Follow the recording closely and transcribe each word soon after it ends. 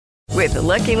With the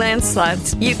Lucky Land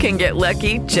Slots, you can get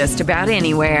lucky just about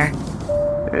anywhere.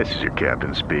 This is your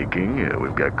captain speaking.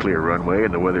 We've got clear runway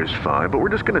and the weather's fine, but we're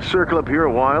just going to circle up here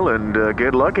a while and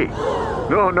get lucky.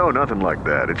 No, nothing like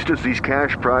that. It's just these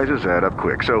cash prizes add up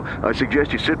quick. So I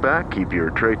suggest you sit back, keep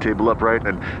your tray table upright,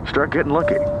 and start getting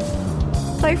lucky.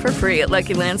 Play for free at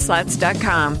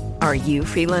LuckyLandSlots.com. Are you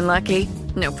feeling lucky?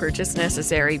 No purchase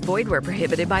necessary. Void where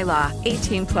prohibited by law.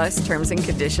 18 plus terms and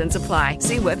conditions apply.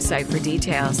 See website for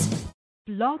details.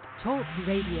 Blog Talk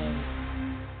Radio.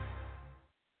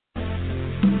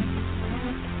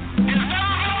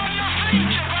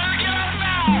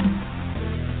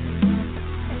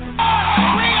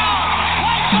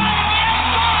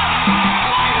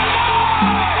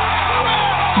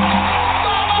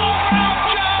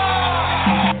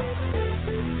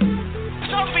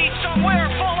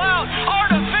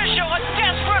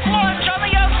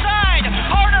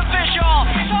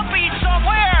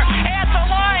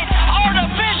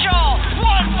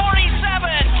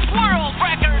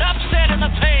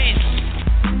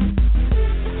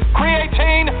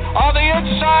 On the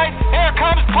inside, here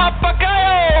comes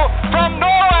Papagayo from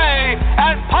Norway,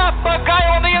 and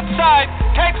Papagayo on the inside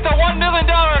takes the $1 million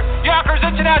Yonkers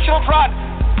International front.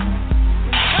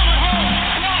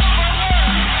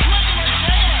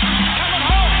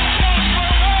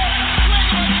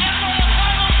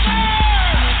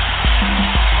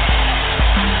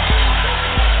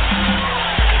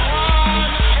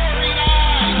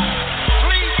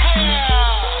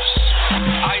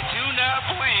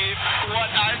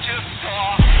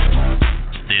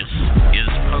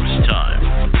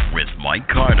 Mike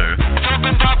Carter. It's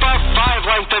opened up a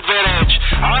 5-length advantage.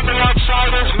 On the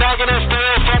outside is Magnus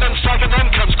there, front and second. Then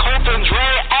comes Colton's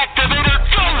Ray. Activator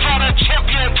goes on a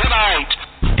champion tonight.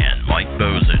 And Mike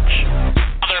Bozich.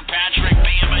 Father Patrick,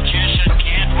 be a magician,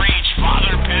 can't reach.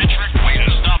 Father Patrick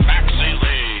wins the maxi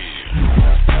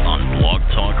lead. On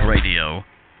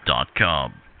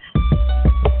blogtalkradio.com.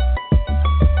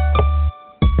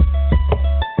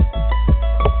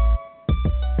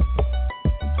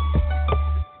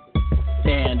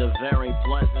 And a very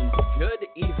pleasant good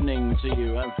evening to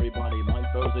you, everybody.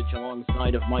 Mike Bozich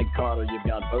alongside of Mike Carter. You've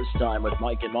got Post Time with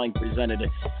Mike and Mike presented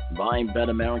by Bet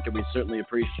America. We certainly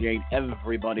appreciate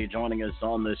everybody joining us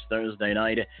on this Thursday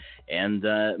night. And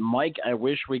Mike, I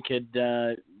wish we could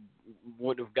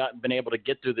would have been able to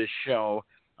get through this show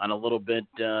on a little bit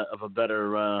of a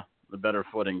better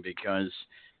footing, because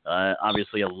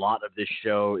obviously a lot of this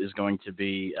show is going to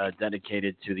be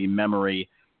dedicated to the memory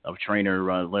of trainer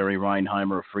Larry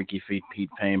Reinheimer of Freaky Feet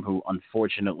Pete Payne, who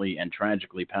unfortunately and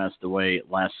tragically passed away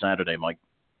last Saturday, Mike.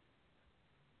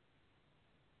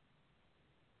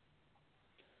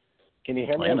 Can you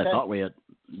hear me? Man, okay? I thought we had.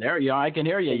 There you are. I can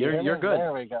hear you. You're good.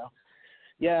 There we go.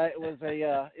 Yeah, it was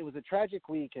a tragic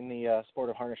week in the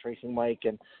sport of harness racing, Mike,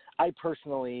 and I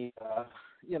personally, have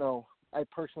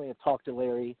talked to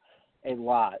Larry a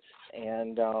lot,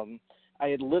 and I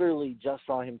had literally just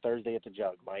saw him Thursday at the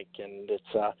Jug, Mike, and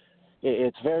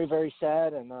it's very, very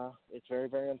sad, and it's very,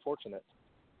 very unfortunate.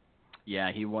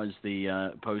 Yeah, he was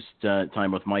the Post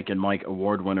Time with Mike and Mike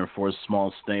award winner for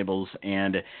Small Stables,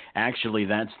 and actually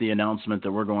that's the announcement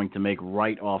that we're going to make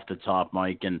right off the top,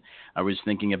 Mike, and I was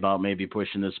thinking about maybe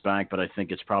pushing this back, but I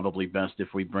think it's probably best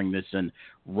if we bring this in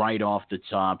right off the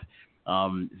top.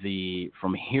 From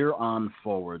here on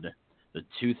forward, the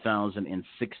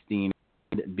 2016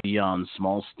 Beyond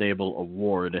Small Stable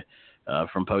Award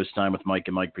from Post Time with Mike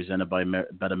and Mike presented by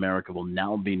Bet America will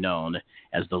now be known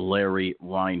as the Larry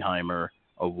Reinheimer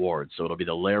Award. So it'll be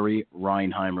the Larry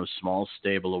Reinheimer Small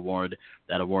Stable Award.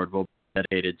 That award will be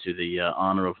dedicated to the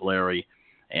honor of Larry.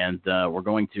 And we're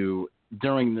going to,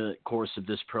 during the course of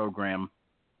this program,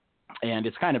 and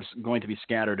it's kind of going to be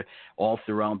scattered all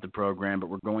throughout the program, but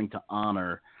we're going to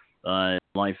honor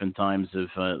life and times of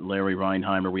Larry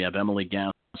Reinheimer. We have Emily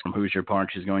Gaskin from Hoosier Park.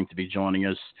 She's going to be joining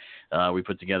us. We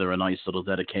put together a nice little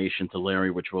dedication to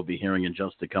Larry, which we'll be hearing in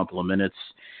just a couple of minutes.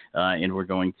 And we're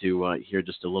going to hear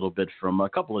just a little bit from a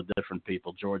couple of different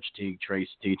people, George Teague, Trace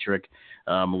Tetrick,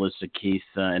 Melissa Keith,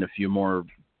 and a few more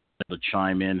to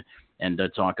chime in and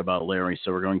talk about Larry.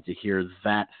 So we're going to hear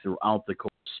that throughout the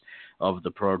course of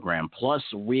the program. Plus,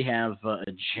 we have a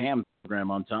jam program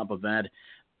on top of that.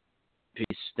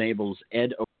 Peace Stables,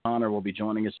 Ed O'Connor will be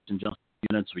joining us in just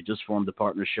minutes. We just formed a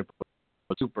partnership.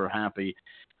 We're super happy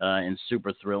and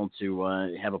super thrilled to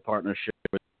have a partnership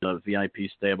with VIP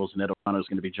Stables, and Ed O'Connor is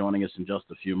going to be joining us in just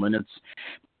a few minutes.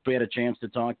 We had a chance to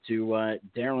talk to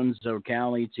Darren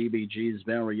Zocalli, TBG's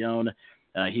very own,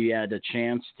 He had a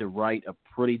chance to write a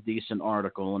pretty decent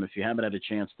article, and if you haven't had a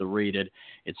chance to read it,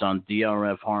 it's on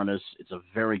DRF Harness. It's a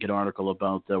very good article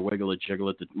about Wiggle It, Jiggle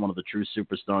It, one of the true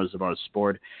superstars of our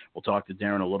sport. We'll talk to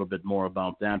Darren a little bit more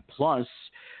about that. Plus,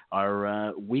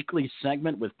 our weekly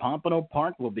segment with Pompano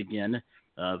Park will begin.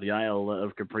 The Isle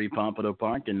of Capri Pompano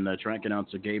Park, and track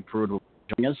announcer Gabe Prude will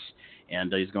join us,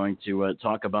 and he's going to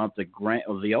talk about the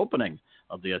opening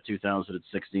of the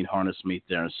 2016 harness meet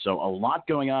there. So a lot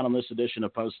going on this edition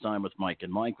of Post Time with Mike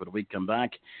and Mike. When we come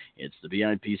back, it's the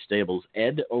VIP Stables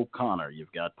Ed O'Connor.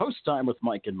 You've got Post Time with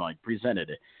Mike and Mike, presented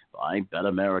by Bet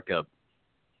America.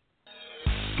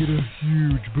 Get a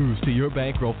huge boost to your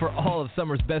bankroll for all of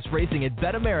summer's best racing at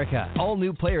Bet America. All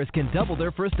new players can double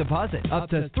their first deposit up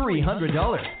to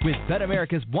 $300 with Bet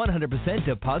America's 100%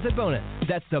 deposit bonus.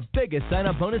 That's the biggest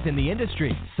sign-up bonus in the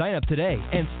industry. Sign up today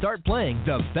and start playing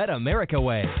the Bet America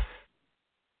way.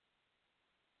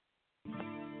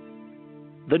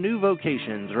 The New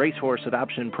Vocations Racehorse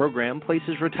Adoption Program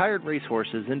places retired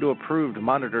racehorses into approved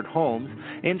monitored homes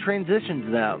and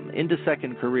transitions them into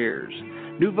second careers.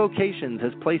 New Vocations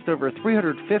has placed over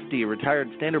 350 retired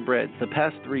standardbreds the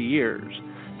past 3 years.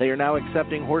 They are now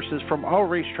accepting horses from all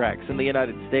racetracks in the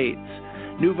United States.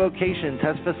 New Vocations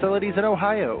has facilities in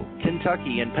Ohio,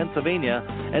 Kentucky, and Pennsylvania,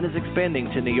 and is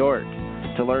expanding to New York.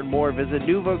 To learn more, visit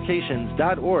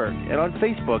newvocations.org and on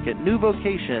Facebook at New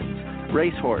Vocations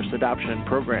Racehorse Adoption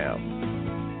Program.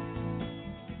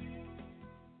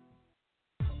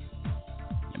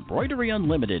 Embroidery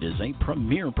Unlimited is a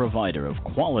premier provider of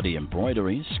quality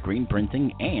embroidery, screen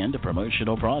printing, and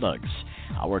promotional products.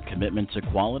 Our commitment to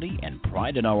quality and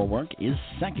pride in our work is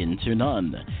second to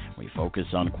none. We focus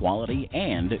on quality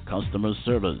and customer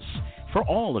service. For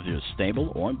all of your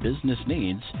stable or business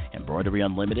needs, Embroidery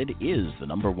Unlimited is the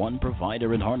 #1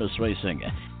 provider in harness racing.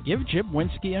 Give Jim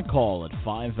Winsky a call at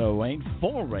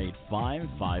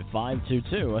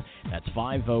 508-485-5522. That's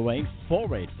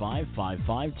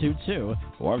 508-485-5522.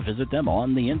 Or visit them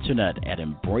on the internet at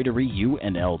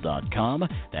embroideryunl.com.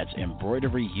 That's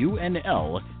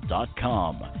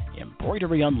embroideryunl.com.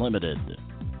 Embroidery Unlimited.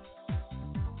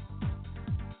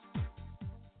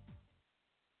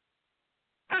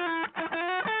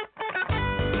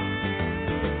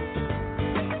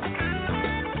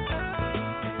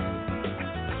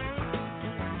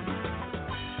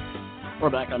 We're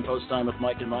back on Post Time with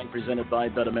Mike and Mike, presented by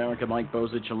Bet America. Mike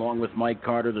Bozich along with Mike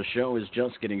Carter. The show is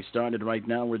just getting started right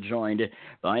now. We're joined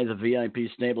by the VIP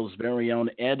Stables' very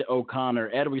own Ed O'Connor.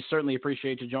 Ed, we certainly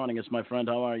appreciate you joining us, my friend.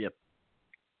 How are you?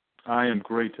 I am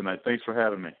great tonight. Thanks for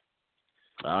having me.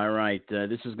 All right.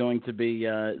 This is going to be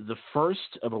the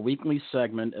first of a weekly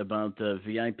segment about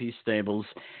VIP Stables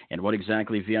and what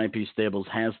exactly VIP Stables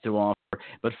has to offer.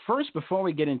 But first, before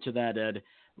we get into that, Ed,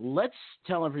 let's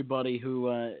tell everybody who,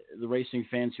 the racing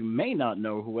fans who may not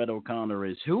know who Ed O'Connor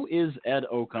is. Who is Ed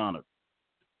O'Connor?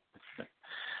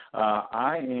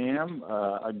 I am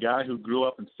a guy who grew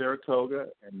up in Saratoga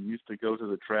and used to go to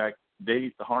the track, the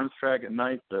harness track at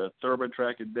night, the thoroughbred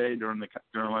track at day during when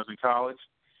I was in college,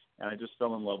 and I just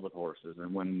fell in love with horses.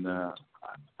 And when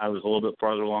I was a little bit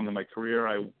farther along in my career,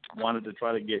 I wanted to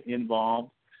try to get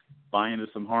involved, buy into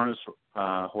some harness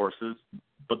horses,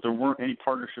 but there weren't any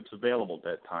partnerships available at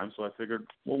that time, so I figured,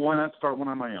 well, why not start one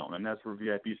on my own? And that's where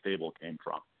VIP Stable came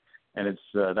from. And it's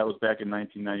that was back in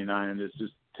 1999, and it's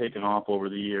just taken off over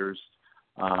the years.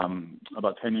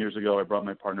 About 10 years ago, I brought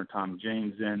my partner Tom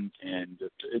James in, and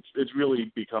it's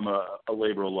really become a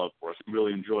labor of love for us. We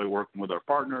really enjoy working with our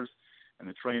partners and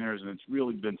the trainers, and it's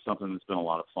really been something that's been a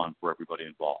lot of fun for everybody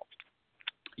involved.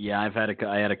 Yeah, I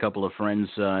had a couple of friends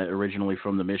originally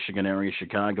from the Michigan area,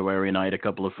 Chicago area, and I had a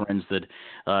couple of friends that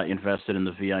invested in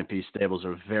the VIP Stables.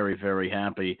 Are very, very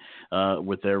happy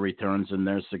with their returns and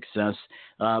their success.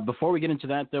 Before we get into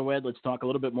that, though, Ed, let's talk a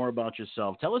little bit more about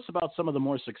yourself. Tell us about some of the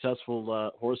more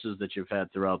successful horses that you've had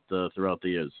throughout the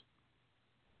years.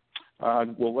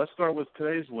 Well, let's start with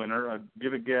today's winner.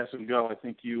 Give it gas and go. I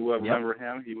think you remember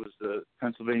him. He was the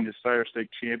Pennsylvania Sire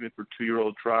Stake champion for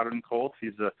 2-year-old Trotted Colts.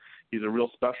 He's a real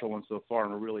special one so far,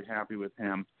 and we're really happy with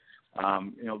him.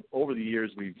 Over the years,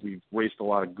 we've raced a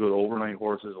lot of good overnight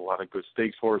horses, a lot of good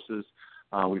stakes horses.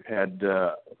 We've had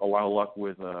a lot of luck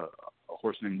with a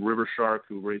horse named River Shark,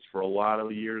 who raced for a lot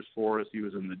of years for us. He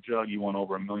was in the jug. He won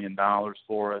over $1 million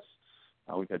for us.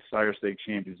 We've had Sire Stake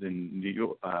champions in New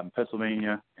York,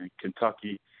 Pennsylvania and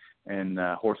Kentucky, and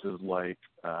horses like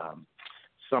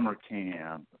Summer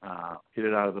Camp, Hit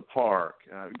It Out of the Park.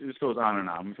 It just goes on and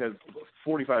on. We've had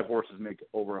 45 horses make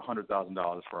over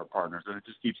 $100,000 for our partners, and it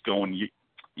just keeps going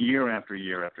year after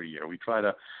year after year. We try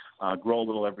to grow a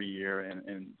little every year,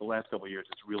 and the last couple of years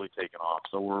it's really taken off.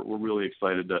 So we're really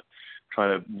excited to try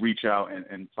to reach out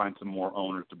and find some more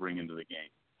owners to bring into the game.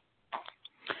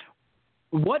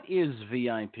 What is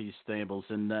VIP Stables?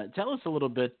 And tell us a little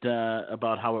bit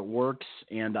about how it works.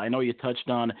 And I know you touched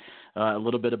on a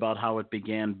little bit about how it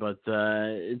began, but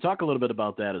talk a little bit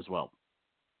about that as well.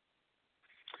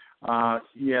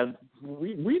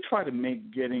 We try to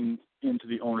make getting into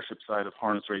the ownership side of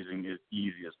harness racing as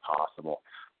easy as possible.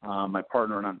 My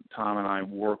partner Tom and I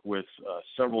work with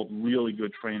several really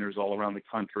good trainers all around the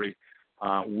country.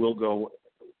 We'll go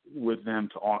with them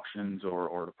to auctions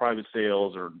or to private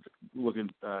sales or look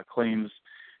at claims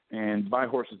and buy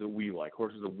horses that we like,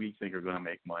 horses that we think are going to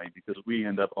make money, because we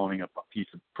end up owning a piece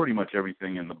of pretty much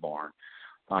everything in the barn.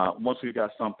 Once we've got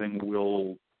something,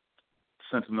 we'll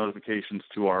send some notifications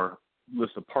to our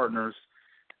list of partners,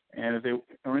 and if they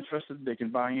are interested, they can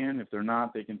buy in. If they're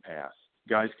not, they can pass.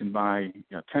 Guys can buy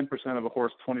 10% of a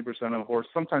horse, 20% of a horse,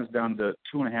 sometimes down to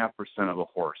 2.5% of a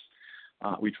horse.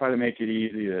 We try to make it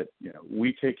easy that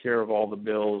we take care of all the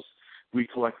bills, we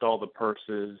collect all the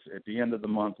purses. At the end of the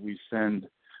month, we send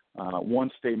one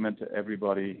statement to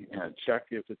everybody, and a check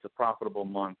if it's a profitable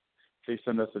month. They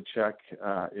send us a check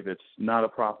if it's not a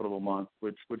profitable month,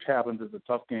 which happens. It's a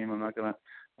tough game. I'm not going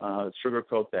to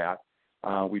sugarcoat that.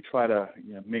 We try to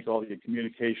make all the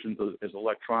communications as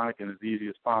electronic and as easy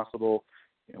as possible.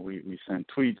 We send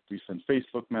tweets, we send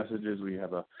Facebook messages. We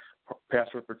have a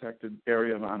password protected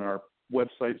area on our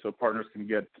website so partners can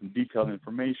get some detailed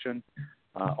information.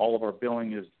 All of our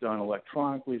billing is done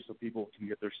electronically so people can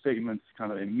get their statements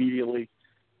kind of immediately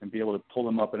and be able to pull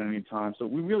them up at any time. So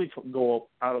we really go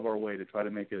out of our way to try to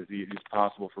make it as easy as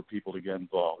possible for people to get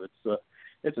involved.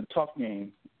 It's a tough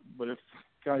game, but if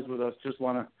guys with us just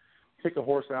want to pick a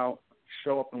horse out,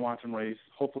 show up and watch them race,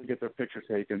 hopefully get their picture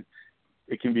taken,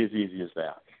 it can be as easy as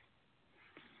that.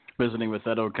 Visiting with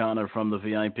Ed O'Connor from the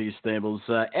VIP Stables.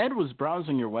 Ed was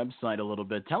browsing your website a little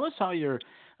bit. Tell us how your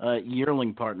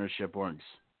yearling partnership works.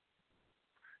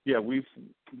 Yeah, we've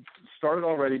started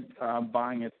already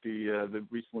buying at the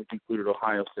recently concluded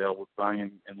Ohio sale. We're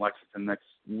buying in Lexington next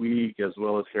week as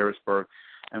well as Harrisburg.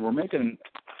 And we're making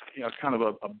kind of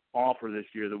a offer this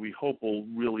year that we hope will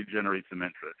really generate some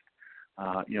interest.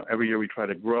 Every year we try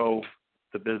to grow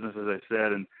the business, as I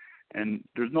said, and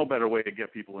there's no better way to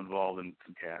get people involved than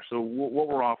some cash. So what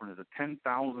we're offering is a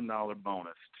 $10,000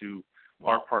 bonus to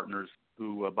our partners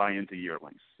who buy into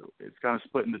yearlings. So it's kind of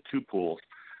split into two pools.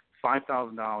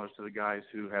 $5,000 to the guys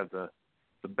who have the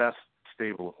best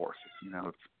stable of horses.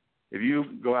 If you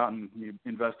go out and you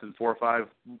invest in 4 or 5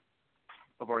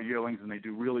 of our yearlings and they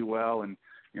do really well, and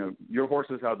your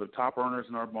horses have the top earners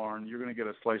in our barn, you're going to get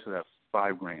a slice of that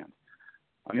 $5,000.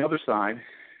 On the other side,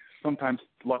 sometimes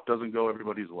luck doesn't go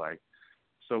everybody's way,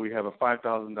 so we have a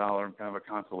 $5,000 kind of a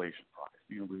consolation prize.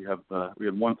 We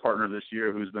had one partner this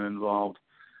year who's been involved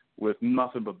with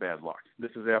nothing but bad luck.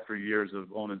 This is after years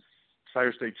of owning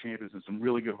Sire State champions and some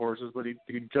really good horses, but he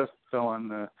just fell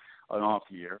on an off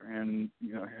year. And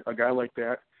a guy like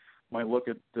that might look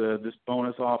at this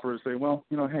bonus offer and say, well,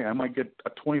 hey, I might get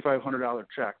a $2,500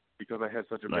 check because I had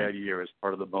such a bad year as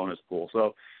part of the bonus pool.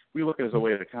 So we look at it as a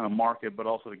way to kind of market, but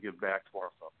also to give back to our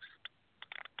folks.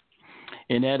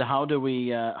 And Ed, how do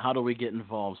we get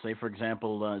involved? Say, for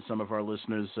example, some of our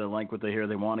listeners like what they hear.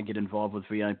 They want to get involved with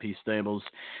VIP Stables.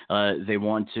 They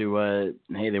want to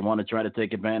try to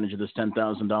take advantage of this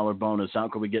 $10,000 bonus. How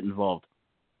can we get involved?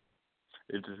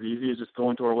 It's as easy as just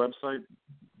going to our website,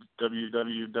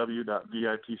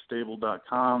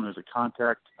 www.vipstable.com. There's a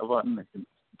contact button. They can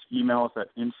email us at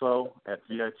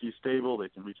info@vipstable. They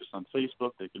can reach us on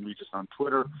Facebook. They can reach us on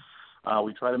Twitter.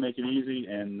 We try to make it easy,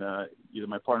 and either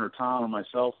my partner Tom or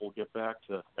myself will get back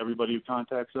to everybody who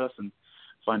contacts us and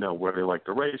find out where they like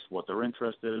to race, what they're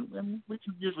interested in, and we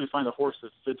can usually find a horse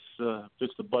that fits the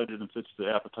budget and fits the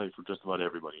appetite for just about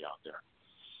everybody out there.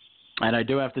 And I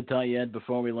do have to tell you, Ed,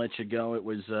 before we let you go, it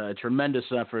was a tremendous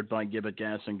effort by Gibbet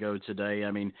Gas and Go today.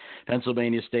 I mean,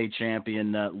 Pennsylvania State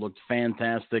champion looked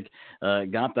fantastic,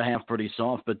 got the half pretty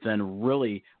soft, but then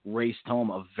really raced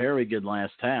home a very good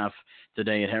last half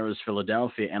today at Harrah's,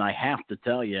 Philadelphia. And I have to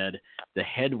tell you, Ed, the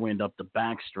headwind up the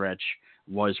backstretch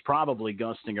was probably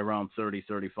gusting around 30,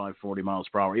 35, 40 miles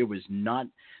per hour. It was not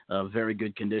very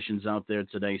good conditions out there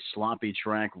today. Sloppy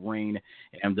track, rain,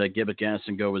 and Gibbet Gas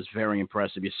and Go was very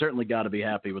impressive. You certainly got to be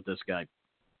happy with this guy.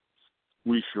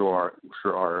 We sure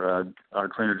are. Our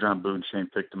trainer, John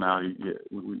Boonshane, picked him out.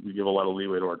 We give a lot of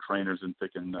leeway to our trainers in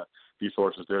picking these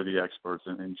horses. They're the experts,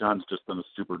 and John's just done a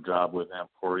super job with them.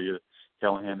 Corey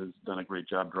Callahan has done a great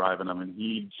job driving them, and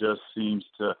he just seems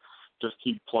to just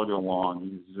keep plugging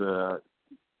along. He's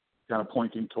kind of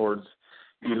pointing towards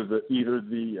either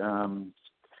the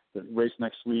race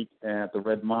next week at the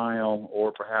Red Mile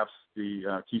or perhaps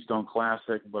the Keystone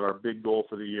Classic. But our big goal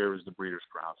for the year is the Breeders'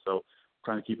 Crown. So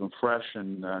trying to keep them fresh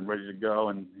and ready to go.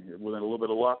 And with a little bit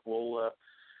of luck, we'll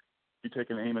be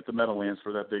taking aim at the Meadowlands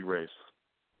for that big race.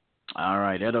 All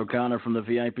right, Ed O'Connor from the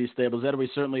VIP Stables. Ed,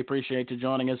 we certainly appreciate you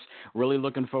joining us. Really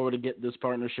looking forward to get this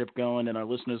partnership going, and our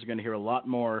listeners are going to hear a lot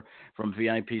more from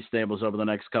VIP Stables over the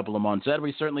next couple of months. Ed,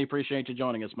 we certainly appreciate you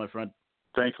joining us, my friend.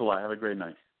 Thanks a lot. Have a great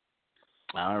night.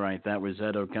 All right, that was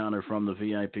Ed O'Connor from the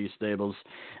VIP Stables.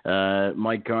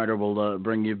 Mike Carter will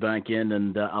bring you back in,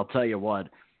 and I'll tell you what,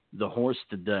 the horse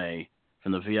today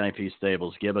from the VIP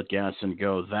Stables, Gibbet, Gaskin,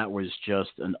 Go, that was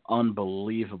just an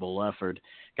unbelievable effort.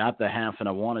 Got the half, and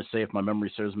I want to say, if my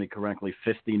memory serves me correctly,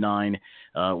 59,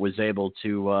 was able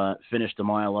to finish the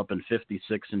mile up in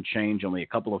 56 and change, only a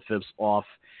couple of fifths off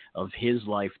of his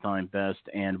lifetime best.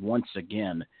 And once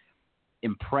again,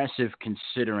 impressive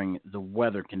considering the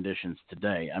weather conditions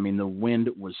today. I mean, the wind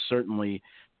was certainly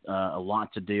a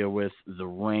lot to deal with. The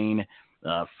rain,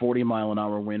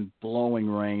 40-mile-an-hour wind, blowing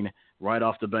rain right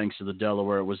off the banks of the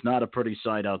Delaware. It was not a pretty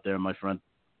sight out there, my friend.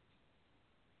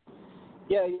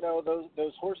 Yeah, you know,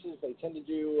 those horses, they tend to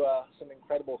do some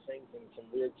incredible things in some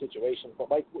weird situations.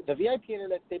 But like the VIP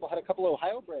Internet Stable had a couple of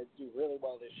Ohio breds do really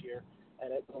well this year,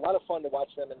 and it's a lot of fun to watch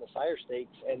them in the Sire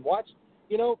Stakes and watch,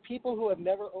 you know, people who have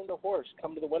never owned a horse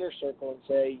come to the winner's circle and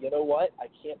say, you know what, I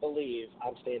can't believe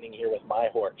I'm standing here with my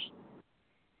horse.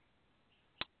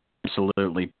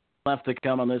 Absolutely. Left to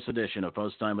come on this edition of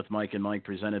Post Time with Mike and Mike,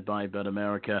 presented by Bet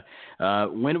America.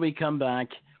 When we come back,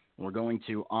 we're going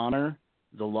to honor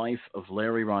the life of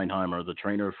Larry Reinheimer, the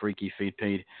trainer of Freaky Feet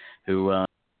Pete, who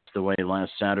passed away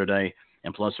last Saturday.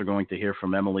 And plus, we're going to hear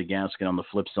from Emily Gaskin on the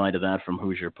flip side of that from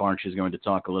Hoosier Park. She's going to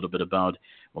talk a little bit about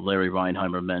what Larry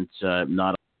Reinheimer meant,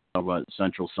 not only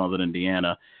Central Southern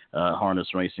Indiana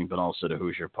harness racing, but also to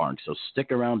Hoosier Park. So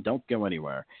stick around. Don't go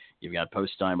anywhere. You've got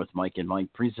Post Time with Mike and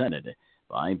Mike, presented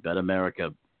by Bet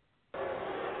America.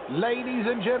 Ladies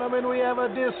and gentlemen, we have a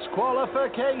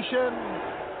disqualification.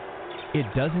 It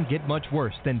doesn't get much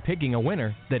worse than picking a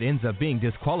winner that ends up being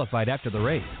disqualified after the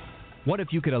race. What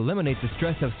if you could eliminate the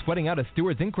stress of sweating out a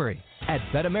steward's inquiry? At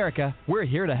Bet America, we're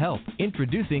here to help.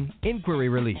 Introducing Inquiry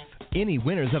Relief. Any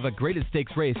winners of a graded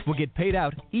stakes race will get paid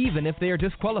out even if they are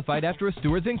disqualified after a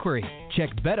steward's inquiry. Check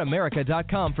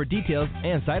betamerica.com for details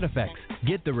and side effects.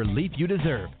 Get the relief you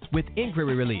deserve with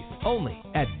Inquiry Relief only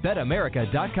at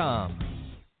betamerica.com.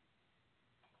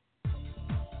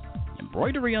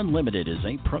 Embroidery Unlimited is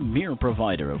a premier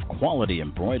provider of quality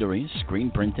embroidery, screen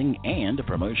printing, and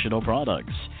promotional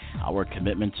products. Our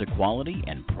commitment to quality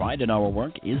and pride in our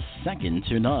work is second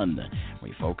to none.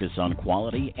 We focus on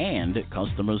quality and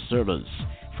customer service.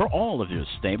 For all of your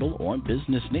stable or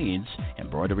business needs,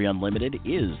 Embroidery Unlimited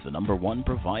is the #1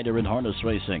 provider in harness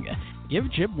racing.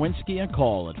 Give Jim Winsky a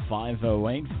call at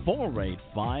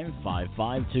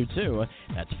 508-485-5522.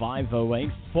 That's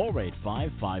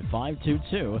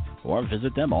 508-485-5522. Or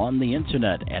visit them on the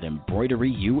internet at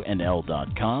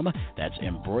embroideryunl.com. That's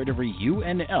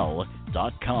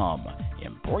embroideryunl.com.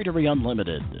 Embroidery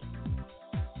Unlimited.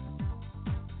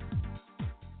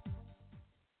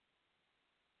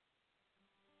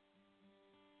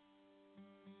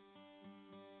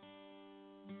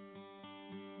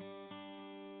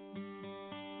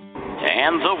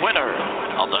 And the winner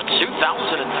of the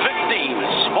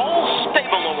 2015 Small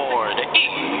Stable Award is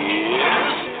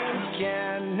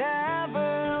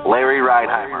Larry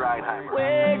Reinheimer.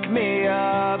 Wake me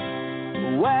up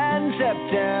when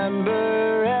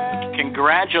September ends.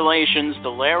 Congratulations to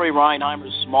Larry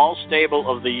Reinheimer, Small Stable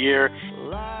of the Year.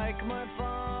 Like my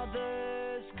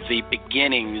father's. The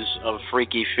beginnings of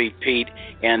Freaky Feet Pete,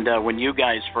 and when you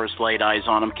guys first laid eyes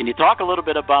on him. Can you talk a little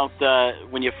bit about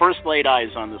when you first laid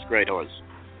eyes on this great horse?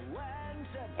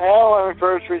 Well, when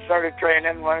we started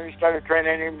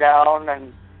training him down,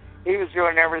 and he was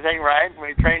doing everything right.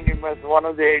 We trained him with one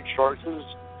of the aged horses,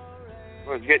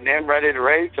 was getting him ready to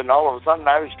race, and all of a sudden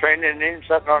I was training him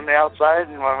sitting on the outside,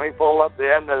 and when we pulled up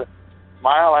the end of the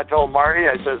mile, I told Marty,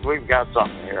 I says, we've got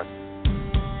something here.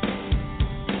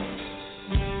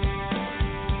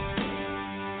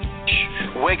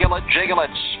 Wiggle it, jiggle it,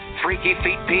 Freaky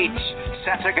Feet Pete's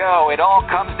set to go. It all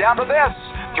comes down to this.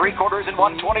 3/4 and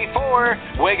 124.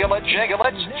 Wiggle it, jiggle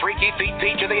it, Freaky Feet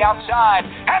Pete to the outside.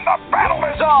 And the battle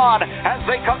is on as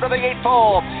they come to the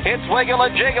 8-pole. It's wiggle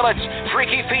it, jiggle it,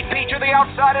 Freaky Feet Pete to the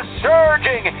outside is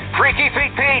surging. Freaky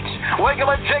Feet Pete, wiggle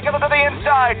it, jiggle it to the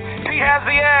inside. Pete has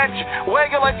the edge.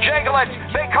 Wiggle it, jiggle it.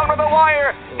 They come to the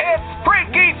wire. It's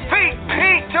Freaky Feet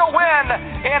Pete to win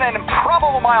in an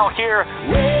improbable mile here.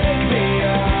 Wake me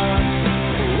up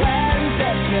when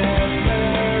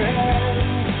September ends.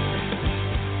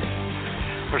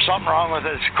 there's something wrong with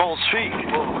his colt's feet.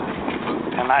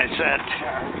 And I said,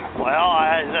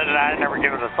 I never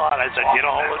give it a thought. I said, get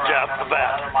a hold of Jeff, the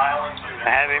vet, and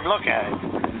have him look at him.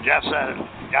 Jeff said,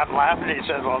 got laughing. He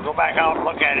said, well, go back out and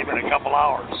look at him in a couple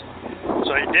hours.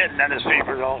 So he did, and then his feet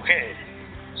were okay.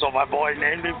 So my boy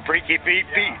named him Freaky Feet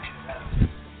Pete.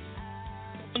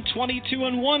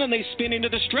 22-1, and they spin into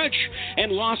the stretch,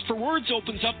 and Lost for Words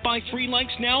opens up by 3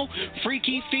 lengths now.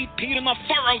 Freaky Feet Pete on the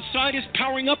far outside is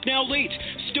powering up now late.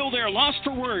 Still there, Lost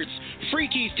for Words.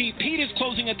 Freaky Feet Pete is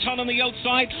closing a ton on the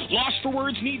outside. Lost for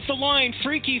Words needs the line.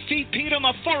 Freaky Feet Pete on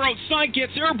the far outside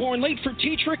gets airborne late for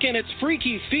Tetrick, and it's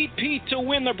Freaky Feet Pete to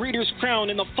win the Breeders' Crown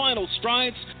in the final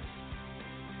strides.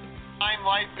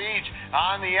 Limelight Beach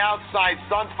on the outside.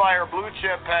 Sunfire Blue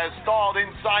Chip has stalled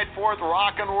inside fourth.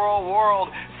 Rock and Roll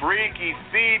World. Freaky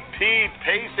Feet Pete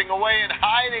pacing away and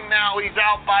hiding now. He's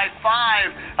out by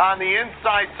 5. On the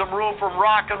inside, some room from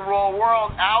Rock and Roll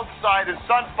World. Outside is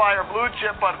Sunfire Blue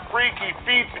Chip, but Freaky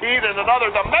Feet Pete in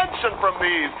another dimension from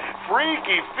these.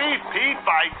 Freaky Feet Pete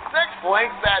by 6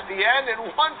 lengths at the end in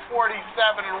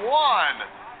 147-1.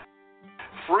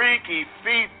 Freaky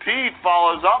Feet Pete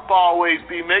follows up Always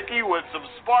Be Mickey with some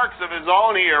sparks of his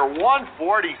own here,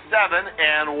 147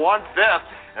 1/5,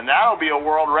 and that'll be a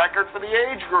world record for the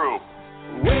age group.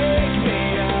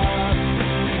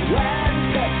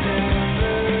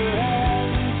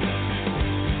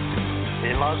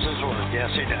 He loves his work, yes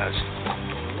he does.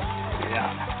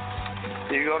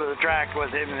 Yeah. You go to the track with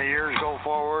him and the years go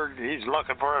forward, he's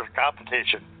looking for a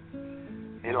competition.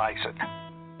 He likes it.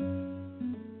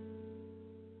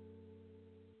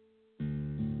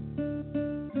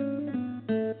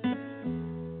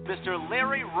 Mr.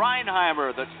 Larry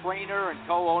Reinheimer, the trainer and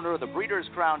co-owner of the Breeders'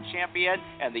 Crown champion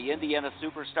and the Indiana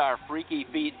superstar Freaky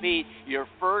Feet Pete, your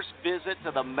first visit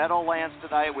to the Meadowlands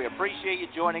tonight. We appreciate you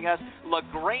joining us.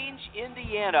 LaGrange,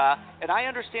 Indiana, and I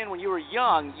understand when you were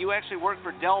young, you actually worked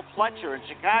for Del Fletcher in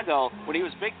Chicago when he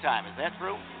was big time. Is that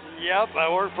true? Yep, I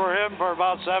worked for him for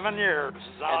about 7 years.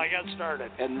 That's how I got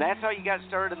started. And that's how you got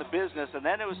started in the business. And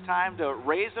then it was time to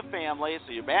raise a family.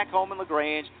 So you're back home in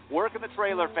LaGrange, work in the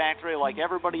trailer factory like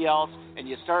everybody else, and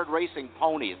you started racing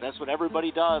ponies. That's what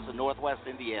everybody does in Northwest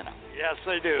Indiana. Yes,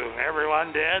 they do.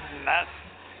 Everyone did, and that's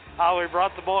how we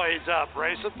brought the boys up,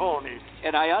 racing ponies.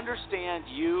 And I understand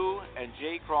you and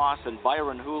Jay Cross and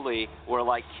Byron Hooley were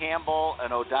like Campbell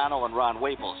and O'Donnell and Ron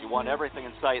Waples. You won everything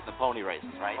in sight in the pony races,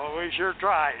 right? Well, we sure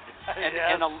tried. And,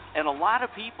 yes. and a lot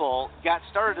of people got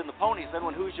started in the ponies. Then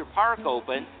when Hoosier Park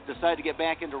opened, decided to get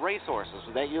back into racehorses.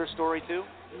 Was that your story too?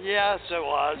 Yes, it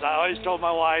was. I always told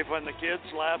my wife when the kids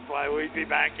left, why we'd be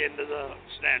back into the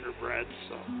standard breds.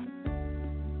 So.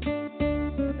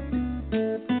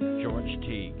 George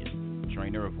Teague,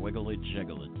 trainer of Wiggly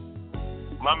Jiggly.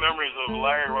 My memories of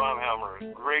Larry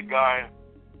Reinheimer, great guy,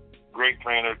 great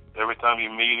trainer. Every time you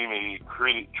meet him, he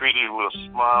treated you with a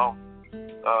smile.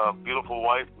 Beautiful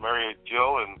wife, married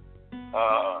Joe, and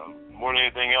more than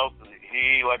anything else,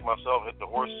 he, like myself, hit the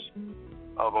horse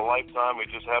of a lifetime. We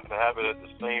just happened to have it at the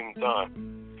same time.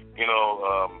 You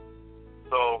know,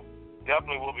 so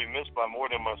definitely will be missed by more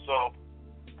than myself.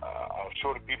 I'm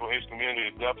sure the people in his community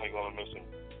are definitely going to miss him,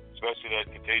 especially that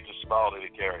contagious smile that he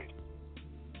carried.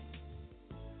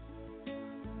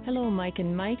 Hello, Mike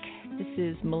and Mike. This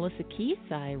is Melissa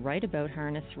Keith. I write about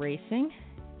harness racing.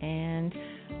 And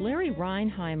Larry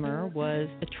Reinheimer was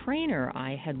a trainer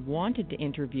I had wanted to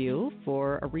interview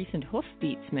for a recent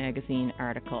Hoofbeats magazine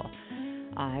article.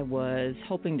 I was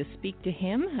hoping to speak to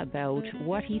him about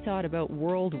what he thought about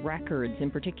world records, in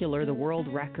particular the world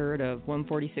record of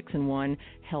 146-1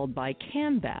 held by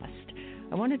Cam Best.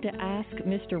 I wanted to ask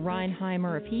Mr.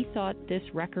 Reinheimer if he thought this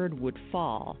record would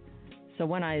fall. So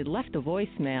when I left a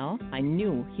voicemail, I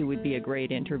knew he would be a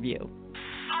great interview.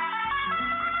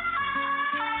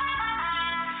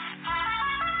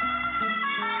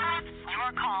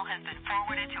 Your call has been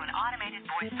forwarded to an automated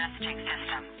voice messaging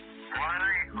system.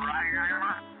 Larry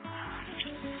Reinheimer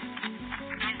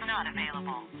Is not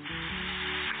available.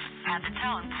 At the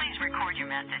tone, please record your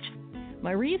message.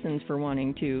 My reasons for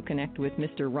wanting to connect with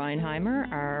Mr.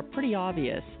 Reinheimer are pretty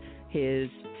obvious. His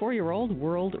 4-year-old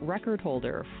world record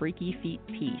holder, Freaky Feet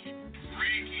Pete.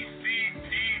 Freaky Feet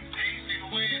Pete pacing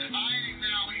away and hiding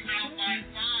now. He's out by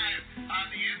 5. On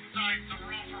the inside, some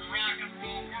room from Rock and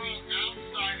Roll World.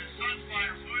 Outside is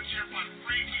Sunfire Blue Chip, but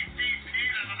Freaky Feet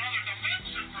Pete in another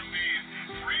dimension from these.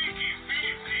 Freaky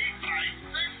Feet Pete by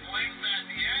 6 lengths at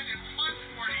the end in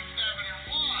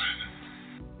 147-1.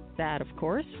 That, of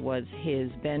course, was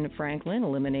his Ben Franklin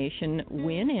elimination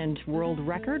win and world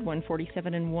record,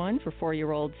 147-1 for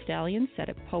 4-year-old stallions set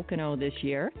at Pocono this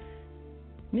year.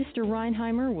 Mr.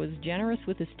 Reinheimer was generous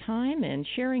with his time and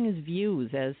sharing his views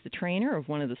as the trainer of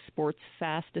one of the sport's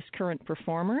fastest current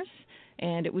performers,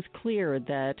 and it was clear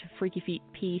that Freaky Feet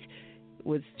Pete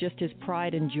was just his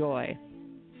pride and joy.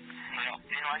 He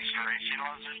likes to race. He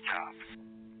loves his job.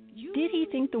 Did he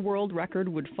think the world record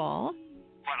would fall?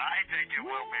 But I think it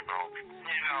will be broken.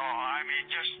 I mean,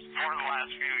 just for the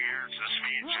last few years, the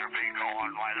speeds have been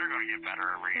going. Why, they're going to get better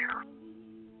every year.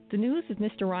 The news of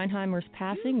Mr. Reinheimer's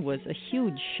passing was a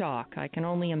huge shock. I can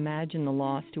only imagine the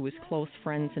loss to his close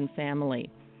friends and family.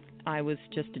 I was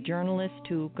just a journalist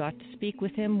who got to speak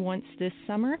with him once this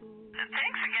summer.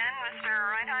 Thanks again, Mr.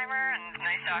 Reinheimer, and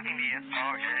nice talking to you.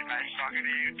 Okay, nice talking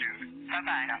to you, too.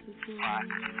 Bye-bye.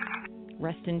 Bye.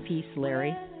 Rest in peace,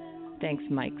 Larry. Thanks,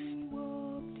 Mike's.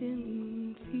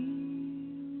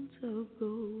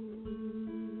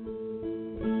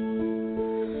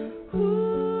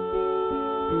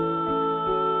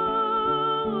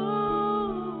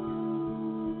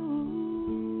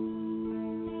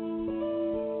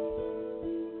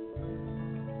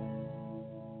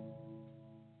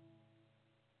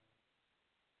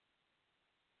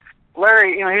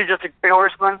 Larry, he was just a great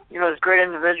horseman. He was a great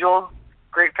individual,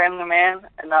 great family man,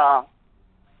 and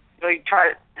he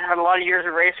had a lot of years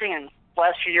of racing, and the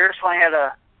last few years finally had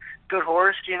a good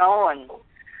horse, and it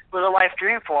was a life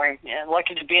dream for him. And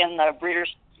lucky to be in the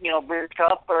Breeders'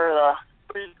 Cup or the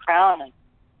Breeders' Crown and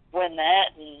win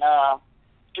that, and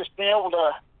just being able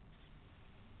to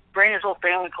bring his whole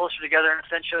family closer together. And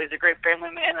essentially, he's a great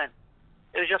family man, and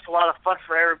it was just a lot of fun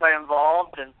for everybody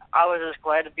involved, and I was just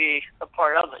glad to be a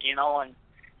part of it, and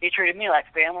he treated me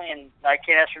like family, and I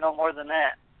can't ask for no more than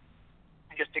that.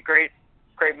 Just a great,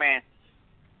 great man.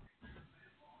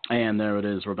 And there it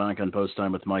is. We're back on Post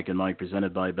Time with Mike and Mike,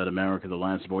 presented by Bet America. The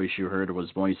last voice you heard was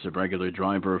voice of regular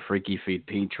driver of Freaky Feet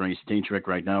Pete, Trace Dietrich.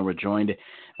 Right now we're joined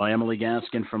by Emily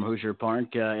Gaskin from Hoosier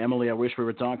Park. Emily, I wish we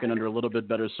were talking under a little bit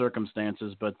better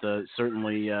circumstances, but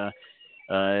certainly a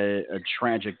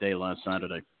tragic day last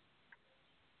Saturday.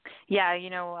 Yeah,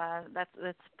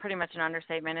 that's pretty much an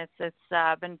understatement. It's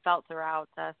been felt throughout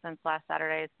since last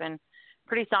Saturday. It's been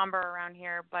pretty somber around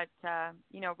here, but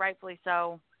rightfully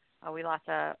so. We lost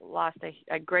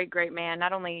a great man,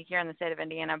 not only here in the state of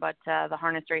Indiana, but the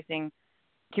harness racing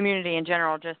community in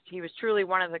general. Just he was truly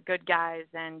one of the good guys,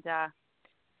 and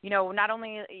not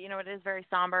only it is very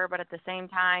somber, but at the same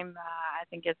time, I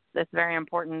think it's very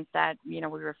important that we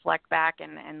reflect back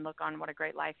and look on what a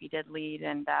great life he did lead,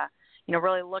 and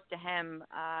really look to him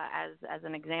as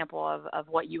an example of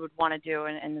what you would want to do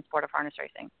in the sport of harness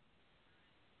racing.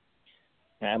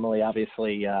 Emily,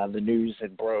 obviously, the news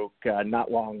had broke not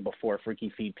long before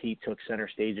Freaky Feet Pete took center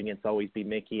stage against Always Be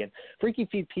Mickey, and Freaky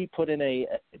Feet Pete put in a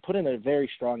very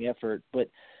strong effort. But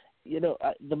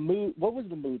the mood. What was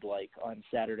the mood like on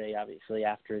Saturday? Obviously,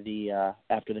 after the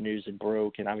news had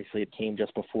broke, and obviously it came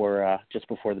just before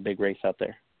the big race out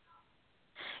there.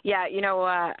 Yeah,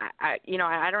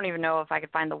 I don't even know if I could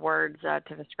find the words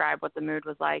to describe what the mood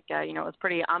was like. It was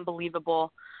pretty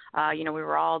unbelievable. We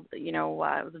were all, it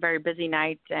was a very busy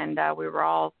night, and we were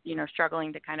all,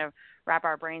 struggling to kind of wrap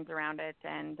our brains around it,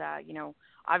 and,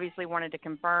 obviously wanted to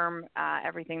confirm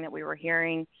everything that we were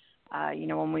hearing.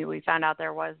 When we found out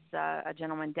there was a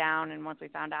gentleman down, and once we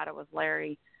found out it was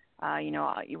Larry,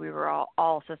 we were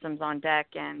all systems on deck,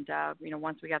 and,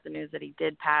 once we got the news that he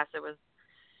did pass, it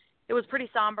was pretty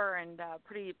somber and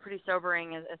pretty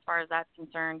sobering as far as that's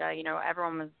concerned.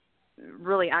 Everyone was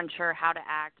really unsure how to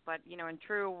act, but in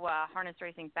true harness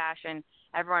racing fashion,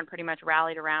 everyone pretty much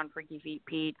rallied around Freaky Feet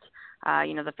Pete.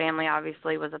 The family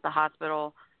obviously was at the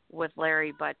hospital with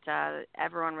Larry, but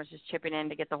everyone was just chipping in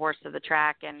to get the horse to the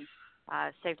track, and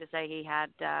safe to say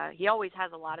he always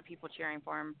has a lot of people cheering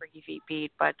for him, Freaky Feet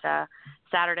Pete, but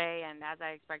Saturday, and as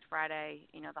I expect Friday,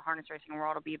 the harness racing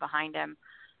world will be behind him.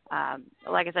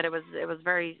 Like I said, it was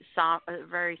very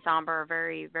somber,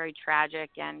 very, very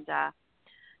tragic, and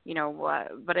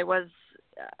but it was,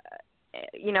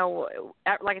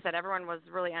 like I said, everyone was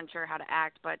really unsure how to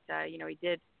act, but, he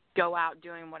did go out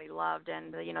doing what he loved.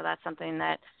 And, that's something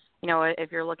that,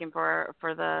 if you're looking for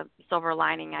the silver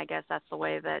lining, I guess that's the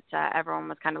way that everyone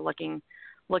was kind of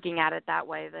looking at it that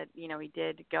way, that, he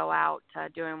did go out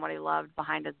doing what he loved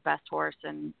behind his best horse.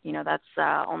 And, that's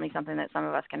only something that some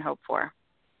of us can hope for.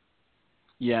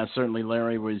 Yeah, certainly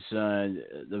Larry was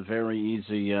the very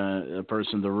easy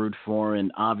person to root for,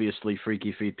 and obviously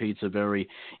Freaky Feet Pete's a very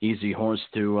easy horse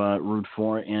to root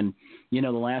for. And, You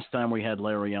know, the last time we had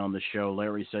Larry on the show,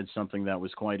 Larry said something that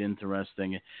was quite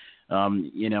interesting.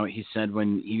 You know, he said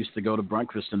when he used to go to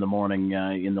breakfast in the morning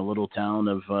in the little town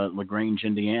of LaGrange,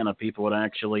 Indiana, people would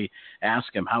actually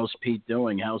ask him, "How's Pete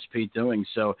doing? How's Pete doing?"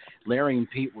 So Larry and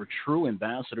Pete were true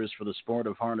ambassadors for the sport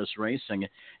of harness racing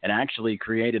and actually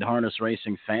created harness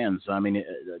racing fans. I mean,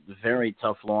 very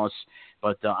tough loss,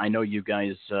 but I know you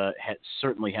guys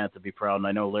certainly had to be proud, and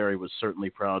I know Larry was certainly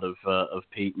proud of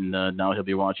Pete, and now he'll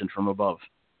be watching from above.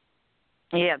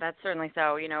 Yeah, that's certainly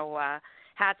so. You know,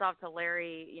 hats off to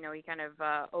Larry. You know, he kind of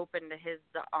opened his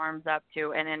arms up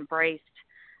to and embraced,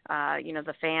 you know,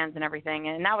 the fans and everything.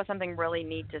 And that was something really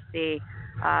neat to see,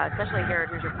 especially here at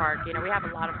Hoosier Park. You know, we have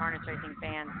a lot of harness racing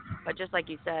fans, but just like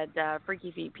you said,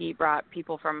 Freaky Feet Pete brought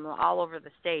people from all over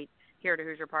the state here to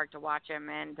Hoosier Park to watch him.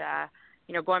 And,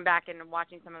 you know, going back and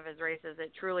watching some of his races,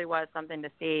 it truly was something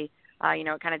to see. You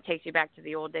know, it kind of takes you back to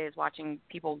the old days watching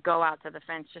people go out to the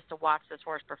fence just to watch this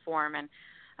horse perform. And,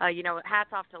 you know,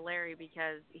 hats off to Larry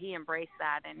because he embraced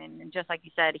that. And just like you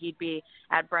said, he'd be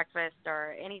at breakfast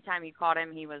or anytime you called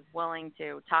him, he was willing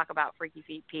to talk about Freaky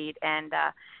Feet Pete. And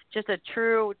just a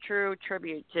true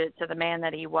tribute to the man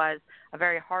that he was, a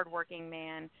very hardworking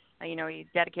man. You know, he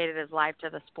dedicated his life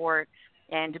to the sport.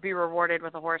 And to be rewarded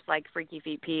with a horse like Freaky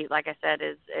Feet Pete, like I said,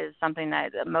 is something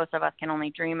that most of us can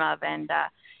only dream of. And,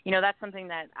 you know, that's something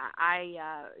that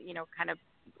I you know, kind of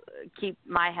keep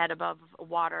my head above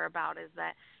water about is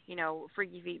that, you know,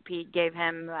 Freaky Feet Pete gave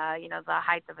him, you know, the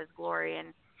height of his glory and,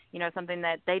 you know, something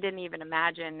that they didn't even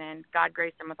imagine. And God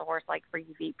graced him with a horse like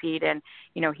Freaky Feet Pete. And,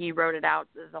 you know, he rode it out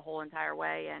the whole entire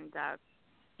way and,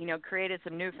 you know, created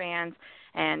some new fans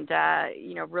and,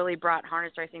 you know, really brought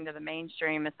harness racing to the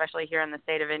mainstream, especially here in the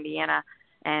state of Indiana.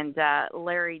 And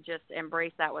Larry just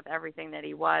embraced that with everything that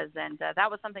he was. And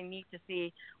that was something neat to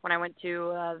see when I went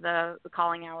to the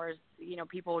calling hours, you know,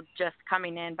 people just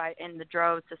coming in the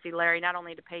droves to see Larry, not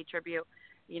only to pay tribute,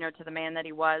 you know, to the man that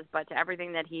he was, but to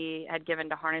everything that he had given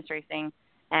to harness racing.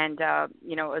 And,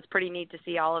 you know, it was pretty neat to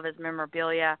see all of his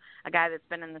memorabilia, a guy that's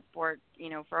been in the sport, you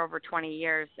know, for over 20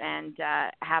 years and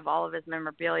have all of his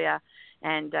memorabilia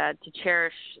and to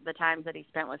cherish the times that he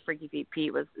spent with Freaky Feet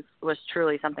Pete was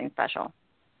truly something special.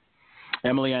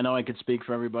 Emily, I know I could speak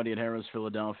for everybody at Harrah's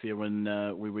Philadelphia when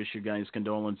we wish you guys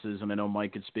condolences, and I know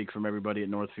Mike could speak from everybody at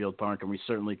Northfield Park, and we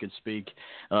certainly could speak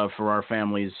for our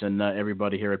families and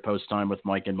everybody here at Post Time with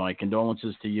Mike and Mike.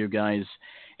 Condolences to you guys,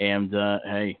 and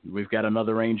hey, we've got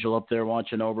another angel up there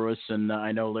watching over us, and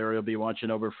I know Larry will be watching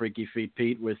over Freaky Feet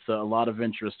Pete with a lot of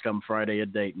interest come Friday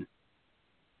at Dayton.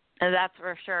 That's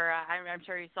for sure. I'm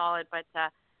sure you saw it, but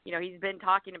you know, he's been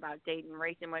talking about Dayton,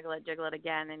 racing Wiglet Jiglet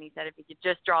again, and he said if he could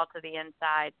just draw to the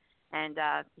inside, and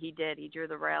he did. He drew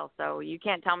the rail. So you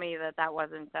can't tell me that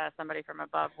wasn't somebody from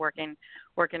above working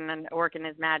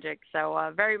his magic.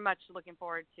 So very much looking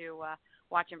forward to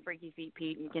watching Freaky Feet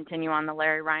Pete and continue on the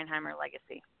Larry Reinheimer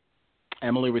legacy.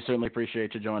 Emily, we certainly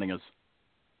appreciate you joining us.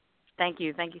 Thank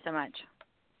you. Thank you so much.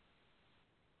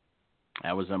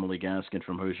 That was Emily Gaskin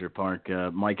from Hoosier Park.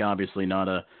 Mike, obviously not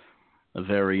a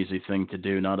very easy thing to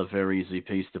do, not a very easy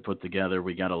piece to put together.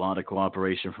 We got a lot of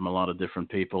cooperation from a lot of different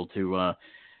people to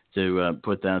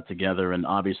put that together, and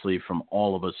obviously from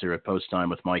all of us here at Post Time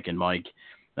with Mike and Mike,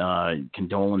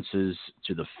 condolences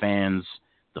to the fans,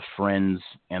 the friends,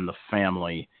 and the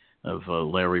family of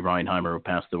Larry Reinheimer, who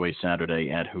passed away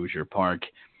Saturday at Hoosier Park.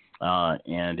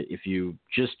 And if you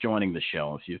just joining the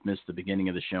show, if you've missed the beginning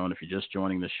of the show, and if you're just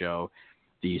joining the show,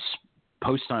 the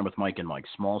Post Time with Mike and Mike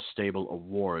Small Stable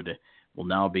Award will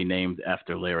now be named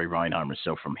after Larry Reinheimer.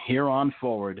 So from here on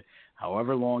forward,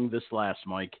 however long this lasts,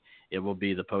 Mike, it will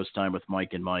be the Post Time with Mike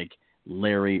and Mike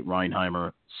Larry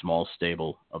Reinheimer Small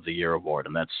Stable of the Year Award.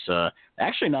 And that's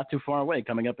actually not too far away,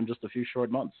 coming up in just a few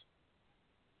short months.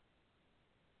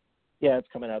 Yeah, it's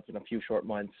coming up in a few short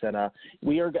months, and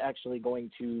we are actually going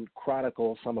to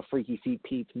chronicle some of Freaky Feet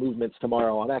Pete's movements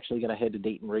tomorrow. I'm actually going to head to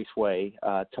Dayton Raceway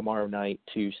tomorrow night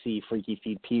to see Freaky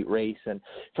Feet Pete race. And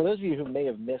for those of you who may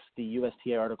have missed the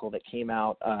USTA article that came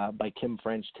out by Kim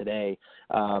French today,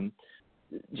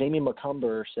 Jamie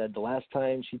McCumber said the last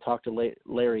time she talked to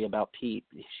Larry about Pete,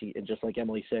 and just like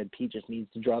Emily said, Pete just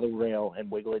needs to draw the rail and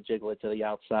wiggle it, jiggle it to the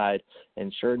outside.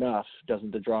 And sure enough,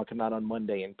 doesn't the draw come out on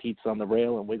Monday? And Pete's on the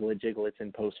rail and wiggle it, jiggle it's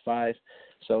in post 5.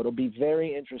 So it'll be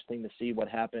very interesting to see what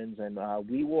happens. And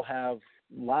we will have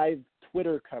live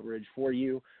Twitter coverage for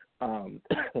you. We're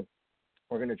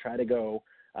going to try to go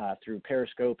through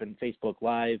Periscope and Facebook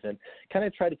Live and kind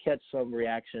of try to catch some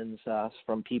reactions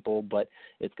from people, but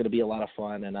it's going to be a lot of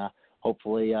fun, and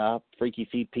hopefully Freaky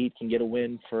Feet Pete can get a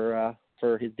win for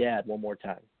his dad one more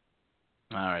time.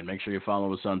 All right, make sure you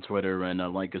follow us on Twitter and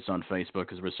like us on Facebook,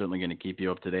 because we're certainly going to keep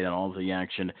you up to date on all of the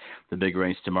action. The big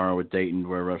race tomorrow at Dayton,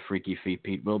 where Freaky Feet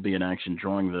Pete will be in action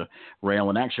drawing the rail.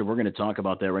 And actually, we're going to talk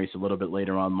about that race a little bit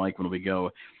later on, Mike, when we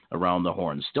go around the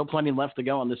horn. Still plenty left to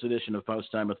go on this edition of Post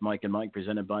Time with Mike and Mike,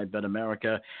 presented by Bet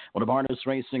America. One of Harness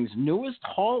Racing's newest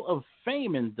Hall of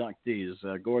Fame inductees,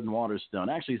 Gordon Waterstone.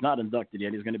 Actually, he's not inducted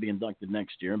yet. He's going to be inducted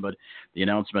next year, but the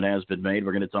announcement has been made.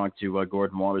 We're going to talk to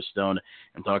Gordon Waterstone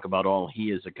and talk about all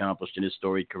he has accomplished in his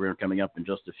storied career coming up in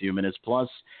just a few minutes. Plus,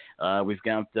 we've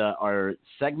got our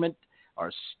segment, our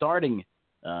starting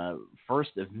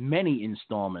first of many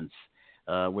installments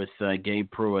with Gabe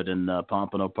Pruitt in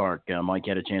Pompano Park. Mike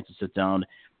had a chance to sit down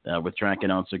with track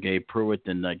announcer Gabe Pruitt,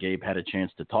 and Gabe had a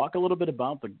chance to talk a little bit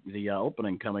about the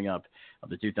opening coming up of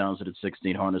the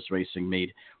 2016 Harness Racing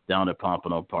meet down at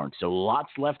Pompano Park. So lots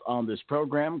left on this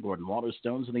program. Gordon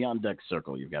Waterstone's in the on-deck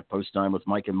circle. You've got Post Time with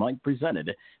Mike and Mike,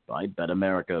 presented by Bet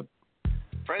America.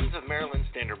 Friends of Maryland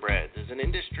Standardbreds is an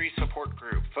industry support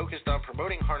group focused on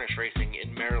promoting harness racing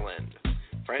in Maryland.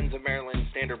 Friends of Maryland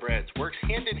Standardbreds works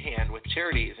hand in hand with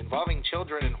charities involving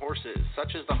children and horses,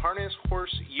 such as the Harness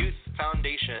Horse Youth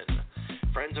Foundation.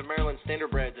 Friends of Maryland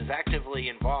Standardbreds is actively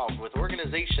involved with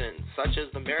organizations such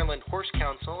as the Maryland Horse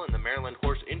Council and the Maryland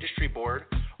Horse Industry Board,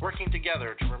 working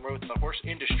together to promote the horse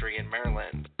industry in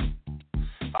Maryland.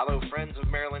 Follow Friends of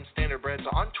Maryland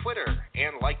Standardbreds on Twitter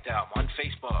and like them on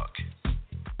Facebook.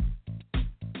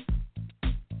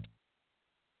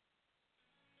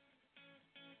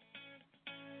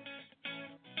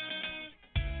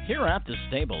 Here at the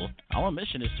stable, our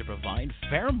mission is to provide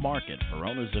fair market for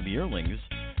owners of yearlings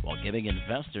while giving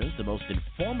investors the most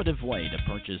informative way to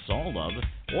purchase all of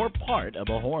or part of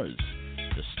a horse.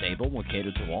 The stable will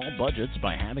cater to all budgets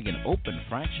by having an open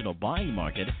fractional buying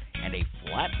market and a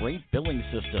flat rate billing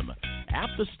system. At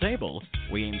the stable,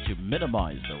 we aim to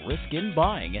minimize the risk in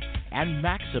buying and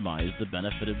maximize the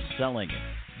benefit of selling.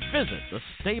 Visit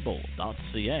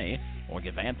thestable.ca or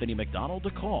give Anthony McDonald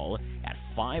a call at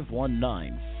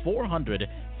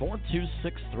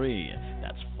 519-400-4263.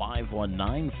 That's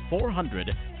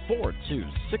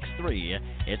 519-400-4263.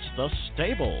 It's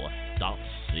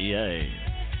thestable.ca.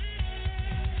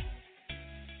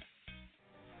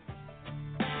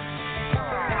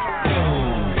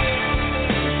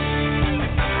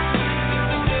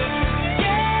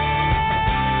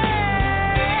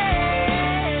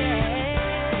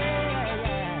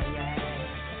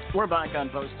 We're back on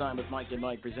Post Time with Mike and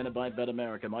Mike, presented by Bet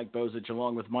America. Mike Bozich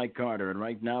along with Mike Carter. And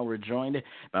right now we're joined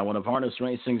by one of Harness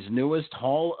Racing's newest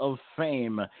Hall of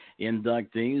Fame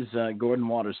inductees, Gordon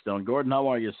Waterstone. Gordon, how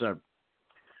are you, sir?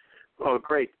 Oh,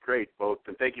 great, both.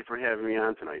 And thank you for having me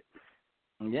on tonight.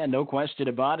 Yeah, no question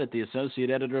about it. The associate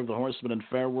editor of the Horseman and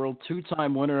Fair World,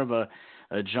 two-time winner of a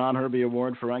John Herbie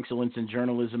Award for Excellence in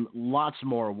Journalism, lots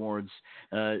more awards.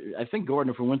 I think,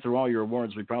 Gordon, if we went through all your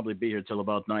awards, we'd probably be here till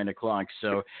about 9 o'clock.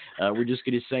 So we're just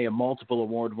going to say a multiple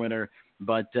award winner.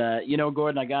 But,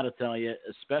 Gordon, I got to tell you,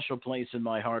 a special place in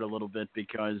my heart a little bit,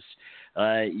 because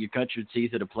you cut your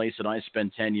teeth at a place that I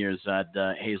spent 10 years at,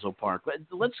 Hazel Park.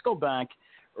 Let's go back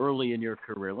early in your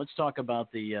career. Let's talk about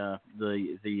the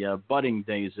budding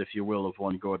days, if you will, of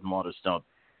one Gordon Waterstone.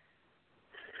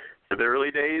 The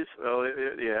early days,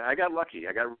 yeah, I got lucky.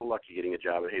 I got real lucky getting a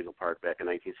job at Hazel Park back in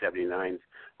 1979.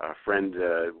 A friend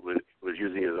was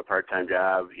using it as a part-time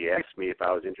job. He asked me if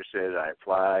I was interested. I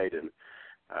applied, and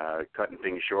cutting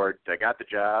things short, I got the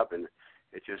job, and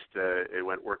it just it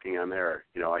went working on there.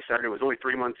 I started. It was only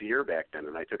 3 months a year back then,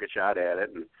 and I took a shot at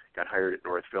it and got hired at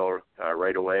Northville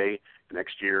right away. The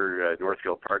next year,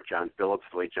 Northfield Park, the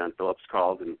late John Phillips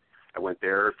called, and I went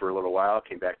there for a little while.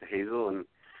 Came back to Hazel, and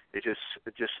it just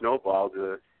snowballed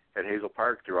at Hazel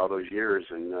Park through all those years,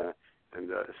 and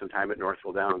some time at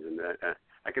Northville Downs. And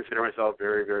I consider myself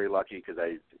very, very lucky, because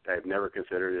I've never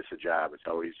considered this a job. It's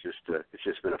always it's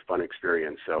just been a fun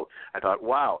experience. So I thought,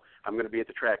 wow, I'm going to be at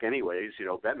the track anyways,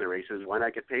 betting the races. Why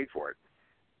not get paid for it?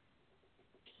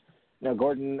 Now,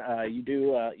 Gordon,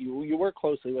 you work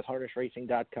closely with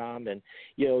harnessracing.com, and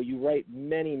you write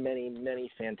many, many, many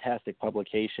fantastic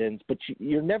publications, but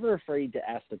you're never afraid to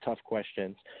ask the tough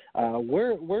questions.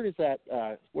 Where does that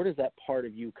part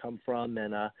of you come from,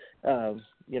 and how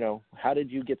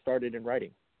did you get started in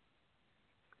writing?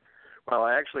 Well,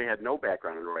 I actually had no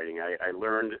background in writing. I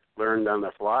learned on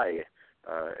the fly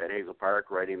at Hazel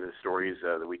Park, writing the stories,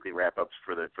 the weekly wrap-ups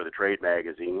for the trade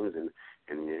magazines, and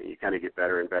you kind of get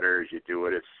better and better as you do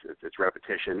it. It's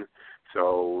repetition.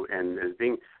 So,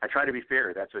 I try to be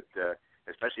fair. That's what,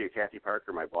 especially Kathy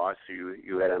Parker, my boss, who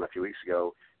you had on a few weeks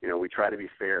ago. We try to be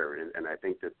fair, and I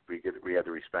think that we have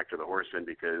the respect of the horsemen,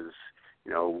 because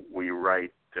we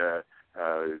write the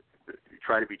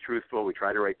try to be truthful. We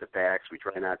try to write the facts. We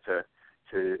try not to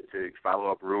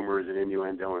follow up rumors and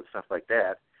innuendo and stuff like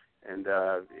that. And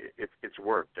it's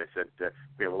worked. I said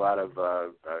we have a lot of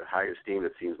high esteem.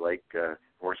 It seems like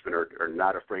horsemen are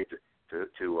not afraid to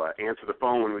answer the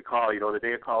phone when we call. The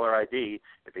day of caller ID,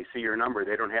 if they see your number,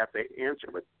 they don't have to answer,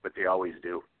 but they always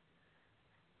do.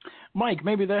 Mike,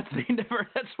 maybe that's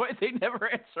why they never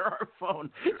answer our phone.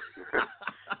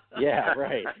 Yeah,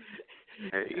 right.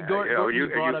 You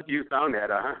found that,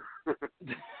 huh?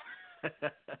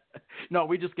 No,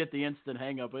 we just get the instant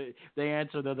hang up. They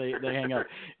answer, then they hang up.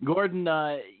 Gordon,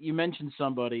 you mentioned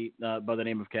somebody by the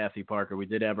name of Kathy Parker. We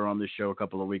did have her on this show a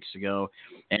couple of weeks ago,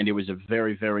 and it was a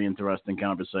very, very interesting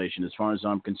conversation. As far as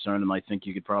I'm concerned, and I think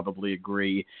you could probably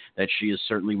agree that she is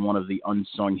certainly one of the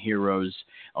unsung heroes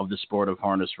of the sport of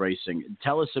harness racing.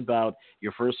 Tell us about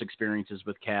your first experiences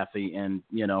with Kathy and,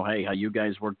 hey, how you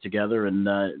guys work together and,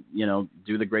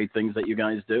 do the great things that you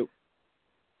guys do.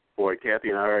 Boy, Kathy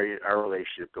and our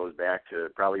relationship goes back to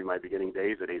probably my beginning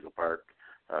days at Hazel Park,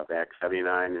 back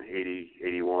 79, 80,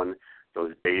 81.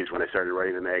 Those days when I started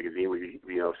writing the magazine, we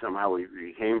somehow we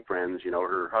became friends.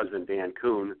 Her husband Dan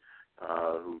Kuhn,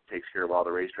 who takes care of all the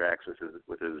racetracks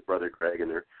with his brother Greg and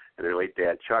their late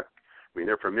dad Chuck.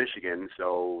 They're from Michigan,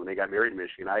 so when they got married in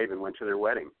Michigan, I even went to their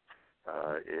wedding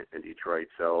in Detroit.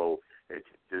 So it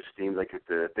just seemed like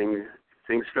the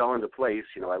things fell into place.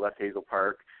 I left Hazel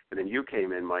Park. And then you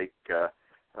came in, Mike,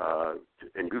 and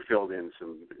you filled in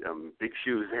some big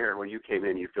shoes there. When you came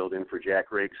in, you filled in for Jack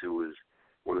Riggs, who was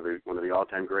one of the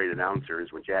all-time great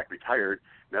announcers. When Jack retired,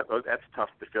 that's tough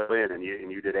to fill in, and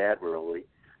you did admirably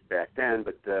back then.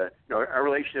 But our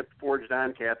relationship forged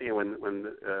on, Kathy. And when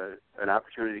an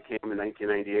opportunity came in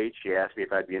 1998, she asked me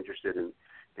if I'd be interested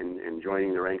in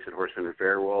joining the ranks at Horseman and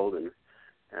Fairwold, and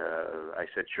I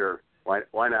said sure.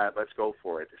 Why not? Let's go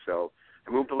for it. So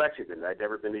I moved to Lexington. I'd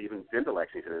never even been to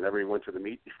Lexington. I never even went to the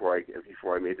meet before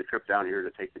I made the trip down here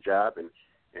to take the job, and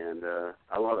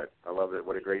I love it. I love it.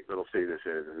 What a great little city this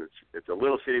is. And it's a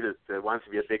little city that wants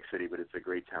to be a big city, but it's a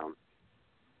great town.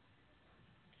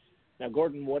 Now,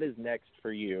 Gordon, what is next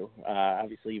for you?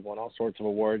 Obviously, you've won all sorts of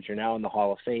awards. You're now in the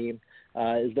Hall of Fame.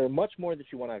 Is there much more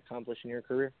that you want to accomplish in your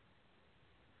career?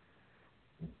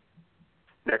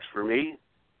 Next for me,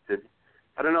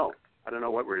 I don't know. I don't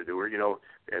know what we're going to do. We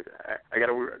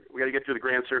got to get to the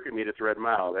Grand Circuit meet at the Red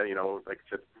Mile.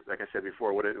 Like I said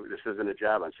before, this isn't a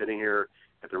job. I'm sitting here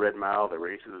at the Red Mile. The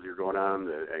races are going on.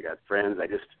 I got friends. I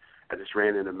just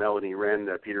ran into Melanie Wren,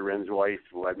 Peter Wren's wife,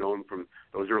 who I've known from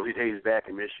those early days back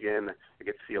in Michigan. I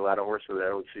get to see a lot of horses that I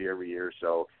don't see every year.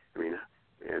 So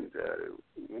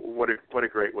what a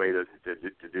great way to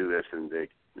do this and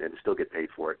still get paid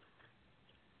for it.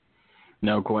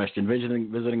 No question.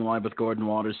 Visiting live with Gordon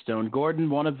Waterstone. Gordon,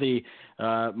 one of the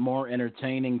more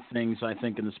entertaining things, I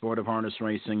think, in the sport of harness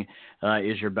racing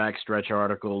is your backstretch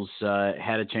articles.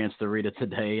 Had a chance to read it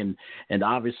today, and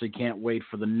obviously can't wait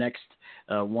for the next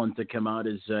one to come out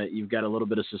as you've got a little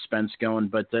bit of suspense going.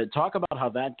 But talk about how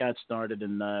that got started,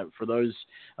 and for those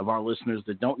of our listeners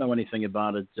that don't know anything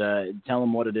about it, tell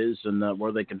them what it is and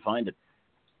where they can find it.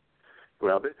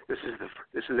 Well, this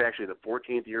is actually the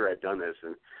 14th year I've done this,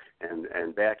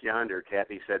 and back yonder,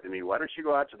 Kathy said to me, "Why don't you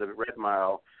go out to the Red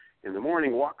Mile in the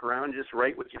morning, walk around, just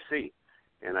write what you see?"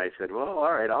 And I said, "Well,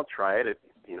 all right, I'll try it.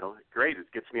 Great.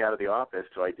 It gets me out of the office."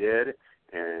 So I did,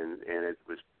 and it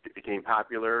became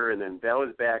popular. And then that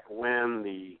was back when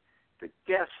the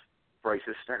gas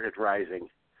prices started rising.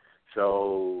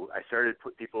 So I started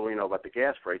put people, about the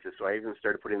gas prices. So I even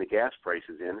started putting the gas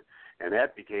prices in, and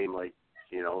that became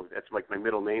that's like my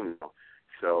middle name now.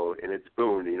 So, and it's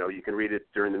boomed. You can read it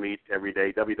during the meet every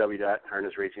day,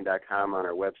 www.harnessracing.com on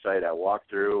our website. I walk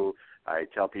through. I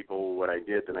tell people what I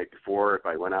did the night before, if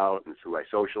I went out, and who I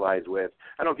socialized with.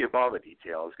 I don't give all the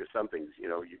details because some things, you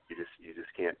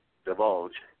just can't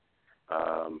divulge.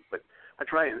 But I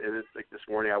try, and it's like this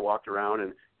morning I walked around,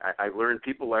 and I learned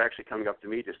people are actually coming up to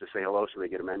me just to say hello so they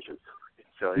get a mention.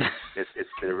 So it's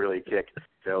been a really kick.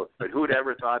 So, but who'd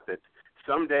ever thought that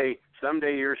someday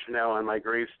years from now on my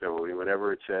gravestone,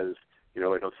 whatever it says,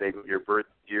 it'll say your birth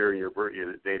year and your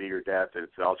the date of your death, and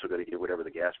it's also going to give whatever the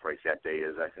gas price that day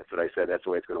is. That's what I said. That's the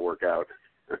way it's going to work out.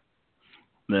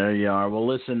 There you are. Well,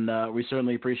 listen, we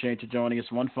certainly appreciate you joining us.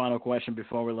 One final question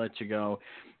before we let you go.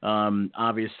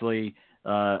 Obviously,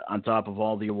 on top of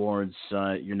all the awards,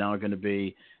 you're now going to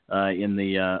be in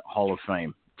the Hall of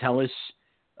Fame. Tell us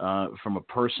from a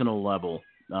personal level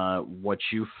what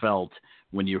you felt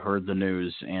when you heard the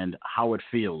news and how it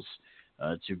feels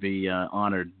to be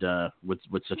honored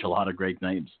with such a lot of great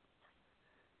names.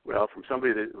 Well, from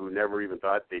somebody who never even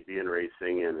thought they'd be in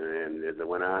racing, and as it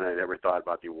went on, I never thought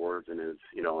about the awards, and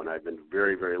and I've been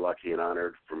very, very lucky and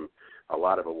honored from a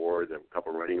lot of awards, a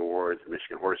couple of writing awards. The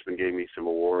Michigan Horseman gave me some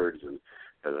awards, and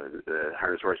the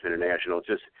Harness Horseman International.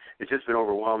 It's just been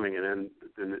overwhelming. And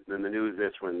then the news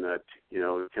is when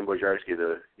Tim Bojarski,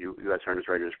 the U.S. Harness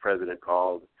Writers President,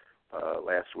 called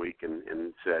last week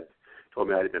and told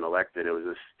me I had been elected. It was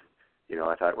just,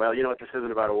 I thought, well, this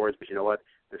isn't about awards, but you know what?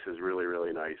 This is really,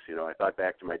 really nice. I thought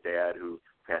back to my dad who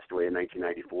passed away in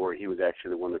 1994. He was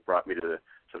actually the one that brought me to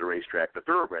the racetrack. The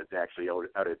thoroughbreds actually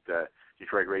out at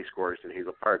Detroit Racecourse in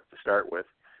Hazel Park to start with.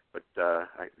 But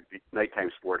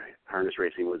nighttime sport harness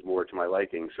racing was more to my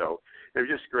liking. So it was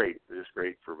just great. It was just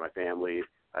great for my family.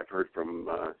 I've heard from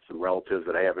some relatives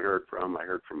that I haven't heard from. I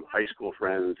heard from high school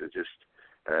friends. It's just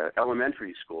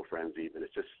elementary school friends even.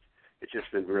 It's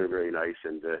just been very, very nice.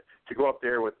 And to go up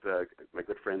there with my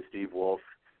good friend Steve Wolf,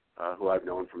 who I've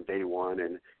known from day one,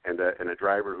 and a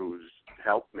driver who's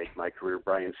helped make my career,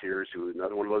 Brian Sears, who is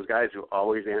another one of those guys who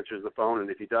always answers the phone, and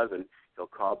if he doesn't, he'll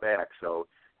call back. So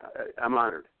I'm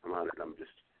honored. I'm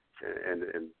just, and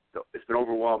it's been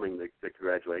overwhelming, the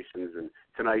congratulations. And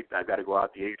tonight I've got to go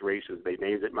out the 8 races. They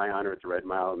named it in my honor at the Red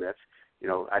Mile, and that's,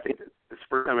 I think it's the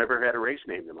first time I've ever had a race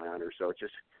named in my honor. So it's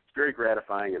very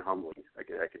gratifying and humbling. I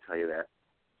can tell you that.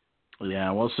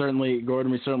 Yeah, well, certainly,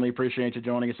 Gordon, we certainly appreciate you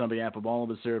joining us on behalf of all of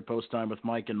us here at Post Time with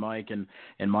Mike and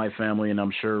my family, and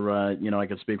I'm sure, I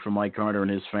can speak for Mike Carter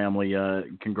and his family.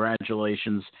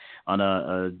 Congratulations on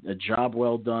a job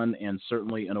well done, and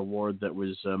certainly an award that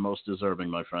was most deserving,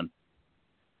 my friend.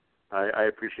 I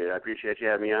appreciate it. I appreciate you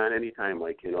having me on anytime,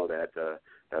 Mike. You know that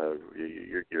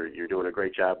you're doing a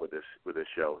great job with this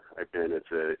show.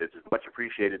 It's much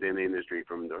appreciated in the industry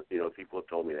from the people have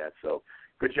told me that. So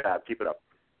good job. Keep it up.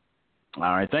 All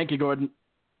right. Thank you, Gordon.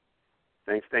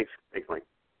 Thanks, Mike.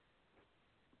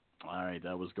 All right.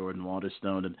 That was Gordon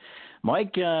Waterstone. And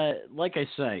Mike, like I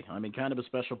say, kind of a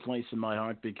special place in my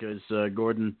heart because,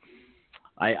 Gordon,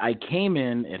 I came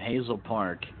in at Hazel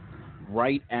Park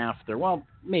right after, well,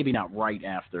 maybe not right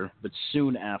after, but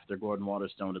soon after Gordon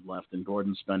Waterstone had left. And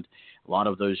Gordon spent a lot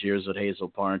of those years at Hazel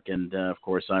Park. And, of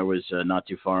course, I was not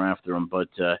too far after him. But,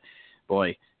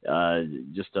 boy,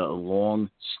 just a long,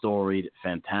 storied,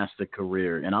 fantastic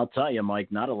career. And I'll tell you,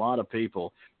 Mike, not a lot of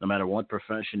people, no matter what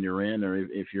profession you're in or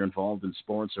if you're involved in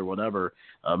sports or whatever,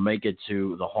 make it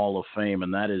to the Hall of Fame.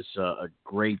 And that is a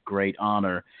great, great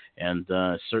honor and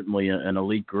certainly an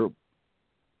elite group.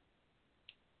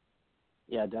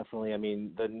 Yeah, definitely.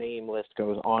 The name list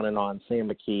goes on and on. Sam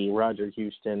McKee, Roger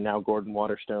Houston, now Gordon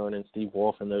Waterstone, and Steve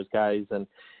Wolf and those guys. And,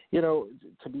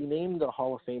 to be named a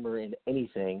Hall of Famer in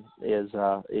anything is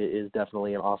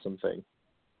definitely an awesome thing.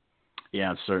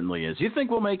 Yeah, it certainly is. You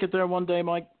think we'll make it there one day,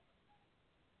 Mike?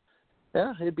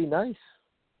 Yeah, it'd be nice.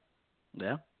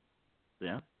 Yeah.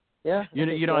 Yeah. Listen,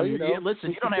 you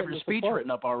don't have your speech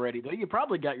written up already, though. You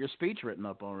probably got your speech written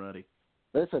up already.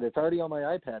 Listen, it's already on my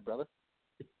iPad, brother.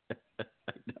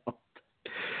 I know.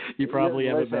 You probably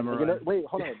have it memorized. Wait,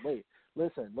 hold on, wait.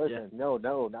 Listen. Yeah. No.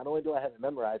 Not only do I have it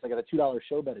memorized, I got a $2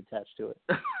 show bet attached to it.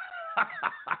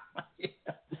 Yeah.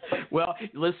 Well,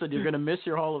 listen, you're going to miss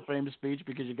your Hall of Fame speech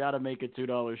because you got to make a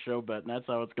 $2 show bet, and that's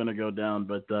how it's going to go down.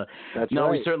 But that's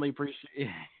right.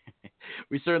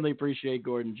 We certainly appreciate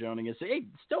Gordon joining us. Hey,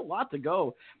 still a lot to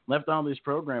go left on this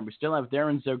program. We still have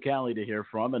Darren Zocalli to hear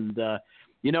from, and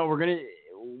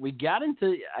we got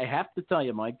into. I have to tell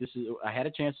you, Mike, I had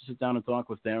a chance to sit down and talk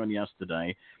with Darren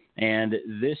yesterday. And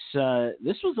this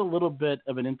was a little bit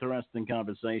of an interesting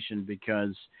conversation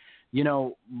because,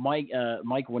 Mike,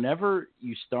 whenever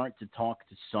you start to talk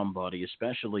to somebody,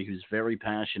 especially who's very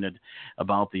passionate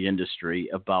about the industry,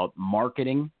 about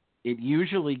marketing, it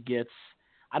usually gets,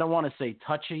 I don't want to say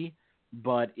touchy,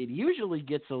 but it usually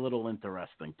gets a little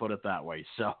interesting, put it that way.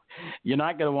 So you're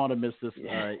not going to want to miss this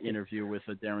interview with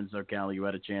Darren Zocalli. You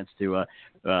had a chance to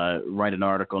write an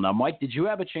article. Now, Mike, did you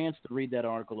have a chance to read that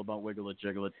article about Wiggle It,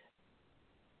 Jiggle It?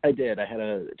 I did. I had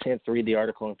a chance to read the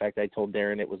article. In fact, I told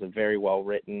Darren it was a very well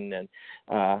written, and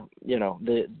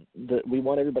we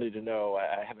want everybody to know.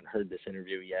 I haven't heard this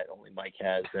interview yet. Only Mike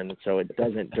has, and so it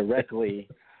doesn't directly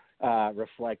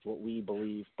reflect what we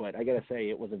believe. But I got to say,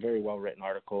 it was a very well written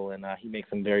article, and he makes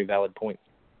some very valid points.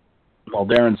 Well,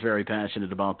 Darren's very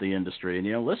passionate about the industry,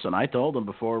 and listen, I told him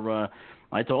before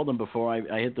I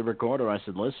hit the recorder. I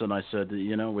said, listen,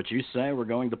 what you say, we're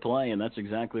going to play, and that's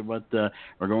exactly what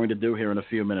we're going to do here in a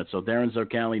few minutes. So Darren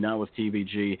Zocalli, now with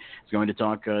TVG, is going to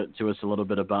talk to us a little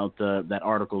bit about that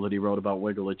article that he wrote about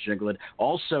Wiggle It, Jiggle It.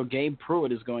 Also, Gabe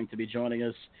Pruitt is going to be joining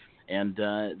us. and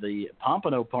the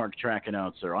Pompano Park track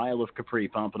announcer, Isle of Capri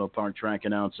Pompano Park track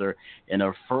announcer, in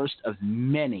our first of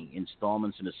many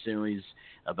installments in a series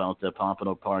about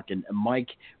Pompano Park. And Mike,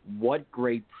 what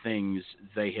great things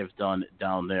they have done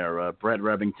down there. Brett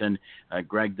Revington,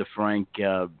 Greg DeFrank,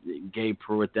 Gabe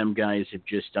Pruitt, them guys have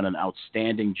just done an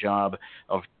outstanding job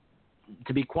of,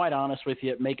 to be quite honest with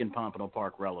you, making Pompano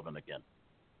Park relevant again.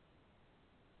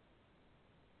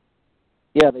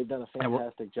 Yeah, they've done a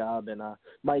fantastic job. And,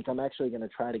 Mike, I'm actually going to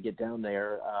try to get down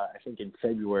there. I think in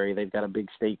February they've got a big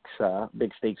stakes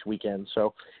weekend.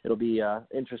 So it'll be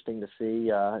interesting to see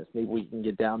if maybe we can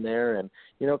get down there and,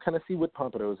 kind of see what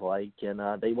Pompano's like. And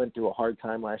they went through a hard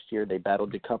time last year. They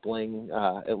battled decoupling,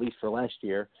 at least for last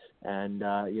year. And,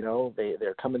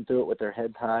 they're coming through it with their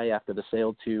heads high after the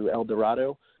sale to El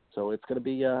Dorado. So it's going to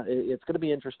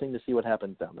be interesting to see what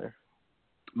happens down there.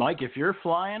 Mike, if you're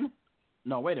flying,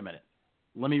 no, wait a minute.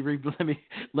 Let me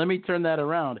turn that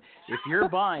around. If you're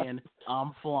buying,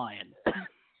 I'm flying.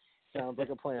 Sounds like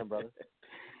a plan, brother.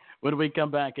 When we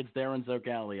come back, it's Darren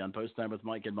Zocalli on Post Time with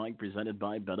Mike and Mike, presented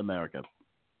by Bet America.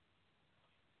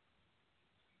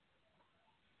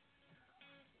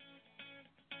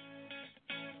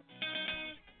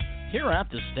 Here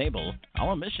at the stable,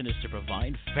 our mission is to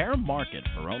provide fair market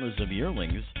for owners of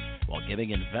yearlings while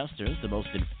giving investors the most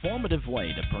informative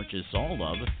way to purchase all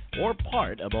of or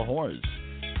part of a horse.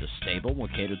 The stable will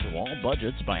cater to all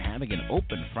budgets by having an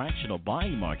open fractional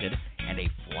buying market and a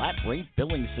flat rate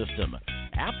billing system.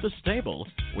 At the stable,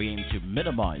 we aim to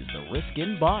minimize the risk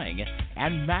in buying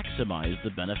and maximize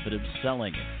the benefit of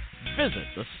selling. Visit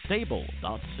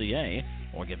thestable.ca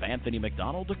or give Anthony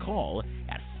McDonald a call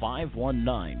at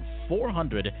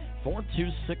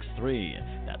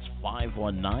 519-400-4263. That's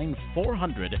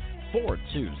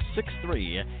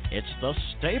 519-400-4263. It's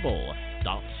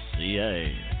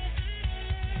thestable.ca.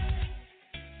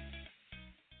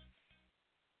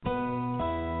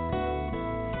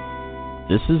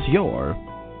 This is your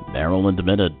Maryland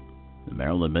Minute. The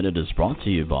Maryland Minute is brought to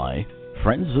you by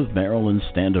Friends of Maryland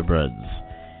Standardbreds.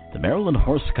 The Maryland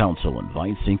Horse Council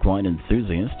invites equine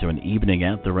enthusiasts to an evening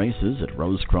at the races at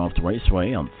Rosecroft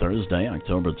Raceway on Thursday,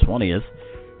 October 20th.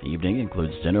 The evening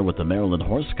includes dinner with the Maryland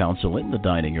Horse Council in the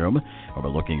dining room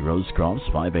overlooking Rosecroft's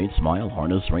 5/8-mile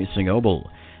harness racing oval.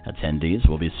 Attendees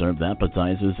will be served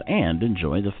appetizers and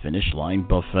enjoy the finish line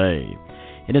buffet.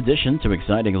 In addition to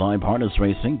exciting live harness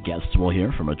racing, guests will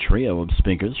hear from a trio of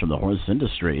speakers from the horse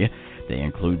industry. They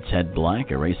include Ted Black,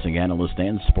 a racing analyst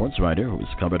and sports writer who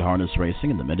has covered harness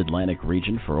racing in the Mid-Atlantic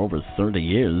region for over 30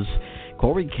 years,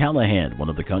 Corey Callahan, one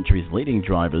of the country's leading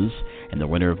drivers and the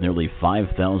winner of nearly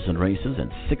 5,000 races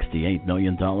and $68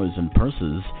 million in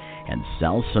purses, and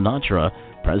Sal Sinatra,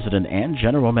 president and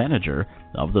general manager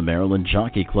of the Maryland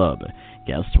Jockey Club.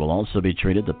 Guests will also be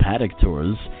treated to paddock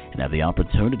tours and have the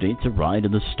opportunity to ride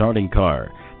in the starting car.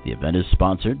 The event is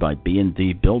sponsored by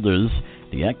B&D Builders,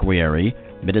 the Equerry,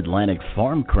 Mid-Atlantic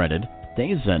Farm Credit,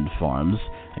 Days End Farms,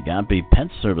 Agape Pet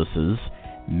Services,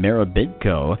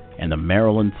 Marabidco, and the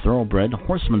Maryland Thoroughbred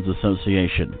Horsemen's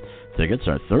Association. Tickets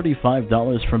are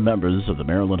 $35 for members of the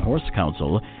Maryland Horse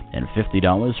Council and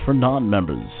 $50 for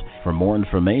non-members. For more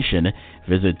information,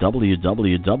 visit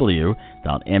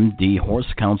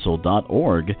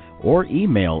www.mdhorsecouncil.org or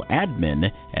email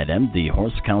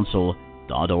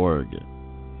admin@mdhorsecouncil.org.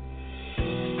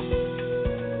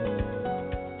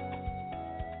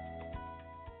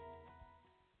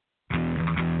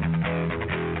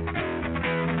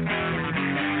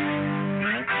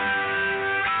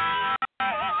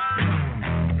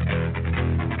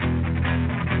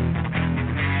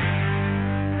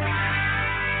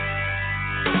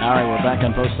 All right, we're back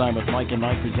on Post Time with Mike and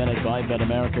Mike, presented by Bet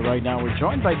America. Right now, we're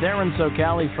joined by Darren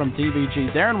Zocalli from TVG.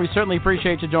 Darren, we certainly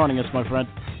appreciate you joining us, my friend.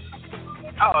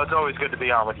 Oh, it's always good to be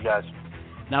on with you guys.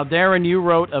 Now, Darren, you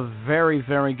wrote a very,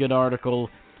 very good article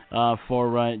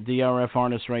for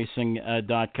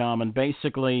drfharnessracing.com, and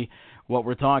basically what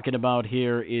we're talking about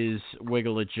here is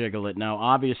Wiggle It, Jiggle It. Now,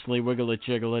 obviously, Wiggle It,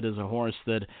 Jiggle It is a horse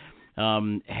that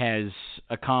has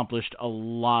accomplished a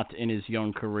lot in his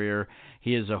young career.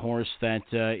 He is a horse that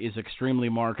is extremely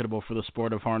marketable for the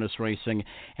sport of harness racing.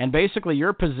 And basically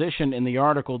your position in the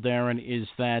article, Darren, is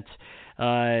that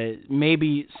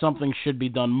maybe something should be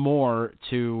done more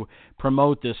to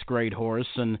promote this great horse,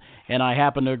 and I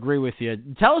happen to agree with you.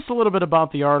 Tell us a little bit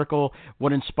about the article,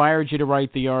 what inspired you to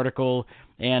write the article,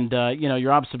 and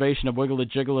your observation of Wiggle It,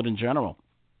 Jiggle It in general.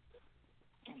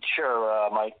 Sure,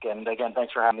 Mike, and again,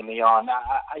 thanks for having me on.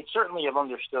 I certainly have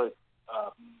understood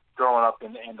growing up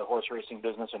in the horse racing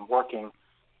business and working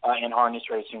in harness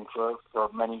racing for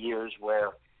many years, where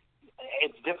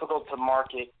it's difficult to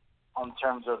market in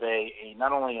terms of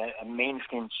not only a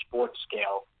mainstream sports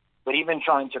scale, but even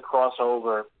trying to cross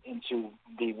over into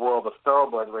the world of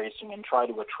thoroughbred racing and try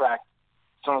to attract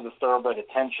some of the thoroughbred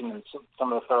attention and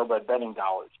some of the thoroughbred betting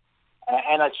dollars.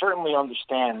 And I certainly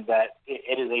understand that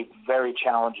it is a very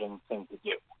challenging thing to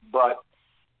do. But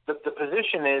the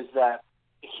position is that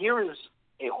here is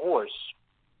a horse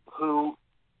who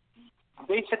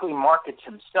basically markets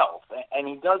himself, and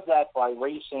he does that by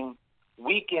racing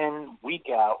week in, week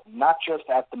out, not just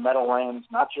at the Meadowlands,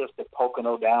 not just at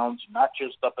Pocono Downs, not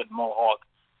just up at Mohawk.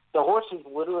 The horse is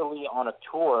literally on a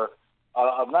tour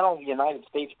of not only the United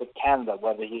States but Canada,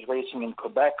 whether he's racing in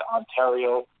Quebec,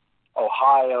 Ontario,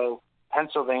 Ohio,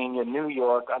 Pennsylvania, New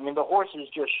York. I mean, the horse is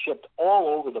just shipped all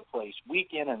over the place,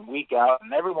 week in and week out,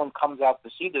 and everyone comes out to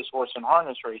see this horse in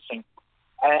harness racing.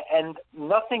 And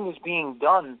nothing is being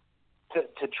done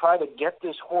to try to get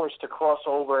this horse to cross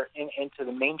over into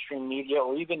the mainstream media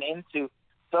or even into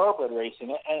thoroughbred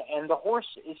racing. And the horse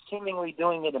is seemingly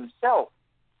doing it himself,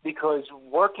 because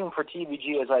working for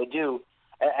TVG as I do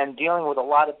and dealing with a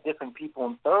lot of different people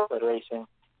in thoroughbred racing,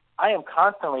 I am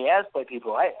constantly asked by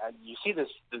people, you see this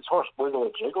horse Wiggle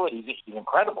It Jiggle It, he's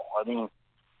incredible. I mean,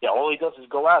 yeah, all he does is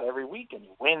go out every week and he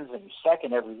wins and he's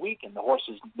second every week and the horse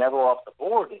is never off the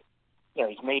board. You know,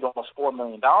 he's made almost $4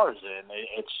 million,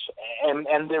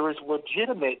 and there is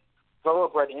legitimate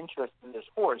thoroughbred interest in this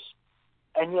horse,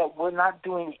 and yet we're not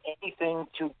doing anything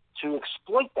to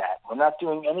exploit that. We're not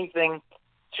doing anything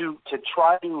to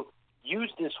try to use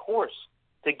this horse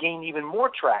to gain even more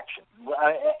traction.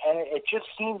 And it just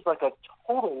seems like a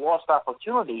total lost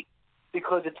opportunity,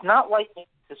 because it's not like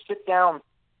to sit down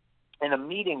in a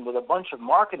meeting with a bunch of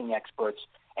marketing experts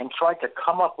and try to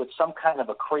come up with some kind of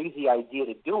a crazy idea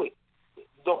to do it.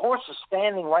 The horse is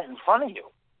standing right in front of you.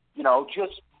 You know,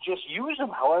 just use him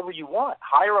however you want.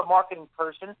 Hire a marketing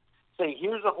person. Say,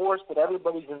 here's a horse that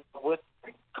everybody's in love with.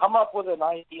 Come up with an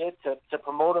idea to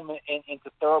promote him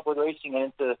into thoroughbred racing and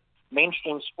into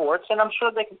mainstream sports, and I'm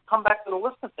sure they can come back to the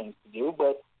list of things to do,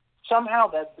 but somehow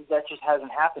that just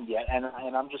hasn't happened yet, and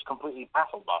I'm just completely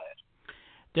baffled by it.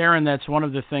 Darren, that's one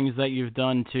of the things that you've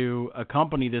done to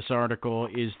accompany this article,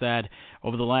 is that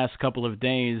over the last couple of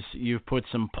days you've put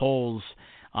some polls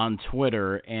on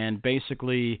Twitter, and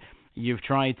basically you've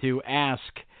tried to ask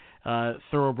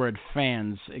thoroughbred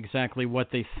fans exactly what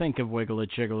they think of Wiggle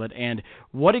It Jiggle It, and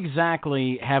what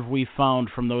exactly have we found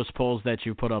from those polls that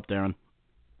you put up, Darren?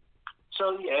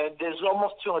 So there's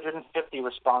almost 250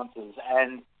 responses,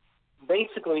 and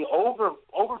basically over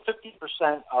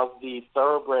 50% of the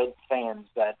thoroughbred fans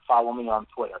that follow me on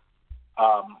Twitter,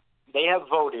 they have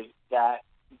voted that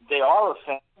they are a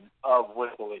fan of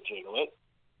Wiggle It Jiggle It,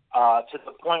 to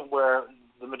the point where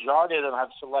the majority of them have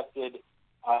selected,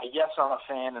 yes, I'm a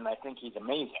fan, and I think he's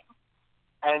amazing.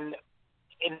 And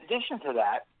in addition to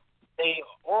that, they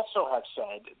also have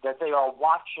said that they are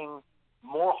watching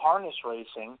more harness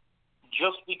racing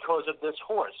just because of this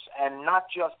horse, and not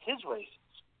just his races.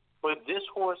 But this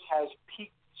horse has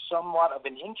piqued somewhat of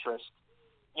an interest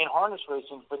in harness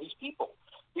racing for these people,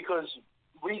 because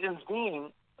reasons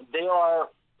being, they are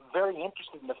very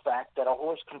interested in the fact that a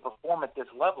horse can perform at this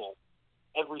level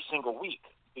every single week,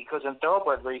 because in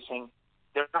thoroughbred racing,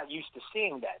 they're not used to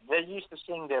seeing that. They're used to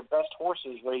seeing their best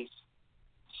horses race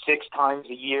 6 times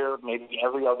a year, maybe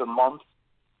every other month,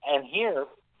 and here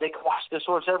they can watch this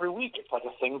horse every week. It's like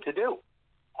a thing to do,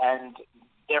 and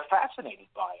they're fascinated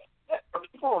by it. For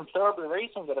people in thoroughbred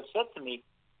racing that have said to me,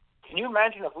 can you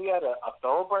imagine if we had a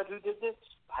thoroughbred who did this,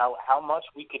 how much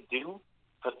we could do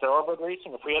for thoroughbred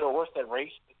racing if we had a horse that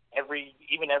raced every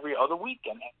other week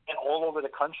and all over the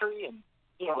country, and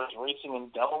was racing in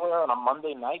Delaware on a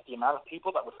Monday night, the amount of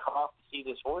people that would come out to see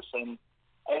this horse. And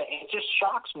it just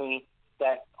shocks me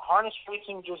that harness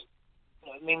racing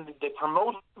they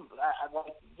promote him,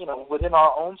 within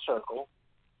our own circle.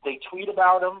 They tweet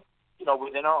about him,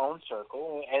 within our own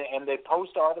circle, and they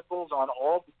post articles on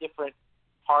all the different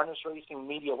harness racing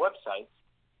media websites,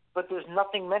 but there's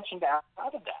nothing mentioned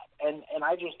outside of that. And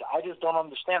I just don't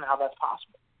understand how that's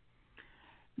possible.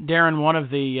 Darren, one of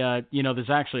the, there's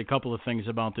actually a couple of things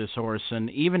about this horse, and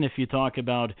even if you talk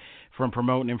about from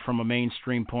promoting him from a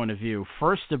mainstream point of view,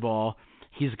 first of all,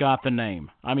 he's got the name.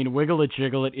 I mean, Wiggle It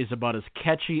Jiggle It is about as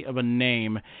catchy of a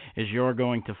name as you're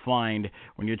going to find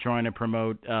when you're trying to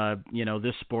promote,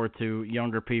 this sport to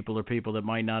younger people or people that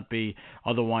might not be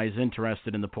otherwise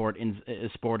interested in the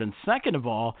sport. And second of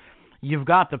all, you've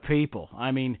got the people.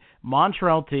 I mean,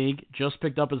 Montreal Teague just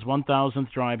picked up his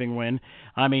 1,000th driving win.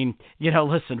 I mean,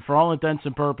 listen, for all intents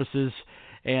and purposes,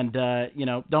 And,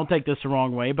 don't take this the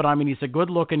wrong way, but, I mean, he's a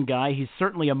good-looking guy. He's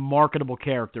certainly a marketable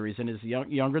character. He's in his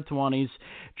younger 20s.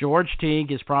 George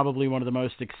Teague is probably one of the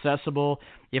most accessible,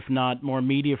 if not more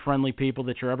media-friendly people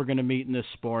that you're ever going to meet in this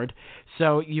sport.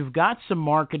 So you've got some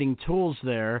marketing tools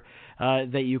there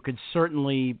that you could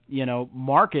certainly,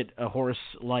 market a horse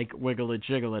like Wiggle It,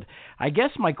 Jiggle It. I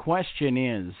guess my question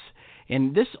is,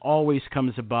 and this always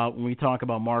comes about when we talk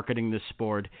about marketing this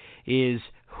sport, is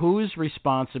whose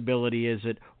responsibility is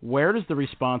it? Where does the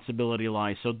responsibility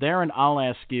lie? So, Darren, I'll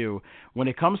ask you, when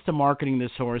it comes to marketing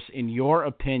this horse, in your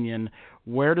opinion,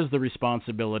 where does the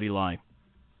responsibility lie?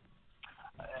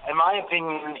 In my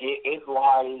opinion, it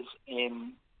lies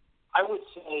in, I would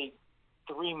say,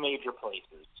 three major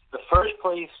places. The first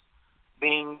place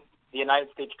being the United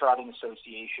States Trotting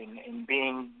Association and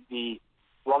being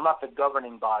not the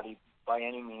governing body by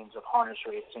any means of harness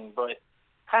racing, but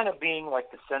kind of being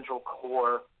like the central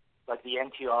core, like the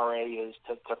NTRA is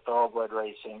to thoroughbred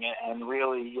racing, and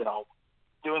really,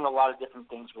 doing a lot of different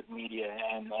things with media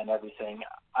and everything.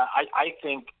 I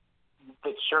think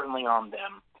it's certainly on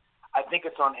them. I think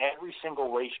it's on every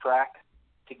single racetrack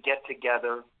to get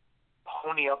together,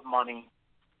 pony up money,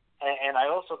 and I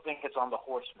also think it's on the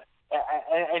horsemen.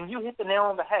 And you hit the nail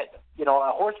on the head.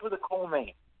 A horse with a cool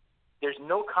name. There's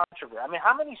no controversy. I mean,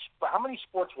 how many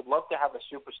sports would love to have a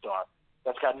superstar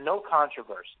that's got no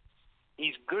controversy?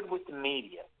 He's good with the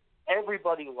media.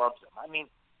 Everybody loves him. I mean,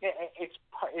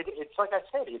 it's like I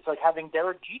said, it's like having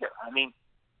Derek Jeter. I mean,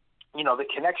 the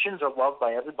connections are loved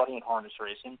by everybody in harness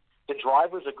racing. The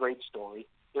driver's a great story.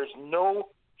 There's no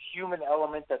human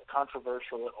element that's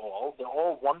controversial at all. They're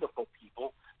all wonderful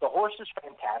people. The horse is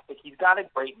fantastic. He's got a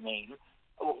great name.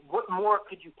 What more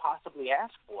could you possibly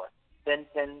ask for than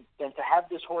to have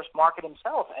this horse market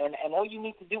himself? And all you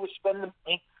need to do is spend the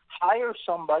money, hire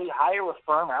somebody, hire a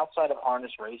firm outside of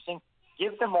harness racing,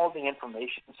 give them all the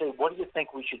information and say, what do you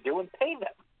think we should do, and pay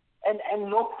them. And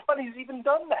nobody's even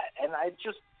done that. And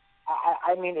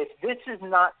I mean, if this is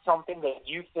not something that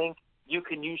you think you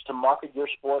can use to market your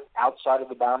sport outside of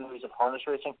the boundaries of harness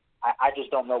racing, I just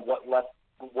don't know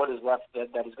what is left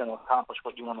that is going to accomplish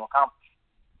what you want to accomplish.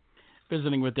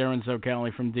 Visiting with Darren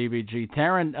Zocalli from DBG.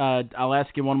 Taryn, I'll ask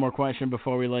you one more question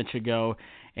before we let you go.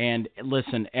 And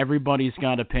listen, everybody's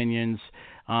got opinions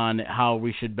on how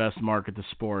we should best market the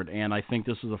sport. And I think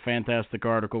this was a fantastic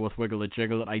article with Wiggle It,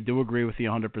 Jiggle It. I do agree with you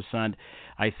 100%.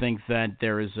 I think that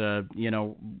there is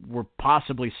we're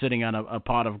possibly sitting on a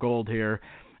pot of gold here.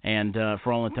 And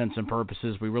for all intents and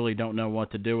purposes, we really don't know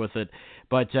what to do with it.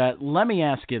 But let me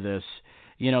ask you this.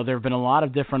 There have been a lot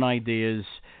of different ideas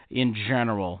in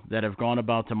general that have gone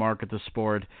about to market the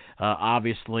sport.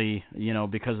 Obviously,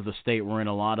 because of the state we're in,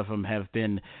 a lot of them have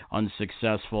been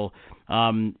unsuccessful.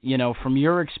 From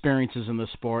your experiences in the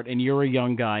sport, and you're a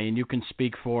young guy, and you can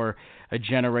speak for a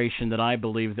generation that I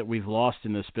believe that we've lost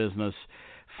in this business.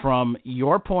 From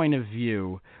your point of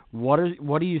view, what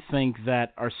do you think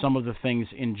that are some of the things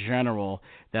in general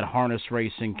that harness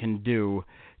racing can do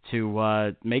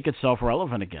to make itself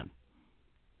relevant again?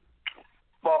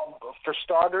 Well, for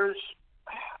starters,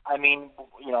 I mean,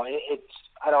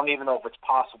 I don't even know if it's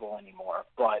possible anymore,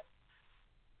 but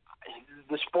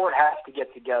the sport has to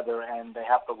get together and they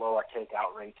have to lower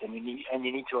takeout rates, and you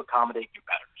need to accommodate your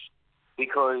bettors,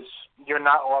 because you're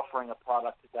not offering a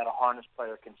product that a harness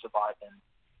player can survive in,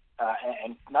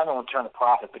 and not only turn a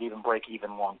profit, but even break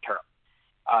even long term.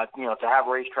 To have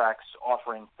racetracks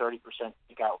offering 30%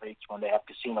 takeout rates when they have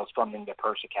casinos funding their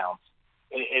purse accounts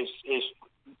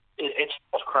it's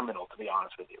almost criminal, to be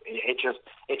honest with you. It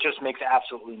just makes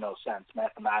absolutely no sense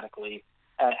mathematically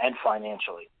and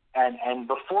financially. And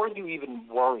before you even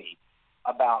worry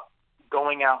about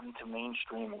going out into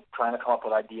mainstream and trying to come up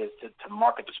with ideas to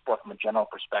market the sport from a general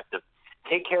perspective,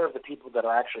 take care of the people that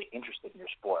are actually interested in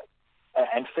your sport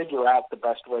and figure out the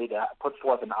best way to put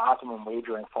forth an optimum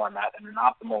wagering format and an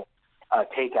optimal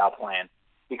takeout plan,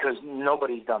 because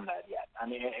nobody's done that yet. I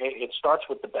mean, it starts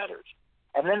with the bettors.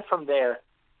 And then from there,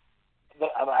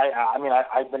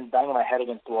 I've been banging my head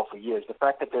against the wall for years. The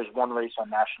fact that there's one race on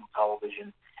national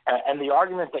television and the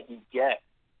argument that you get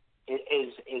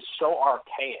is so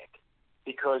archaic,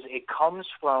 because it comes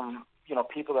from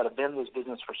people that have been in this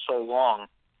business for so long,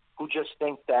 who just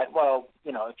think that, well,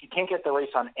 if you can't get the race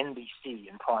on NBC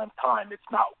in prime time, it's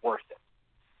not worth it.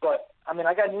 But I mean,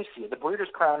 I got news for you. The Breeders'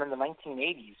 Crown in the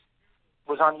 1980s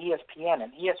was on ESPN,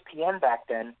 and ESPN back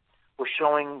then was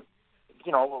showing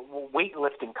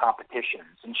weightlifting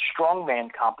competitions and strongman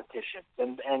competitions,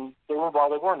 and while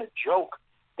they weren't a joke,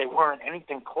 they weren't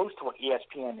anything close to what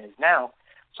ESPN is now.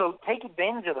 So take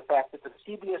advantage of the fact that the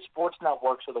CBS Sports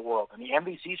Networks of the world and the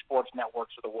NBC Sports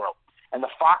Networks of the world and the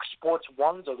Fox Sports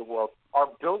Ones of the world are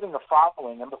building a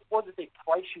following. And before that they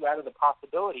price you out of the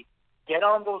possibility, get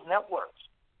on those networks.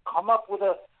 Come up with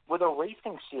a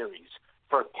racing series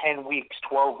for 10 weeks,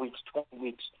 12 weeks, 20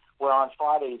 weeks, where on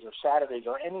Fridays or Saturdays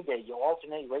or any day you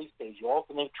alternate race days, you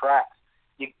alternate tracks.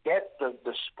 You get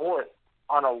the sport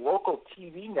on a local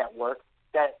TV network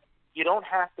that you don't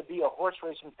have to be a horse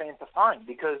racing fan to find.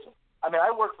 Because, I mean,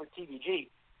 I work for TVG.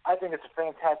 I think it's a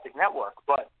fantastic network.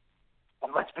 But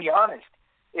let's be honest,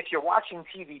 if you're watching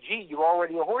TVG, you're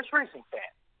already a horse racing fan.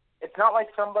 It's not like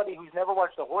somebody who's never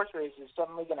watched a horse race is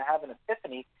suddenly going to have an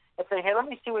epiphany and say, hey, let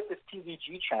me see what this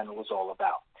TVG channel is all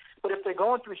about. But if they're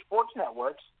going through sports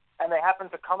networks and they happen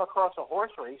to come across a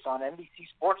horse race on NBC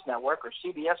Sports Network or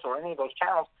CBS or any of those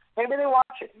channels, maybe they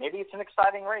watch it. Maybe it's an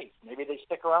exciting race. Maybe they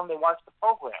stick around, they watch the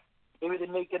program. Maybe they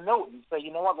make a note and say,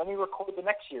 you know what, let me record the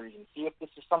next series and see if this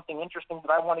is something interesting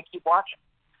that I want to keep watching.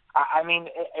 I mean,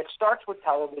 it starts with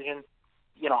television.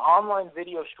 You know, online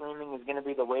video streaming is going to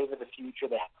be the wave of the future.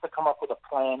 They have to come up with a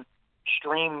plan,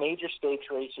 stream major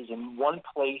stakes races in one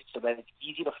place so that it's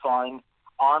easy to find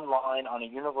online on a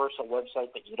universal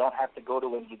website that you don't have to go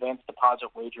to an advanced deposit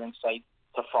wagering site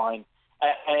to find.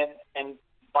 And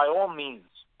by all means,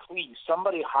 please,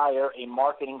 somebody hire a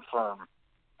marketing firm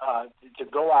to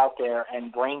go out there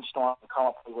and brainstorm and come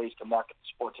up with ways to market the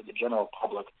sport to the general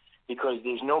public, because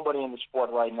there's nobody in the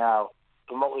sport right now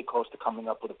remotely close to coming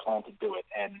up with a plan to do it.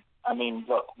 And, I mean,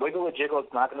 look, Wiggle or Jiggle,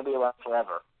 it's not going to be around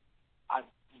forever.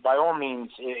 By all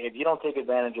means, if you don't take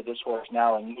advantage of this horse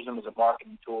now and use them as a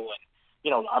marketing tool, and,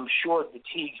 you know, I'm sure the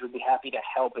Teagues would be happy to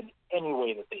help in any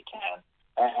way that they can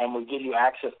and will give you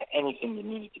access to anything you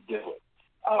need to do it.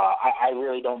 I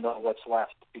really don't know what's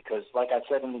left because, like I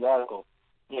said in the article,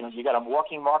 you know, you got a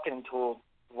walking marketing tool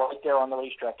right there on the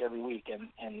racetrack every week, and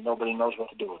nobody knows what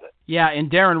to do with it. Yeah, and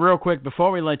Darren, real quick,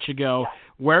 before we let you go,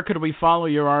 where could we follow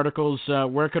your articles?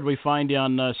 Where could we find you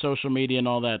on social media and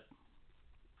all that?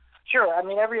 Sure. I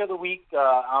mean, every other week,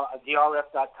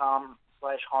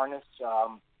 drf.com/harness.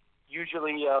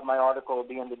 Usually my article will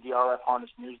be in the DRF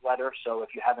Harness newsletter, so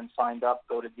if you haven't signed up,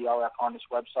 go to DRF Harness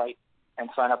website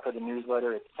and sign up for the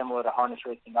newsletter. It's similar to Harness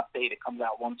Racing Update. It comes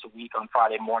out once a week on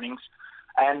Friday mornings.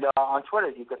 And on Twitter,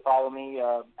 you could follow me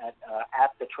at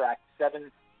the track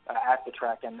 7, at the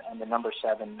track and the number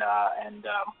 7.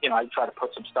 You know, I try to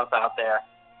put some stuff out there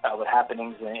with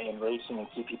happenings in racing and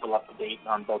keep people up to date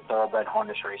on both thoroughbred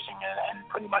harness racing and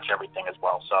pretty much everything as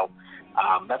well. So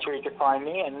that's where you can find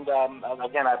me. And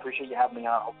again, I appreciate you having me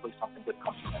on. Hopefully something good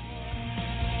comes from it.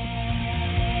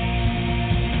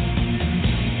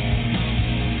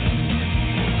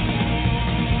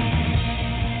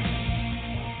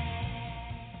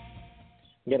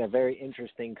 Again, a very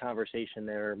interesting conversation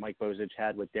there Mike Bozich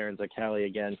had with Darren Zocalli.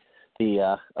 Again,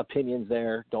 the opinions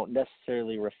there don't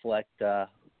necessarily reflect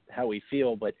how we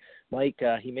feel, but Mike,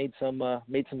 he made some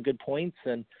good points,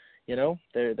 and you know,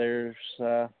 there's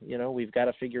you know, we've got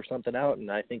to figure something out, and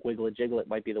I think Wiggle and Jiggle It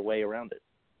might be the way around it.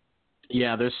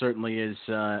 Yeah, there certainly is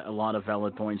a lot of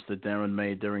valid points that Darren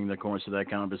made during the course of that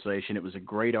conversation. It was a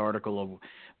great article, a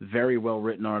very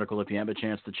well-written article. If you have a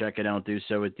chance to check it out, do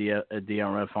so at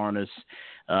DRF Harness.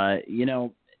 You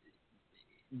know,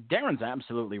 Darren's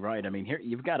absolutely right. I mean, here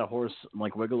you've got a horse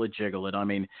like Wiggle It, Jiggle It. I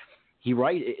mean,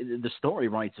 the story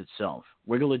writes itself.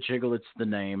 Wiggle It, Jiggle It's the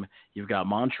name. You've got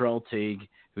Montreal Teague,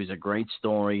 who's a great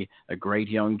story, a great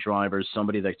young driver,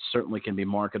 somebody that certainly can be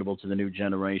marketable to the new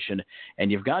generation. And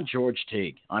you've got George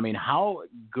Teague. I mean, how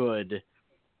good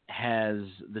has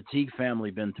the Teague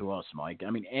family been to us, Mike? I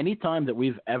mean, any time that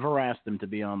we've ever asked them to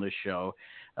be on this show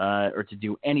or to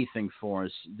do anything for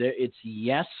us, it's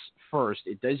yes first.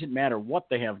 It doesn't matter what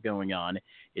they have going on.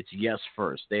 It's yes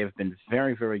first. They have been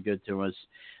very, very good to us.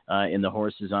 And the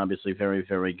horse is obviously very,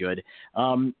 very good.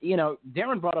 You know,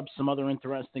 Darren brought up some other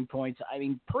interesting points. I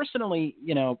mean, personally,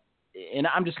 you know, and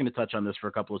I'm just going to touch on this for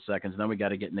a couple of seconds, and then we got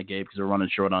to get in the game because we're running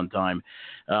short on time.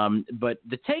 But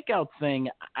the takeout thing,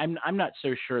 I'm not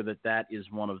so sure that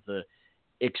is one of the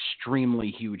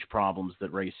extremely huge problems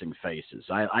that racing faces.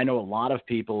 I know a lot of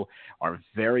people are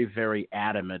very, very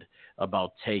adamant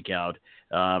about takeout.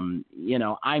 You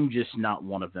know, I'm just not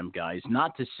one of them guys.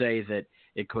 Not to say that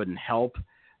it couldn't help.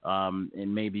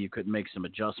 And maybe you could make some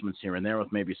adjustments here and there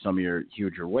with maybe some of your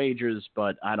huger wagers,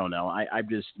 but I don't know. I'm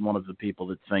just one of the people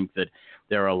that think that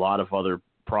there are a lot of other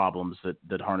problems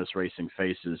that harness racing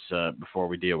faces before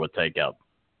we deal with takeout.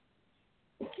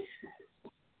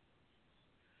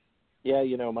 Yeah,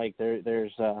 you know, Mike, there's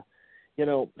you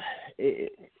know,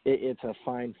 it's a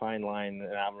fine line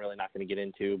that I'm really not going to get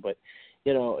into, but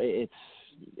you know,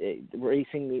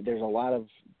 racing. There's a lot of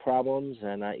problems,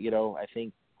 and you know, I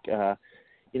think.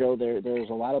 there's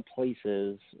a lot of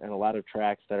places and a lot of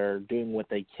tracks that are doing what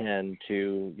they can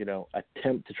to,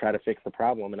 attempt to try to fix the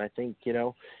problem. And I think,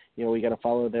 we got to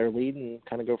follow their lead and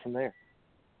kind of go from there.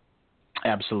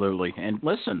 Absolutely. And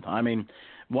listen, I mean,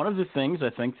 one of the things I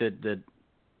think that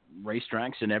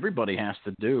racetracks and everybody has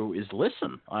to do is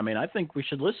listen. I mean, I think we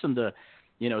should listen to,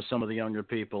 some of the younger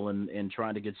people and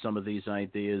try to get some of these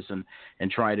ideas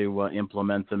and try to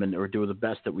implement them or do the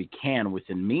best that we can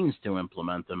within means to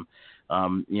implement them,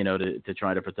 to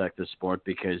try to protect the sport,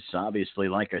 because obviously,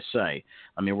 like I say,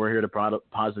 I mean, we're here to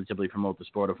positively promote the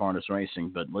sport of harness racing,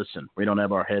 but listen, we don't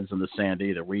have our heads in the sand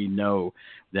either. We know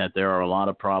that there are a lot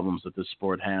of problems that this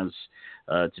sport has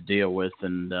to deal with,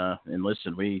 and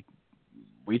listen, we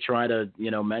try to,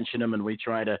 mention them, and we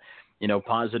try to,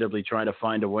 positively try to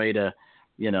find a way to,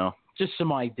 just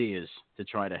some ideas to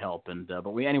try to help. And but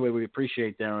we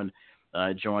appreciate Darren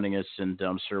joining us, and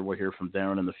I'm sure we'll hear from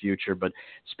Darren in the future. But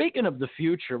speaking of the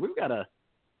future, we've got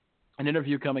an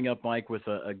interview coming up, Mike, with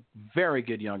a very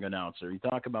good young announcer. You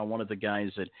talk about one of the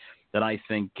guys that I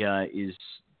think is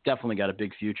definitely got a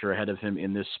big future ahead of him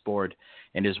in this sport,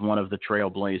 and is one of the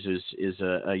trailblazers, is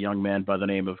a young man by the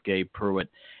name of Gabe Pruitt.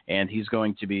 And he's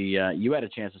going to be, you had a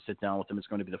chance to sit down with him. It's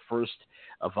going to be the first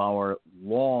of our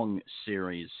long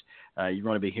series. You're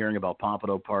going to be hearing about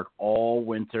Pompano Park all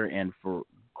winter, and for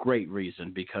great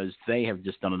reason, because they have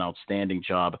just done an outstanding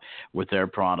job with their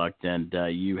product. And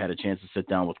you had a chance to sit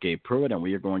down with Gabe Pruitt, and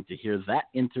we are going to hear that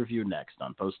interview next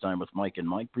on Post Time with Mike and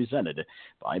Mike, presented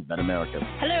by Bet America.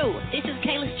 Hello, this is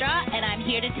Kayla Stra, and I'm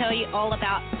here to tell you all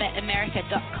about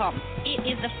BetAmerica.com. It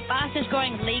is the fastest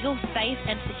growing legal, safe,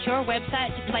 and secure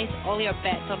website to place all your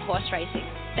bets on horse racing.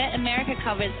 Bet America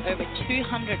covers over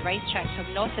 200 racetracks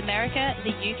from North America,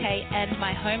 the UK, and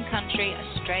my home country,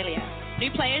 Australia. New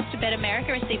players to Bet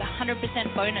America receive a 100%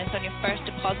 bonus on your first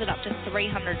deposit up to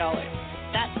 $300.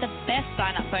 That's the best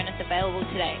sign-up bonus available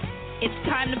today. It's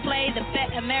time to play the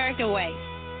Bet America way.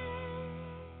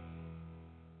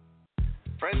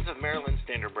 Friends of Maryland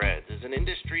Standardbreds is an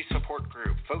industry support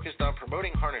group focused on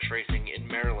promoting harness racing in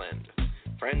Maryland.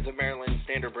 Friends of Maryland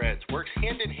Standardbreds works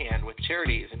hand in hand with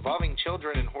charities involving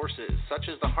children and horses, such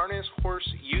as the Harness Horse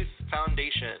Youth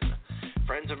Foundation.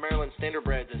 Friends of Maryland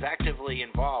Standardbreds is actively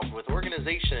involved with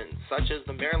organizations such as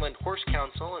the Maryland Horse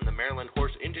Council and the Maryland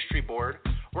Horse Industry Board,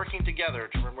 working together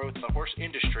to promote the horse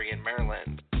industry in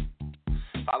Maryland.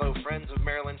 Follow Friends of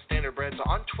Maryland Standardbreds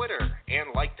on Twitter and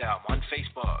like them on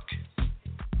Facebook.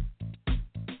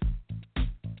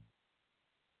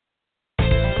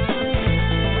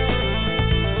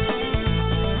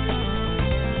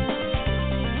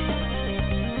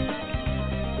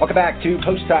 Welcome back to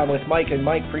Post Time with Mike and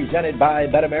Mike, presented by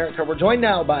Bet America. We're joined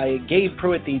now by Gabe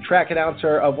Pruitt, the track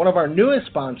announcer of one of our newest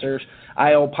sponsors,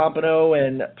 IO Pompano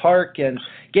and Park. And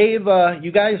Gabe,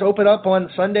 you guys open up on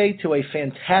Sunday to a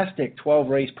fantastic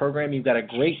 12-race program. You've got a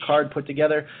great card put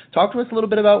together. Talk to us a little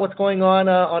bit about what's going on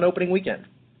opening weekend.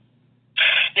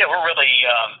 Yeah, we're really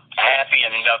happy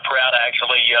and proud,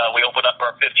 actually. We opened up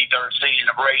our 53rd season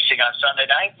of racing on Sunday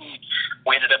night.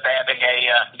 We ended up having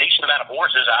a decent amount of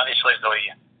horses. Obviously,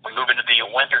 we move into the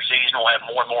winter season, we'll have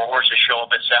more and more horses show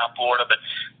up in South Florida, but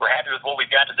we're happy with what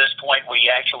we've got to this point. We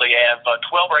actually have 12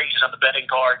 races on the betting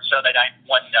card. Sunday night,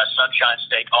 one Sunshine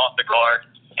Stake off the card,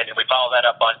 and then we follow that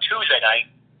up on Tuesday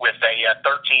night with a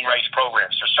 13-race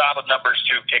program. So solid numbers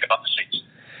to kick up the season.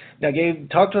 Now, Gabe,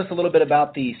 talk to us a little bit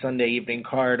about the Sunday evening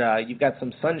card. You've got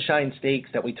some Sunshine Stakes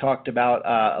that we talked about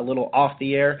a little off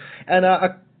the air, and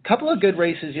a couple of good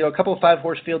races, a couple of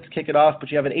 5-horse fields to kick it off,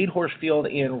 but you have an 8-horse field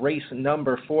in race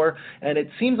number 4, and it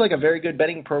seems like a very good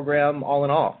betting program all in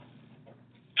all.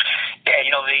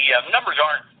 Yeah, the numbers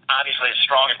aren't obviously as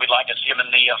strong as we'd like to see them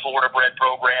in the Florida bred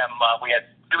program. We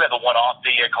do have the one off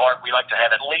the card. We like to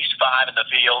have at least 5 in the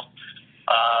field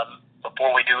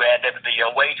before we do add them to the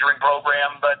wagering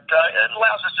program, but it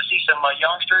allows us to see some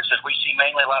youngsters, as we see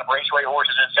mainly a lot of raceway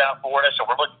horses in South Florida, so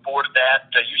we're looking forward to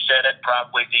that. You said it,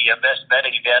 probably the best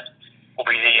betting event will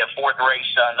be the 4th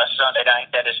race on Sunday night.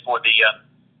 That is for the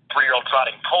 3-year-old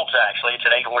trotting colts, actually. It's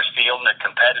an 8-horse field in a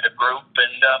competitive group,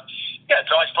 and yeah, it's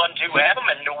always fun to have them,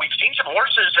 and we've seen some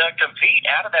horses compete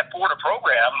out of that Florida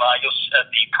program.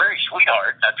 The Prairie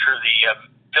Sweetheart, I'm sure the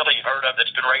filly you've heard of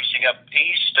that's been racing up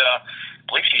east, I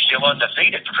believe she's still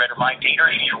undefeated for trainer Mike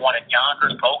Dieter. She's won at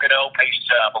Yonkers, Pocono, paced,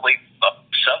 I believe,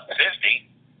 sub 50.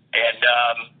 And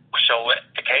so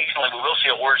occasionally we will see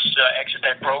a horse exit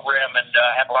that program and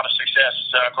have a lot of success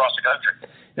across the country.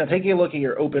 Now, taking a look at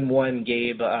your Open 1,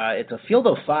 Gabe, it's a field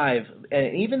of 5,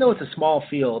 and even though it's a small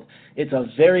field, it's a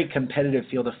very competitive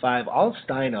field of 5. All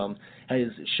Steinem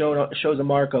shows a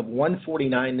mark of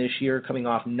 149 this year, coming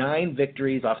off 9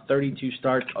 victories off 32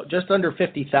 starts, just under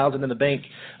 50,000 in the bank.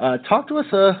 Talk to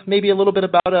us maybe a little bit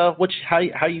about how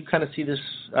you kind of see this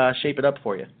shaping up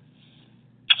for you.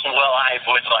 Well, I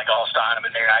would like all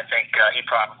Steineman there. I think he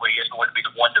probably is going to be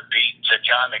the one to beat.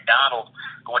 John McDonald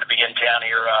going to be in town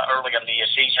here early in the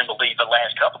season. I believe the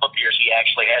last couple of years he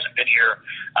actually hasn't been here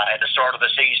at the start of the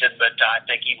season, but I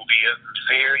think he will be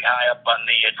very high up on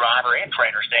the driver and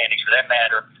trainer standings, for that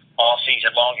matter, all season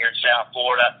long here in South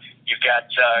Florida. You've got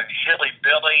Hilly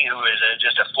Billy, who is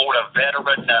just a Florida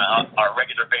veteran. Our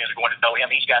regular fans are going to know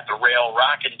him. He's got the rail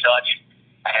rocking touch.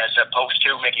 As opposed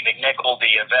to Mickey McNichol,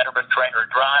 the veteran trainer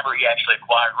driver, he actually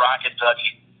acquired Rocket Touch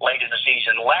late in the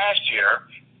season last year,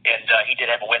 and he did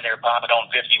have a win there, popping on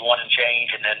 51 and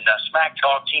change. And then Smack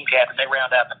Talk, team captain, they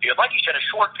round out the field. Like you said, a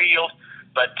short field,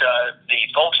 but the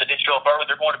folks that did show up early,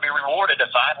 they're going to be rewarded. A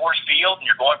 5-horse field, and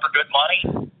you're going for good money.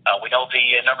 We know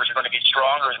the numbers are going to get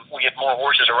stronger as we get more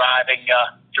horses arriving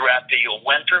throughout the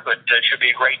winter, but it should be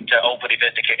a great open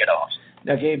event to kick it off.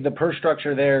 Now, Gabe, the purse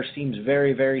structure there seems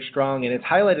very, very strong, and it's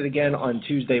highlighted again on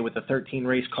Tuesday with the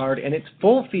 13-race card, and it's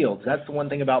full fields. That's the one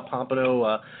thing about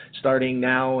Pompano starting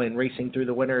now and racing through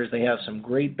the winter is they have some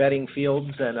great betting fields.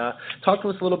 And talk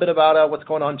to us a little bit about what's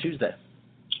going on Tuesday.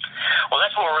 Well,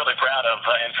 that's what we're really proud of.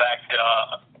 In fact,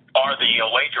 are the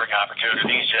wagering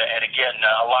opportunities. And again,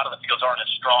 a lot of the fields aren't as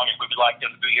strong as we would like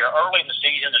them to be here early in the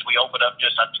season as we open up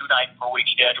just a 2-night-per-week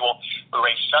schedule. We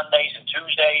race Sundays and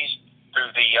Tuesdays through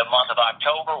the month of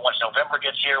October. Once November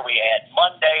gets here, we add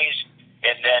Mondays,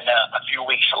 and then a few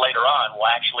weeks later on, we'll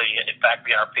actually, in fact,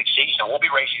 be in our peak season. We'll be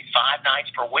racing 5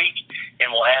 nights per week, and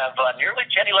we'll have nearly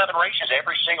 10, 11 races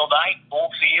every single night,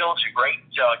 full fields, great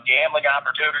gambling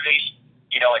opportunities.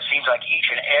 You know, it seems like each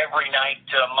and every night,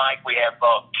 Mike, we have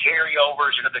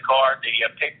carryovers into the card. The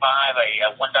Pick 5,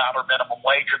 a $1 minimum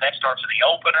wager, that starts in the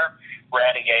opener. We're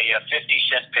adding a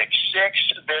 50-cent Pick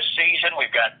 6 this season.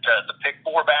 We've got the Pick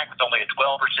 4 back with only a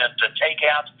 12%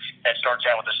 takeout. That starts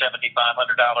out with a $7,500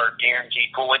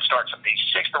 guaranteed pool. It starts in the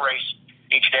 6th race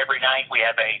each and every night. We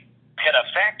have a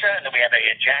Pinafecta, and then we have a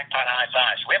jackpot high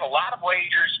five. So we have a lot of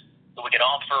wagers that we can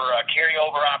offer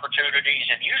carryover opportunities,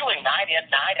 and usually night in,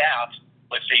 night out,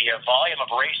 with the volume of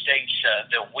race dates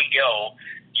that we go,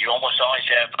 you almost always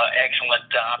have excellent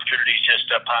opportunities just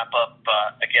pop up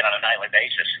again on a nightly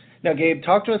basis. Now, Gabe,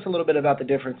 talk to us a little bit about the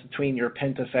difference between your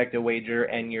Pentafecta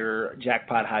wager and your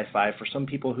jackpot high five for some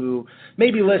people who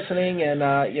may be listening and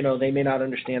they may not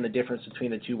understand the difference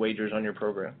between the two wagers on your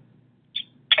program.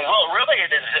 Well, really,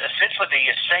 it is essentially the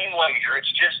same wager.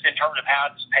 It's just in terms of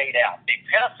how it's paid out. The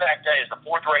Pentafecta is the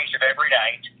 4th race of every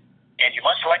night, and you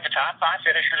must select the top 5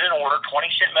 finishers in order,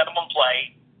 20-cent minimum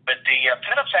play. But the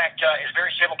Pentafecta is very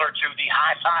similar to the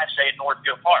high five, say, at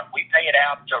Northfield Park. We pay it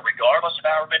out regardless of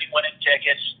our many winning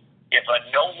tickets. If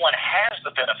no one has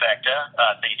the Pentafecta,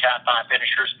 the top 5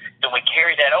 finishers, then we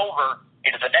carry that over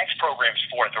into the next program's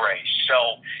 4th race. So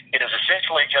it is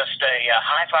essentially just a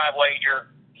high five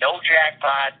wager, no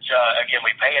jackpot. Again,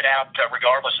 we pay it out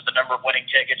regardless of the number of winning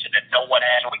tickets, and if no one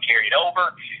has it, we carry it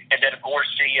over. And then, of course,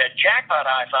 the jackpot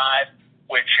high five,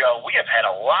 which we have had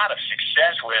a lot of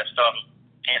success with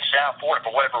in South Florida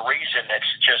for whatever reason.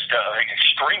 It's just an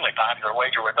extremely popular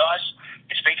wager with us.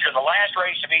 It speaks in the last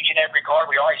race of each and every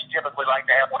card. We always typically like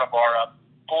to have one of our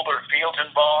pooled fields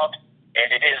involved,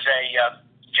 and it is a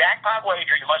jackpot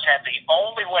wager. You must have the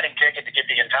only winning ticket to get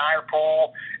the entire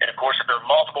pool, and of course, if there are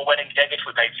multiple winning tickets,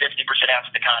 we pay 50% out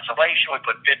to the consolation. We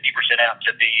put 50% out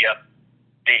to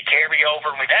the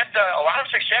carryover, and we've had a lot of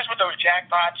success with those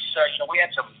jackpots. We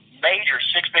had some major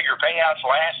 6-figure payouts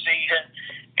last season,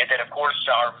 and then, of course,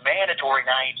 our mandatory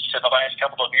nights in the last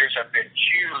couple of years have been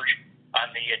huge on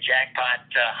the jackpot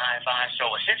high five. So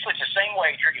essentially it's the same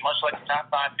wager. You must select the top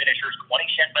 5 finishers,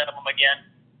 20-cent minimum again,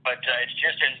 but it's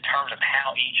just in terms of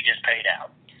how each gets paid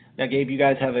out. Now, Gabe, you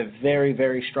guys have a very,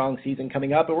 very strong season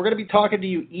coming up, and we're going to be talking to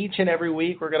you each and every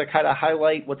week. We're going to kind of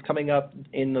highlight what's coming up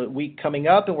in the week coming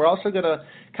up, and we're also going to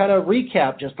kind of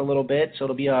recap just a little bit. So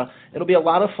it'll be a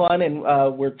lot of fun, and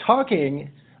we're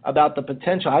talking about the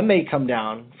potential. I may come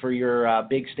down for your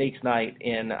big stakes night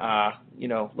in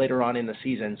later on in the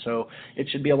season. So it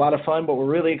should be a lot of fun, but we're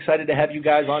really excited to have you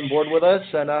guys on board with us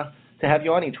and to have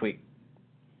you on each week.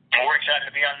 Well, we're excited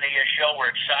to be on the show.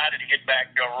 We're excited to get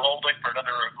back rolling for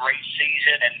another great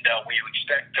season, and we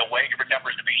expect wager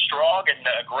numbers to be strong and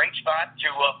a great spot to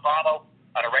follow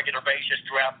on a regular basis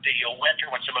throughout the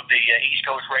winter when some of the East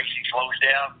Coast racing slows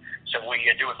down. So we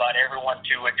do invite everyone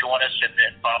to join us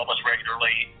and follow us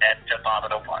regularly at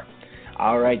Pompano Park.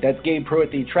 All right, that's Gabe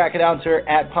Pruitt, the track announcer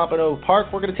at Pompano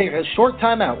Park. We're going to take a short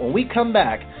time out. When we come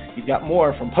back, you've got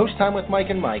more from Post Time with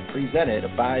Mike and Mike, presented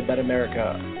by Bet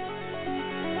America.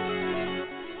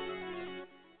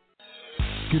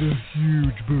 Get a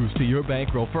huge boost to your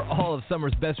bankroll for all of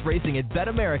summer's best racing at Bet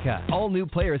America. All new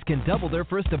players can double their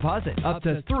first deposit up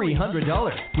to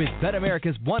 $300 with Bet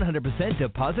America's 100%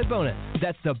 deposit bonus.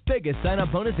 That's the biggest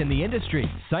sign-up bonus in the industry.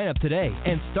 Sign up today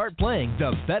and start playing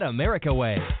the Bet America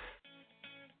way.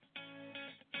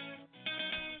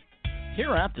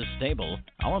 Here at the stable,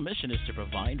 our mission is to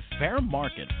provide fair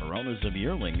market for owners of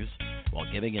yearlings while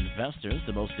giving investors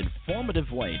the most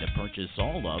informative way to purchase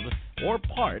all of or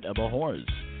part of a horse.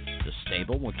 The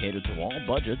stable will cater to all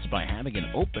budgets by having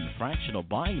an open fractional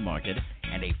buying market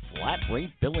and a flat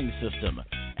rate billing system.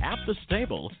 At the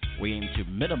stable, we aim to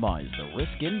minimize the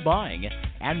risk in buying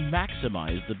and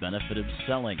maximize the benefit of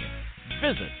selling.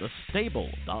 Visit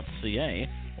thestable.ca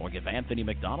or give Anthony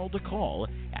McDonald a call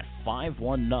at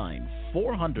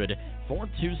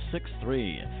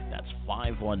 519-400-4263. That's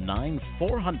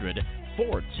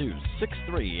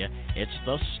 519-400-4263. It's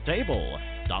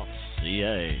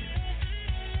thestable.ca.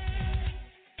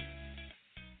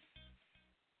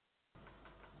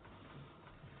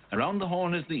 Around the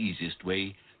horn is the easiest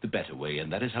way, the better way,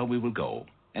 and that is how we will go.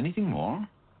 Anything more?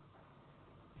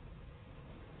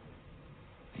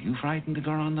 Are you frightened to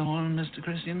go around the horn, Mr.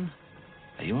 Christian?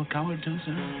 Are you a coward too,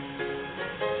 sir?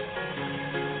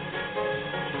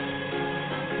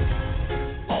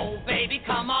 Oh, baby,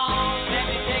 come on, let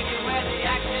me take you where the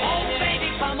action is. Oh,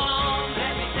 baby, come on,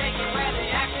 let me take you where the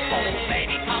action is. Oh,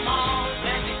 baby, come on,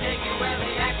 let me take you where the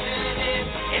action is.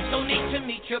 It's so neat to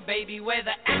meet your baby where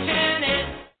the action is.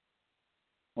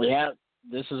 Yeah,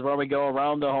 this is where we go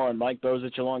around the horn. Mike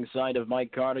Bozich alongside of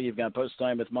Mike Carter. You've got Post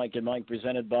Time with Mike and Mike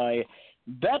presented by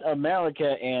Bet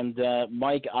America. And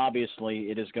Mike, obviously,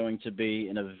 it is going to be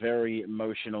in a very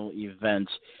emotional event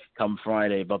come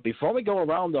Friday. But before we go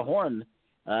around the horn,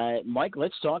 Mike,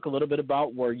 let's talk a little bit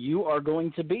about where you are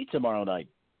going to be tomorrow night.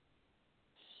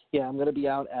 Yeah, I'm going to be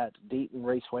out at Dayton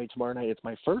Raceway tomorrow night. It's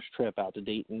my first trip out to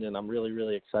Dayton, and I'm really,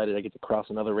 really excited. I get to cross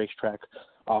another racetrack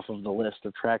off of the list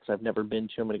of tracks I've never been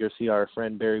to. I'm going to go see our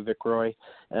friend Barry Vickroy,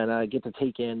 and I get to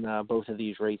take in both of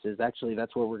these races. Actually,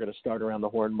 that's where we're going to start around the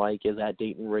horn, Mike, is at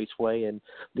Dayton Raceway, and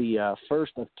the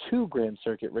first of two Grand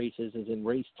Circuit races is in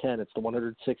Race 10. It's the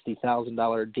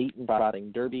 $160,000 Dayton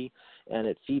Trotting Derby, and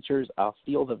it features a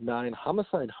field of 9.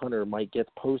 Homicide Hunter, Mike, gets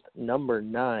post number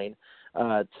 9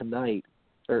 tonight.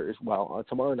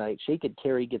 Tomorrow night. Shake It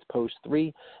Carry gets post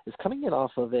 3, is coming in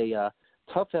off of a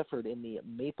tough effort in the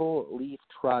Maple Leaf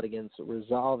Trot against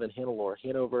Resolve and Hanover.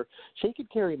 Shake It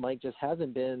Carry, Mike, just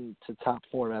hasn't been to top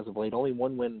form as of late. Only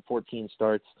one win in 14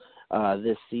 starts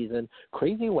this season.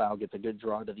 Crazy Wow gets a good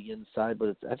draw to the inside,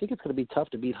 but I think it's going to be tough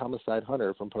to beat Homicide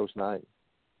Hunter from post 9.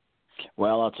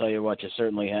 Well, I'll tell you what, you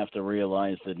certainly have to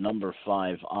realize that number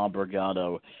 5,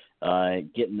 Obrigado,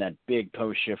 getting that big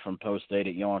post shift from post 8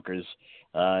 at Yonkers.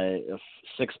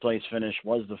 Sixth place finish,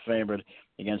 was the favorite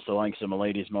against the likes of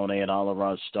Milady's Monet and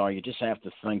Alaraz Star. You just have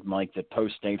to think, Mike, that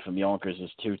post 8 from Yonkers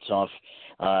is too tough.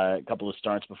 A couple of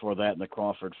starts before that in the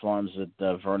Crawford Farms at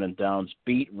Vernon Downs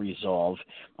beat Resolve.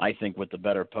 I think with the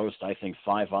better post, I think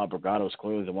 5 Obrigado is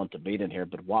clearly the one to beat in here.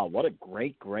 But wow, what a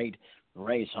great race,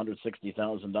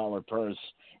 $160,000 purse,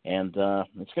 and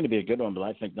it's going to be a good one, but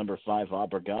I think number 5,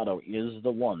 Obrigado, is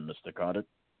the one, Mr. Carter.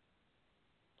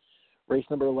 Race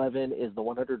number 11 is the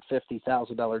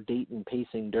 $150,000 Dayton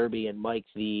Pacing Derby, and Mike,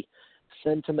 the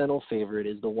sentimental favorite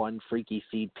is the one Freaky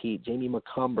Feed Pete. Jamie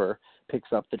McCumber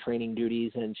picks up the training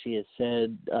duties, and she has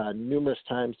said numerous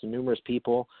times to numerous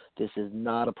people, this is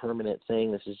not a permanent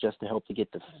thing. This is just to help to get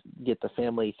the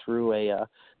family through a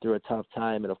tough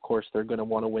time. And of course, they're going to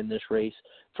want to win this race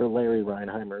for Larry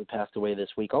Reinheimer, who passed away this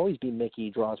week. Always Be Mickey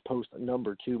draws post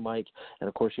number 2, Mike, and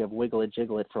of course you have Wiggle It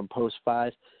Jiggle It from post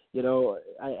 5. You know,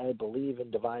 I believe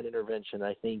in divine intervention.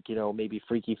 I think, maybe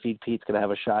Freaky Feed Pete's going to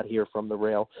have a shot here from the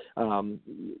rail.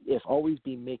 If Always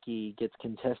Be Mickey gets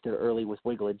contested early with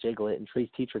Wiggle It, Jiggle It, and Trace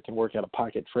Teacher can work out a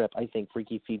pocket trip, I think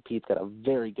Freaky Feed Pete's got a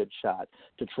very good shot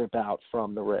to trip out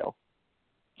from the rail.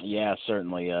 Yeah,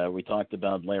 certainly. We talked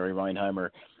about Larry Reinheimer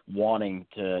wanting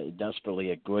to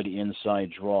desperately a good inside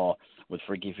draw with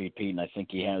Freaky Feet Pete, and I think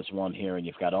he has one here. And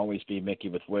you've got Always Be Mickey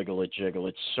with Wiggle It, Jiggle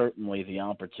It. Certainly the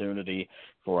opportunity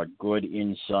for a good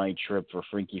inside trip for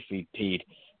Freaky Feet Pete.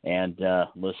 And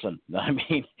listen, I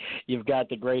mean, you've got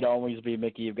the great Always Be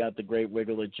Mickey, you've got the great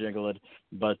Wiggle It, Jiggle It,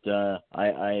 but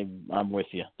I'm with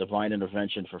you. Divine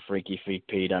intervention for Freaky Feet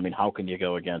Pete. I mean, how can you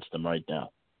go against them right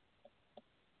now?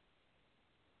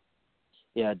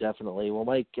 Yeah, definitely. Well,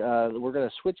 Mike, we're going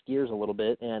to switch gears a little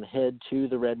bit and head to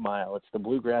the Red Mile. It's the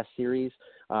Bluegrass Series.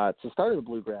 It's the start of the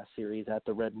Bluegrass Series at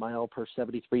the Red Mile per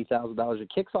 $73,000.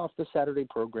 It kicks off the Saturday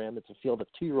program. It's a field of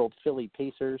 2-year-old filly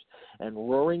Pacers, and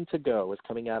Roaring to Go is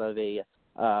coming out of the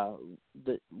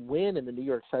win in the New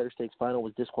York Cider Stakes final,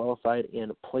 was disqualified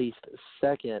and placed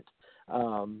second.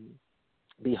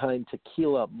 Behind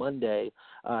Tequila Monday.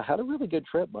 Had a really good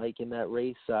trip, Mike, in that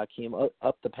race. Came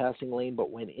up the passing lane,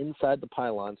 but went inside the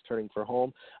pylons, turning for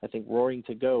home. I think Roaring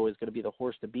to Go is going to be the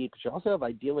horse to beat. But you also have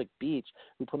Idyllic Beach,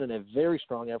 who put in a very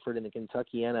strong effort in the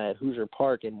Kentuckiana at Hoosier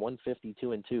Park in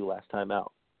 152-2 last time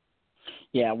out.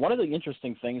 Yeah, one of the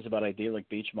interesting things about Idyllic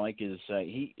Beach, Mike, is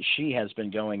she has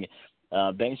been going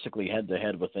basically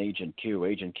head-to-head with Agent Q.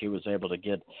 Agent Q was able to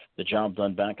get the job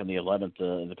done back in the 11th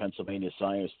in the Pennsylvania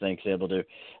Sire Stakes, able to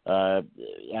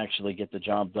actually get the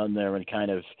job done there and kind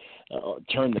of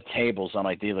turn the tables on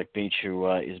Idyllic Beach, who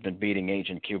has been beating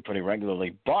Agent Q pretty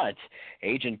regularly. But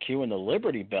Agent Q and the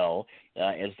Liberty Bell,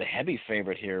 as the heavy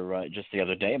favorite here just the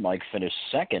other day, Mike, finished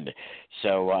second.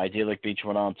 So Idyllic Beach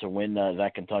went on to win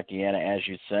that Kentuckiana, as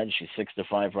you said. She's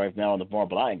 6-5 right now on the board,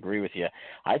 but I agree with you.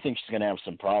 I think she's going to have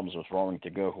some problems with Roaring to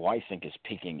Go, who I think is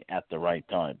peaking at the right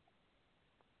time.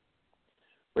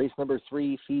 Race number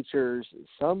 3 features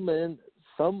some Omen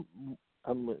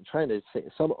Somewhere.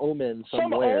 Some Omen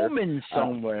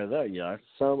Somewhere, there you are.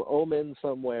 Some Omen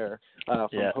Somewhere from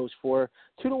Post 4.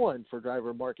 2-1 for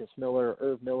driver Marcus Miller.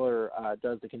 Irv Miller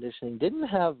does the conditioning. Didn't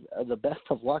have the best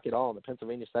of luck at all in the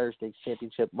Pennsylvania Sire Stakes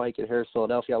Championship, Mike, at Harris,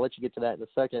 Philadelphia. I'll let you get to that in a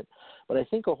second. But I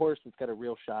think a horse that's got a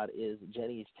real shot is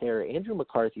Jenny's Terror. Andrew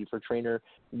McCarthy for trainer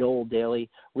Noel Daly.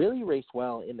 Really raced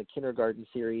well in the Kindergarten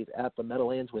Series at the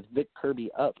Meadowlands with Vic Kirby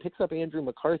up. Picks up Andrew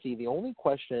McCarthy. The only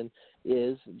question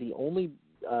is the only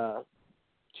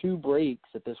 2 breaks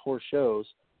that this horse shows,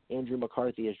 Andrew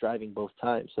McCarthy is driving both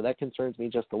times. So that concerns me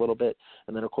just a little bit.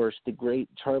 And then, of course, the great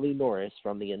Charlie Norris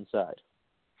from the inside.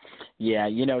 Yeah,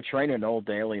 trainer Noel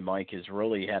Daly, Mike, has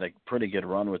really had a pretty good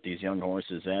run with these young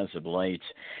horses as of late,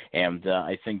 and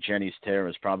I think Jenny's Terror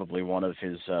is probably one of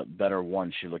his better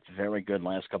ones. She looked very good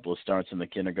last couple of starts in the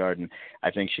Kindergarten.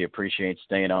 I think she appreciates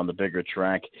staying on the bigger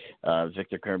track.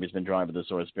 Victor Kirby's been driving this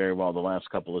horse very well the last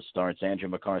couple of starts. Andrew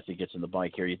McCarthy gets in the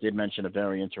bike here. You did mention a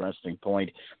very interesting point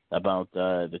about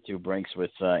the 2 breaks with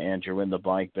Andrew in the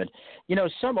bike, but,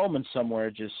 some Omen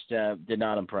Somewhere just did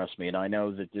not impress me, and I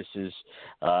know that this is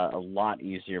a lot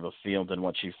easier of a field than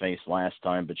what she faced last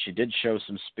time, but she did show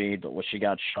some speed, but she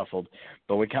got shuffled.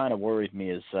 But what kind of worried me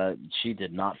is she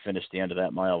did not finish the end of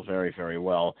that mile very, very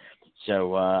well.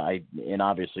 So, and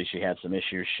obviously she had some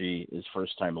issues. She is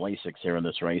first-time Lasix here in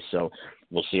this race, so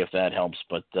we'll see if that helps.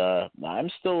 But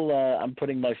I'm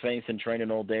putting my faith in trainer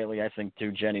Noel Daly. I think,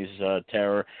 too, Jenny's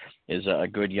Terror is a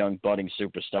good young budding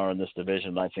superstar in this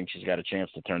division. I think she's got a chance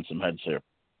to turn some heads here.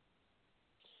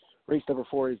 Race number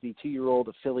 4 is the 2-year-old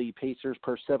filly Pacers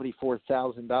per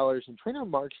 $74,000. And trainer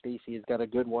Mark Stacy has got a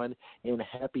good one in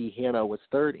Happy Hannah. Was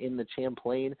third in the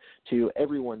Champlain to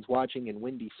Everyone's Watching in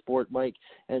Windy Sport, Mike.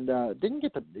 And didn't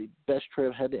get the best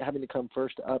trip, having to come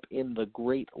first up in the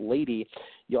Great Lady.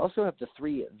 You also have the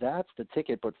 3, That's the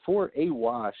Ticket. But 4,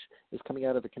 A-Wash is coming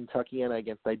out of the Kentuckiana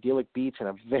against Idyllic Beach in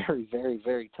a very, very,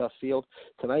 very tough field.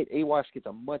 Tonight, A-Wash gets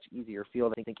a much easier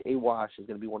field. I think A-Wash is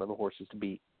going to be one of the horses to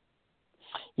beat.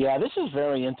 Yeah, this is a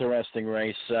very interesting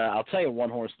race. I'll tell you one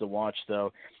horse to watch,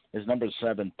 though, is number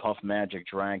 7, Puff Magic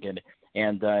Dragon.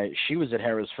 And she was at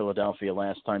Harris, Philadelphia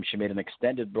last time. She made an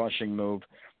extended brushing move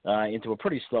into a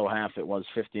pretty slow half. It was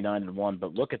 59-1,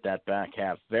 but look at that back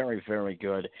half. Very, very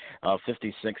good.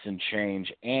 56 and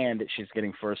change, and she's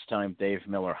getting first-time Dave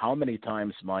Miller. How many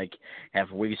times, Mike,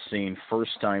 have we seen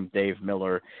first-time Dave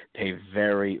Miller pay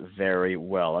very, very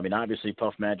well? I mean, obviously,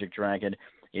 Puff Magic Dragon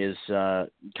is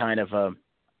kind of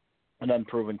an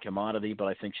unproven commodity, but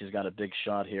I think she's got a big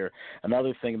shot here.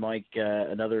 Another thing, Mike,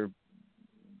 another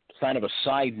kind of a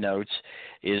side note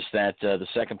is that the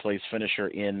second-place finisher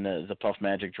in the Puff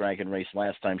Magic Dragon race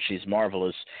last time, She's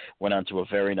Marvelous, went on to a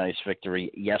very nice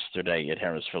victory yesterday at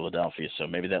Harris, Philadelphia. So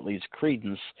maybe that leads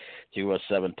credence to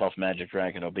 7 Puff Magic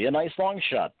Dragon. It'll be a nice long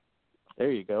shot.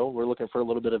 There you go. We're looking for a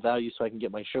little bit of value so I can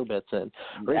get my show bets in.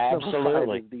 Race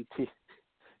Absolutely.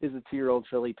 Is the 2-year-old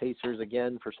filly Pacers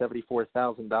again for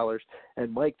 $74,000.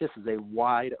 And, Mike, this is a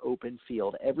wide-open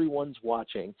field. Everyone's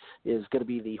Watching is going to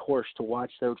be the horse to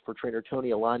watch, though, for trainer Tony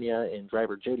Alagna and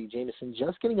driver Jody Jameson,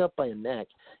 just getting up by a neck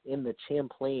in the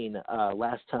Champlain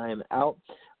last time out.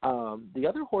 The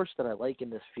other horse that I like in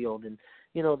this field, and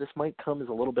this might come as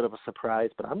a little bit of a surprise,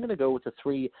 but I'm going to go with the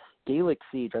 3 Gaelic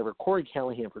Seed driver. Corey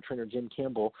Callahan for trainer Jim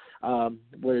Campbell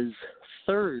was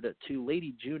third to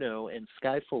Lady Juno and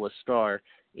Skyful of Star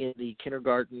in the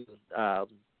kindergarten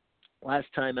last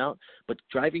time out, but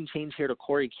driving change here to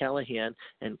Corey Callahan,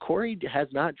 and Corey has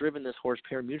not driven this horse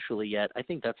pari-mutually yet. I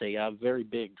think that's a very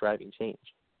big driving change.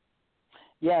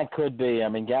 Yeah, it could be. I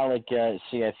mean, Gaelic I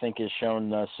think has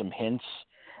shown some hints.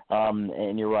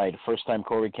 And you're right. First time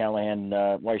Corey Callahan,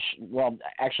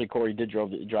 actually Corey did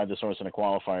drive this horse in a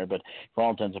qualifier, but for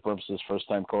all intents and purposes, first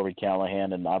time Corey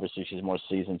Callahan, and obviously she's more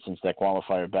seasoned since that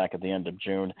qualifier back at the end of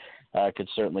June, could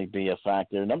certainly be a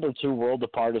factor. Number 2, World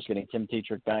Apart is getting Tim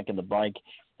Tetrick back in the bike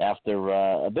after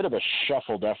a bit of a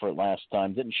shuffled effort last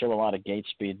time. Didn't show a lot of gate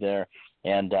speed there.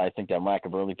 And I think that lack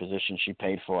of early position she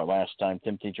paid for it last time.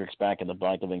 Tim Tetrick's back in the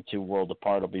bike. I think 2 World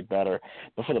Apart will be better.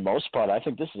 But for the most part, I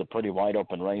think this is a pretty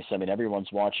wide-open race. I mean,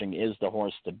 everyone's watching is the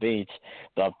horse to beat.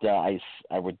 But I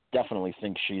would definitely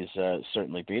think she's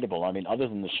certainly beatable. I mean, other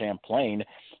than the Champlain,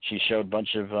 she showed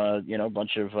bunch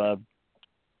of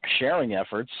sharing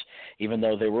efforts, even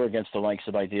though they were against the likes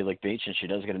of Idyllic Beach, and she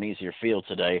does get an easier field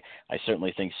today. I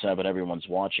certainly think 7, everyone's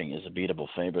watching, is a beatable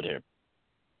favorite here.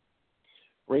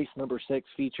 Race number 6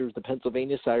 features the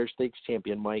Pennsylvania Sire Stakes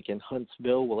champion, Mike, in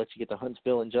Huntsville. We'll let you get to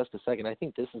Huntsville in just a second. I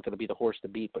think this is going to be the horse to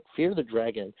beat, but Fear the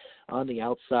Dragon on the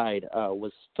outside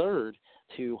was third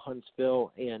to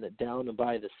Huntsville and down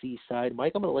by the seaside.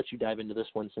 Mike, I'm going to let you dive into this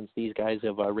one since these guys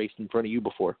have raced in front of you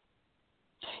before.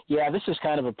 Yeah, this is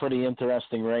kind of a pretty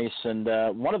interesting race, and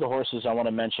one of the horses I want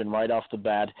to mention right off the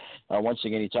bat, once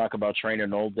again, you talk about trainer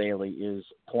Noel Daly, is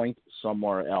Point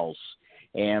Somewhere Else.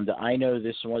 And I know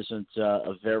this wasn't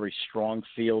a very strong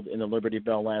field in the Liberty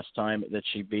Bell last time that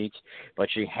she beat, but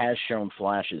she has shown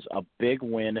flashes. A big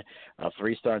win,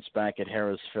 3 starts back at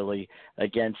Harrah's Philly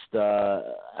against, a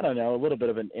little bit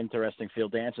of an interesting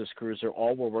field. Dances Cruiser,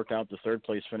 all will work out. The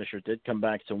third-place finisher did come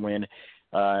back to win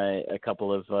a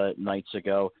couple of nights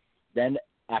ago. Then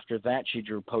after that, she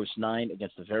drew post 9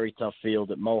 against a very tough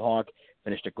field at Mohawk.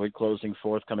 Finished a good closing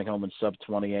 4th, coming home in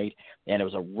sub-28, and it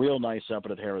was a real nice effort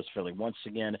at Harrah's Philly. Once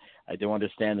again, I do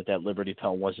understand that Liberty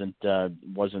Bell wasn't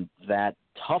that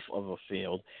tough of a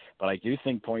field, but I do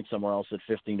think Point Somewhere Else at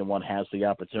 15-1 has the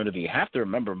opportunity. You have to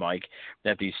remember, Mike,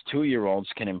 that these 2-year-olds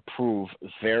can improve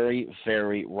very,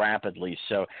 very rapidly.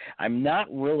 So I'm not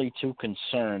really too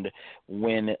concerned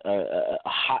when a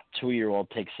hot 2-year-old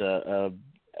takes a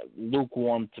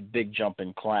lukewarm to big jump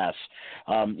in class.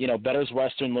 Bettor's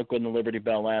Western looked good in the Liberty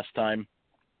Bell last time.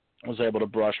 Was able to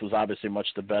brush, was obviously much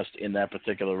the best in that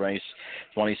particular race,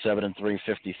 27-3,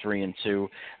 53-2,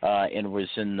 and was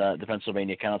in the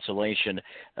Pennsylvania Consolation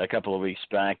a couple of weeks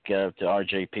back to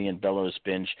RJP and Bellows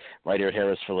Binge right here at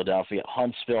Harrah's, Philadelphia.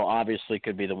 Huntsville obviously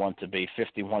could be the one to beat,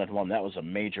 51-1. That was a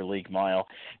major league mile.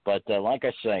 But like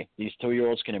I say, these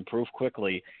 2-year-olds can improve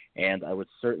quickly, and I would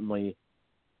certainly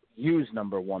use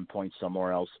number 1 Point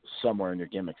Somewhere Else somewhere in your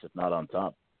gimmicks, if not on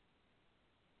top.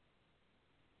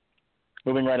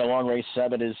 Moving right along, race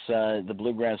 7 is the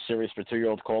Bluegrass Series for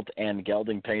 2-year-old colt and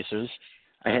gelding pacers.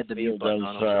 I had the mute button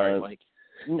on. I'm sorry, Mike.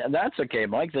 That's okay,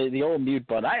 Mike. The old mute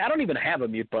button. I don't even have a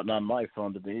mute button on my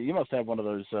phone today. You must have one of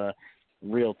those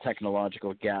real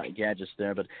technological gadgets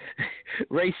there. But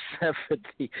race 7,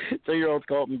 the 2-year-old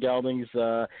colt and geldings,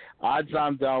 Odds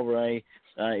on Del Rey.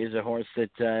 Is a horse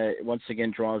that once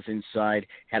again draws inside.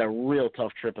 Had a real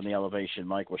tough trip in the elevation.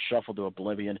 Mike was shuffled to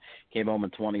oblivion. Came home in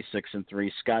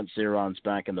 26-3. Scott Zeron's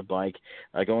back in the bike,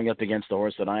 going up against the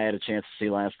horse that I had a chance to see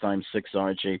last time, 6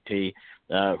 RJP,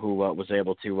 who was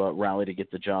able to rally to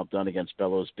get the job done against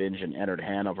Bellows Binge and entered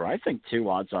Hanover. I think 2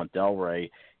 Odds on Del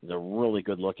Rey is a really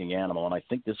good-looking animal, and I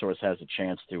think this horse has a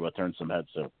chance to turn some heads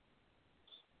too.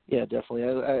 Yeah, definitely.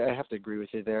 I have to agree with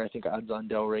you there. I think Odds on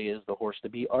Del Rey is the horse to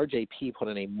beat. RJP put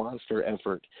in a monster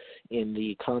effort in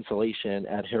the Consolation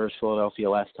at Harrah's, Philadelphia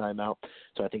last time out,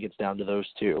 so I think it's down to those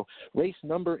 2. Race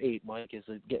number 8, Mike, is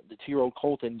the 2-year-old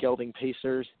colt and gelding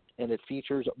pacers, and it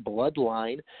features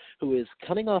Bloodline, who is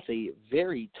coming off a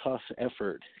very tough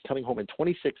effort, coming home in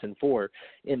 26-4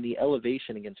 in the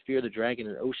elevation against Fear the Dragon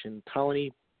and Ocean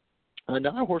Colony.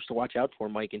 Another horse to watch out for,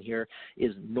 Mike, in here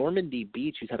is Normandy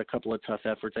Beach, who's had a couple of tough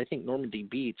efforts. I think Normandy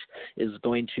Beach is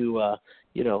going to,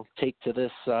 take to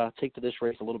this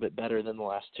race a little bit better than the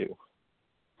last 2.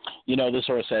 This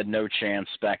horse had no chance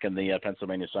back in the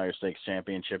Pennsylvania Sire Stakes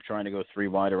Championship, trying to go 3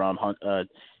 wide around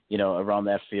around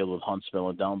that field with Huntsville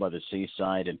and down by the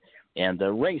seaside, and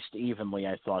raced evenly,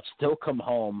 I thought. Still come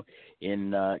home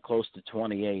in close to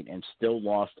 28 and still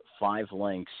lost 5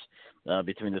 lengths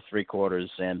between the 3 quarters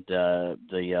and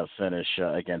the finish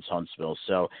against Huntsville.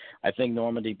 So I think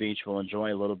Normandy Beach will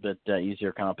enjoy a little bit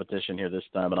easier competition here this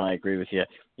time, and I agree with you.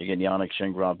 You're getting Yannick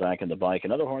Shingrad back in the bike.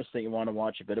 Another horse that you want to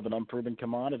watch, a bit of an unproven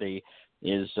commodity,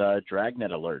 is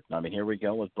Dragnet Alert. I mean, here we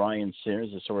go with Brian Sears.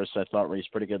 This horse I thought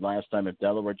raced pretty good last time at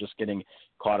Delaware, just getting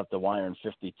caught up the wire in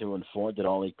 52 and 4, did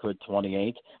all he could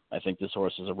 28. I think this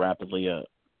horse is a rapidly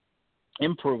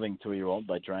improving 2-year-old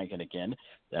by Dragon again.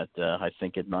 That I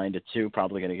think at 9-2,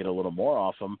 probably going to get a little more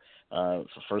off him for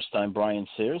first time Brian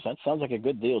Sears. That sounds like a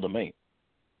good deal to me.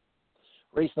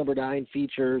 Race number 9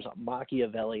 features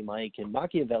Machiavelli, Mike, and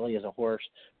Machiavelli is a horse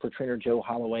for trainer Joe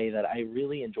Holloway that I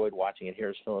really enjoyed watching at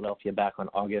Harris Philadelphia back on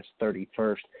August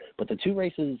 31st. But the 2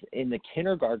 races in the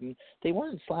kindergarten, they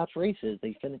weren't slouch races.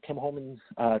 They came home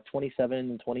in 27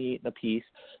 and 28 apiece.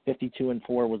 52 and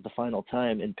 4 was the final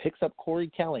time, and picks up Corey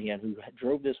Callahan, who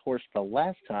drove this horse the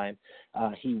last time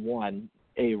he won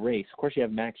a race. Of course, you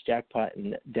have Max Jackpot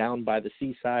and Down by the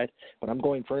Seaside, but I'm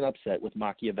going for an upset with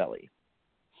Machiavelli.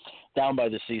 Down by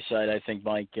the Seaside, I think,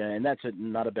 Mike, and that's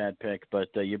not a bad pick, but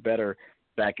you better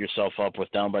back yourself up with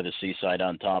Down by the Seaside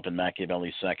on top and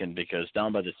Machiavelli second, because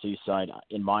Down by the Seaside,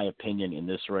 in my opinion, in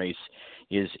this race,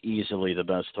 is easily the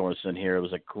best horse in here. It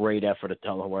was a great effort at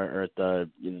Delaware, or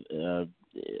at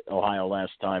Ohio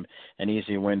last time. An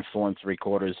easy win, 4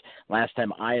 3/4. Last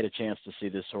time I had a chance to see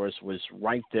this horse was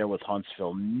right there with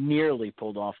Huntsville. Nearly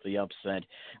pulled off the upset.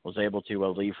 Was able to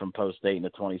leave from post 8 in the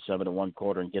 27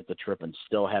 1/4 and get the trip, and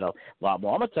still had a lot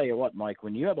more. I'm gonna tell you what, Mike.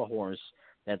 When you have a horse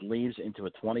that leaves into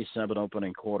a 27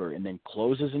 opening quarter and then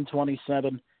closes in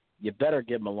 27, you better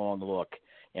give him a long look.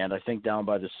 And I think Down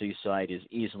by the Seaside is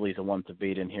easily the one to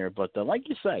beat in here. But like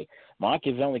you say,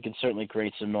 Machiavelli can certainly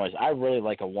create some noise. I really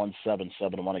like a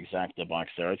 1-7-7-1 exacta box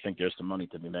there. I think there's some money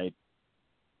to be made.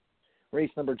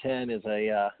 Race number 10 is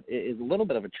a little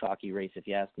bit of a chalky race, if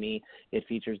you ask me. It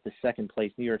features the second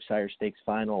place New York Sire Stakes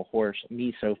final horse,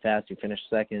 Me So Fast, who finished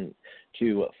second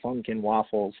to Funkin'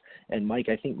 Waffles. And, Mike,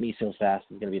 I think Me So Fast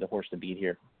is going to be the horse to beat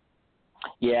here.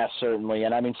 Yeah, certainly.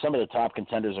 And, I mean, some of the top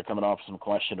contenders are coming off some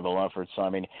questionable efforts. I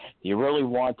mean, do you really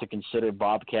want to consider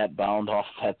Bobcat Bound off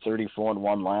that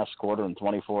 34-1 last quarter and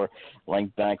 24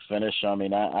 length back finish? I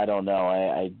mean, I don't know.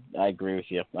 I agree with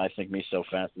you. I think Me So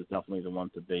Fast is definitely the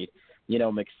one to beat. You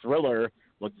know, McThriller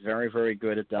looked very, very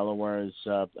good at Delaware.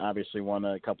 Has obviously won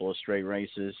a couple of straight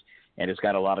races and has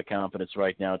got a lot of confidence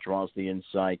right now. Draws the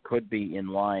inside, could be in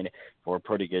line for a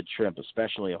pretty good trip,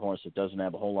 especially a horse that doesn't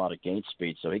have a whole lot of gate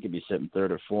speed, so he could be sitting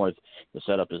 3rd or 4th to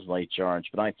set up his late charge.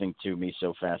 But I think, too, Me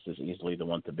So Fast is easily the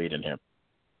one to beat in here.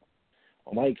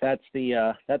 Well, Mike,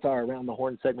 that's our Around the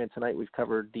Horn segment tonight. We've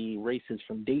covered the races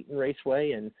from Dayton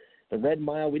Raceway and the Red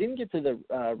Mile. We didn't get to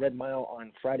the Red Mile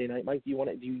on Friday night. Mike, do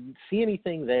you see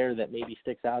anything there that maybe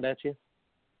sticks out at you?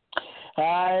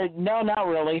 No, not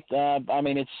really. I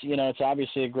mean, it's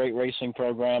obviously a great racing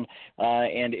program,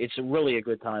 and it's really a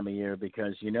good time of year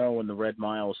because, when the Red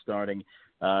Mile is starting,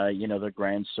 the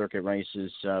Grand Circuit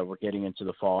races, we're getting into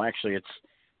the fall. Actually, it's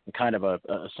kind of a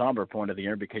somber point of the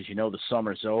year because, the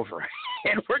summer's over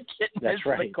and we're getting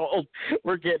the cold.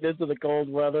 We're getting into the cold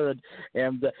weather.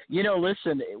 And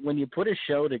listen, when you put a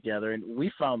show together, and we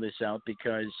found this out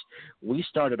because we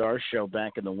started our show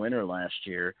back in the winter last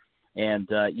year, and,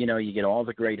 you get all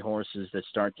the great horses that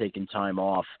start taking time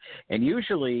off. And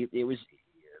usually it was,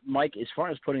 Mike, as far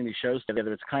as putting these shows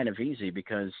together, it's kind of easy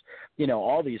because,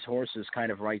 all these horses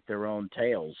kind of write their own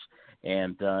tales.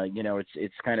 And,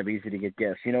 it's kind of easy to get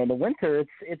guests. In the winter,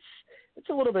 it's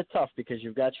a little bit tough because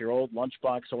you've got your old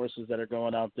lunchbox horses that are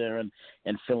going out there and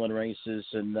filling races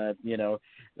and, I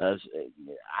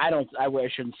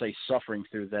shouldn't say suffering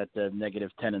through that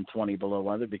negative 10 and 20 below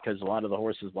weather because a lot of the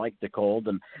horses like the cold,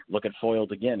 and look at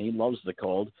Foiled again. He loves the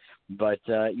cold. But,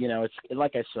 it's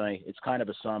like I say, it's kind of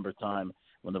a somber time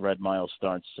when the Red Mile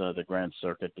starts the Grand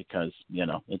Circuit because,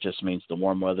 it just means the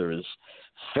warm weather is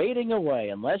fading away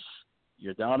unless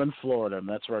you're down in Florida, and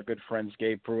that's where our good friends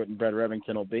Gabe Pruitt and Brett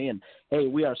Revington will be. And, hey,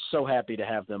 we are so happy to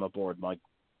have them aboard, Mike.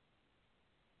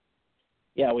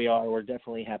 Yeah, we are. We're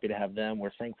definitely happy to have them. We're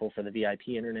thankful for the VIP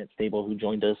Internet Stable who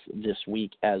joined us this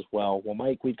week as well. Well,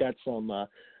 Mike, we've got some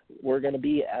I'm going to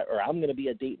be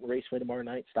at Dayton Raceway tomorrow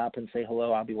night. Stop and say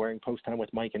hello. I'll be wearing Post Time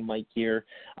with Mike and Mike gear.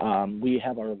 We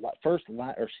have our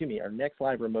next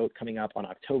live remote coming up on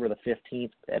October the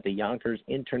 15th at the Yonkers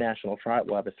International Trot.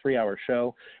 We'll have a 3-hour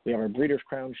show. We have our Breeders'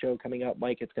 Crown show coming up,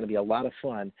 Mike. It's going to be a lot of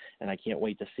fun, and I can't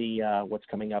wait to see what's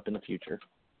coming up in the future.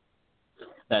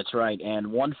 That's right.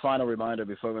 And one final reminder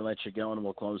before we let you go, and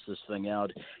we'll close this thing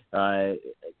out.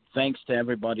 thanks to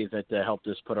everybody that helped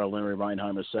us put our Larry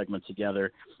Reinheimer segment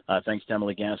together. Thanks to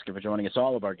Emily Gaskin for joining us.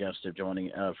 All of our guests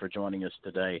are for joining us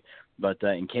today. But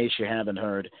in case you haven't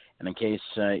heard, and in case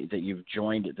that you've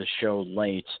joined the show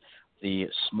late, the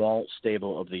Small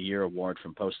Stable of the Year Award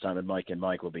from Post Time with Mike and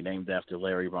Mike will be named after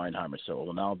Larry Reinheimer. So it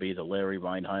will now be the Larry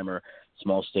Reinheimer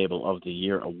Small Stable of the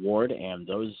Year Award. And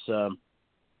those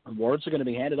awards are going to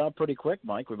be handed out pretty quick,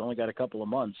 Mike. We've only got a couple of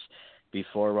months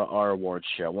before our awards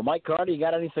show. Well, Mike Carter, you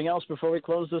got anything else before we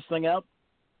close this thing out?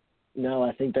 No,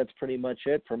 I think that's pretty much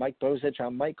it. For Mike Bozich,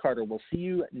 I'm Mike Carter. We'll see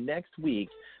you next week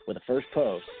with the first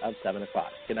post of 7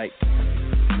 o'clock. Good night.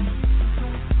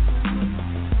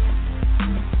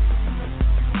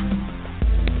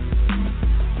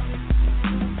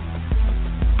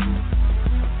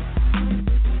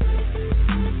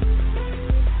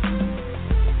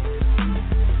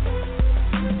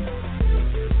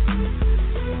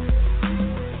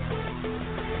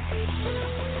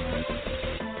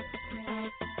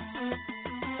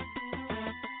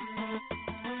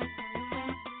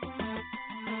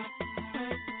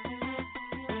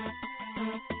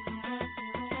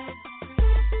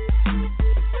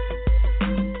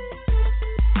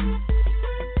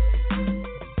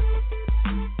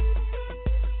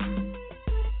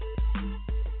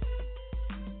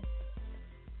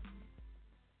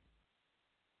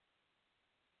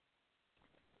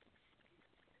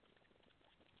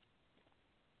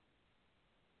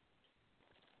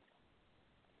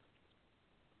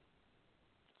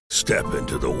 Step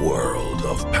into the world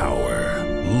of power,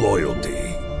 loyalty,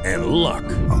 and luck.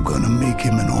 I'm gonna make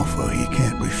him an offer he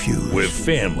can't refuse. With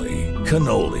family,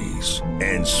 cannolis,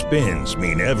 and spins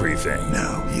mean everything.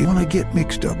 Now, you wanna get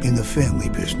mixed up in the family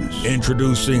business.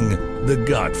 Introducing The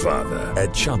Godfather at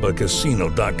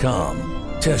ChumbaCasino.com.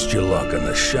 Test your luck in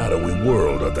the shadowy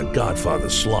world of The Godfather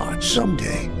slot.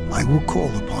 Someday, I will call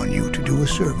upon you to do a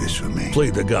service for me.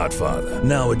 Play The Godfather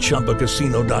now at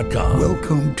ChumbaCasino.com.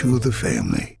 Welcome to the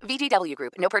family. VGW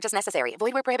Group. No purchase necessary.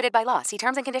 Void where prohibited by law. See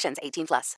terms and conditions. 18+.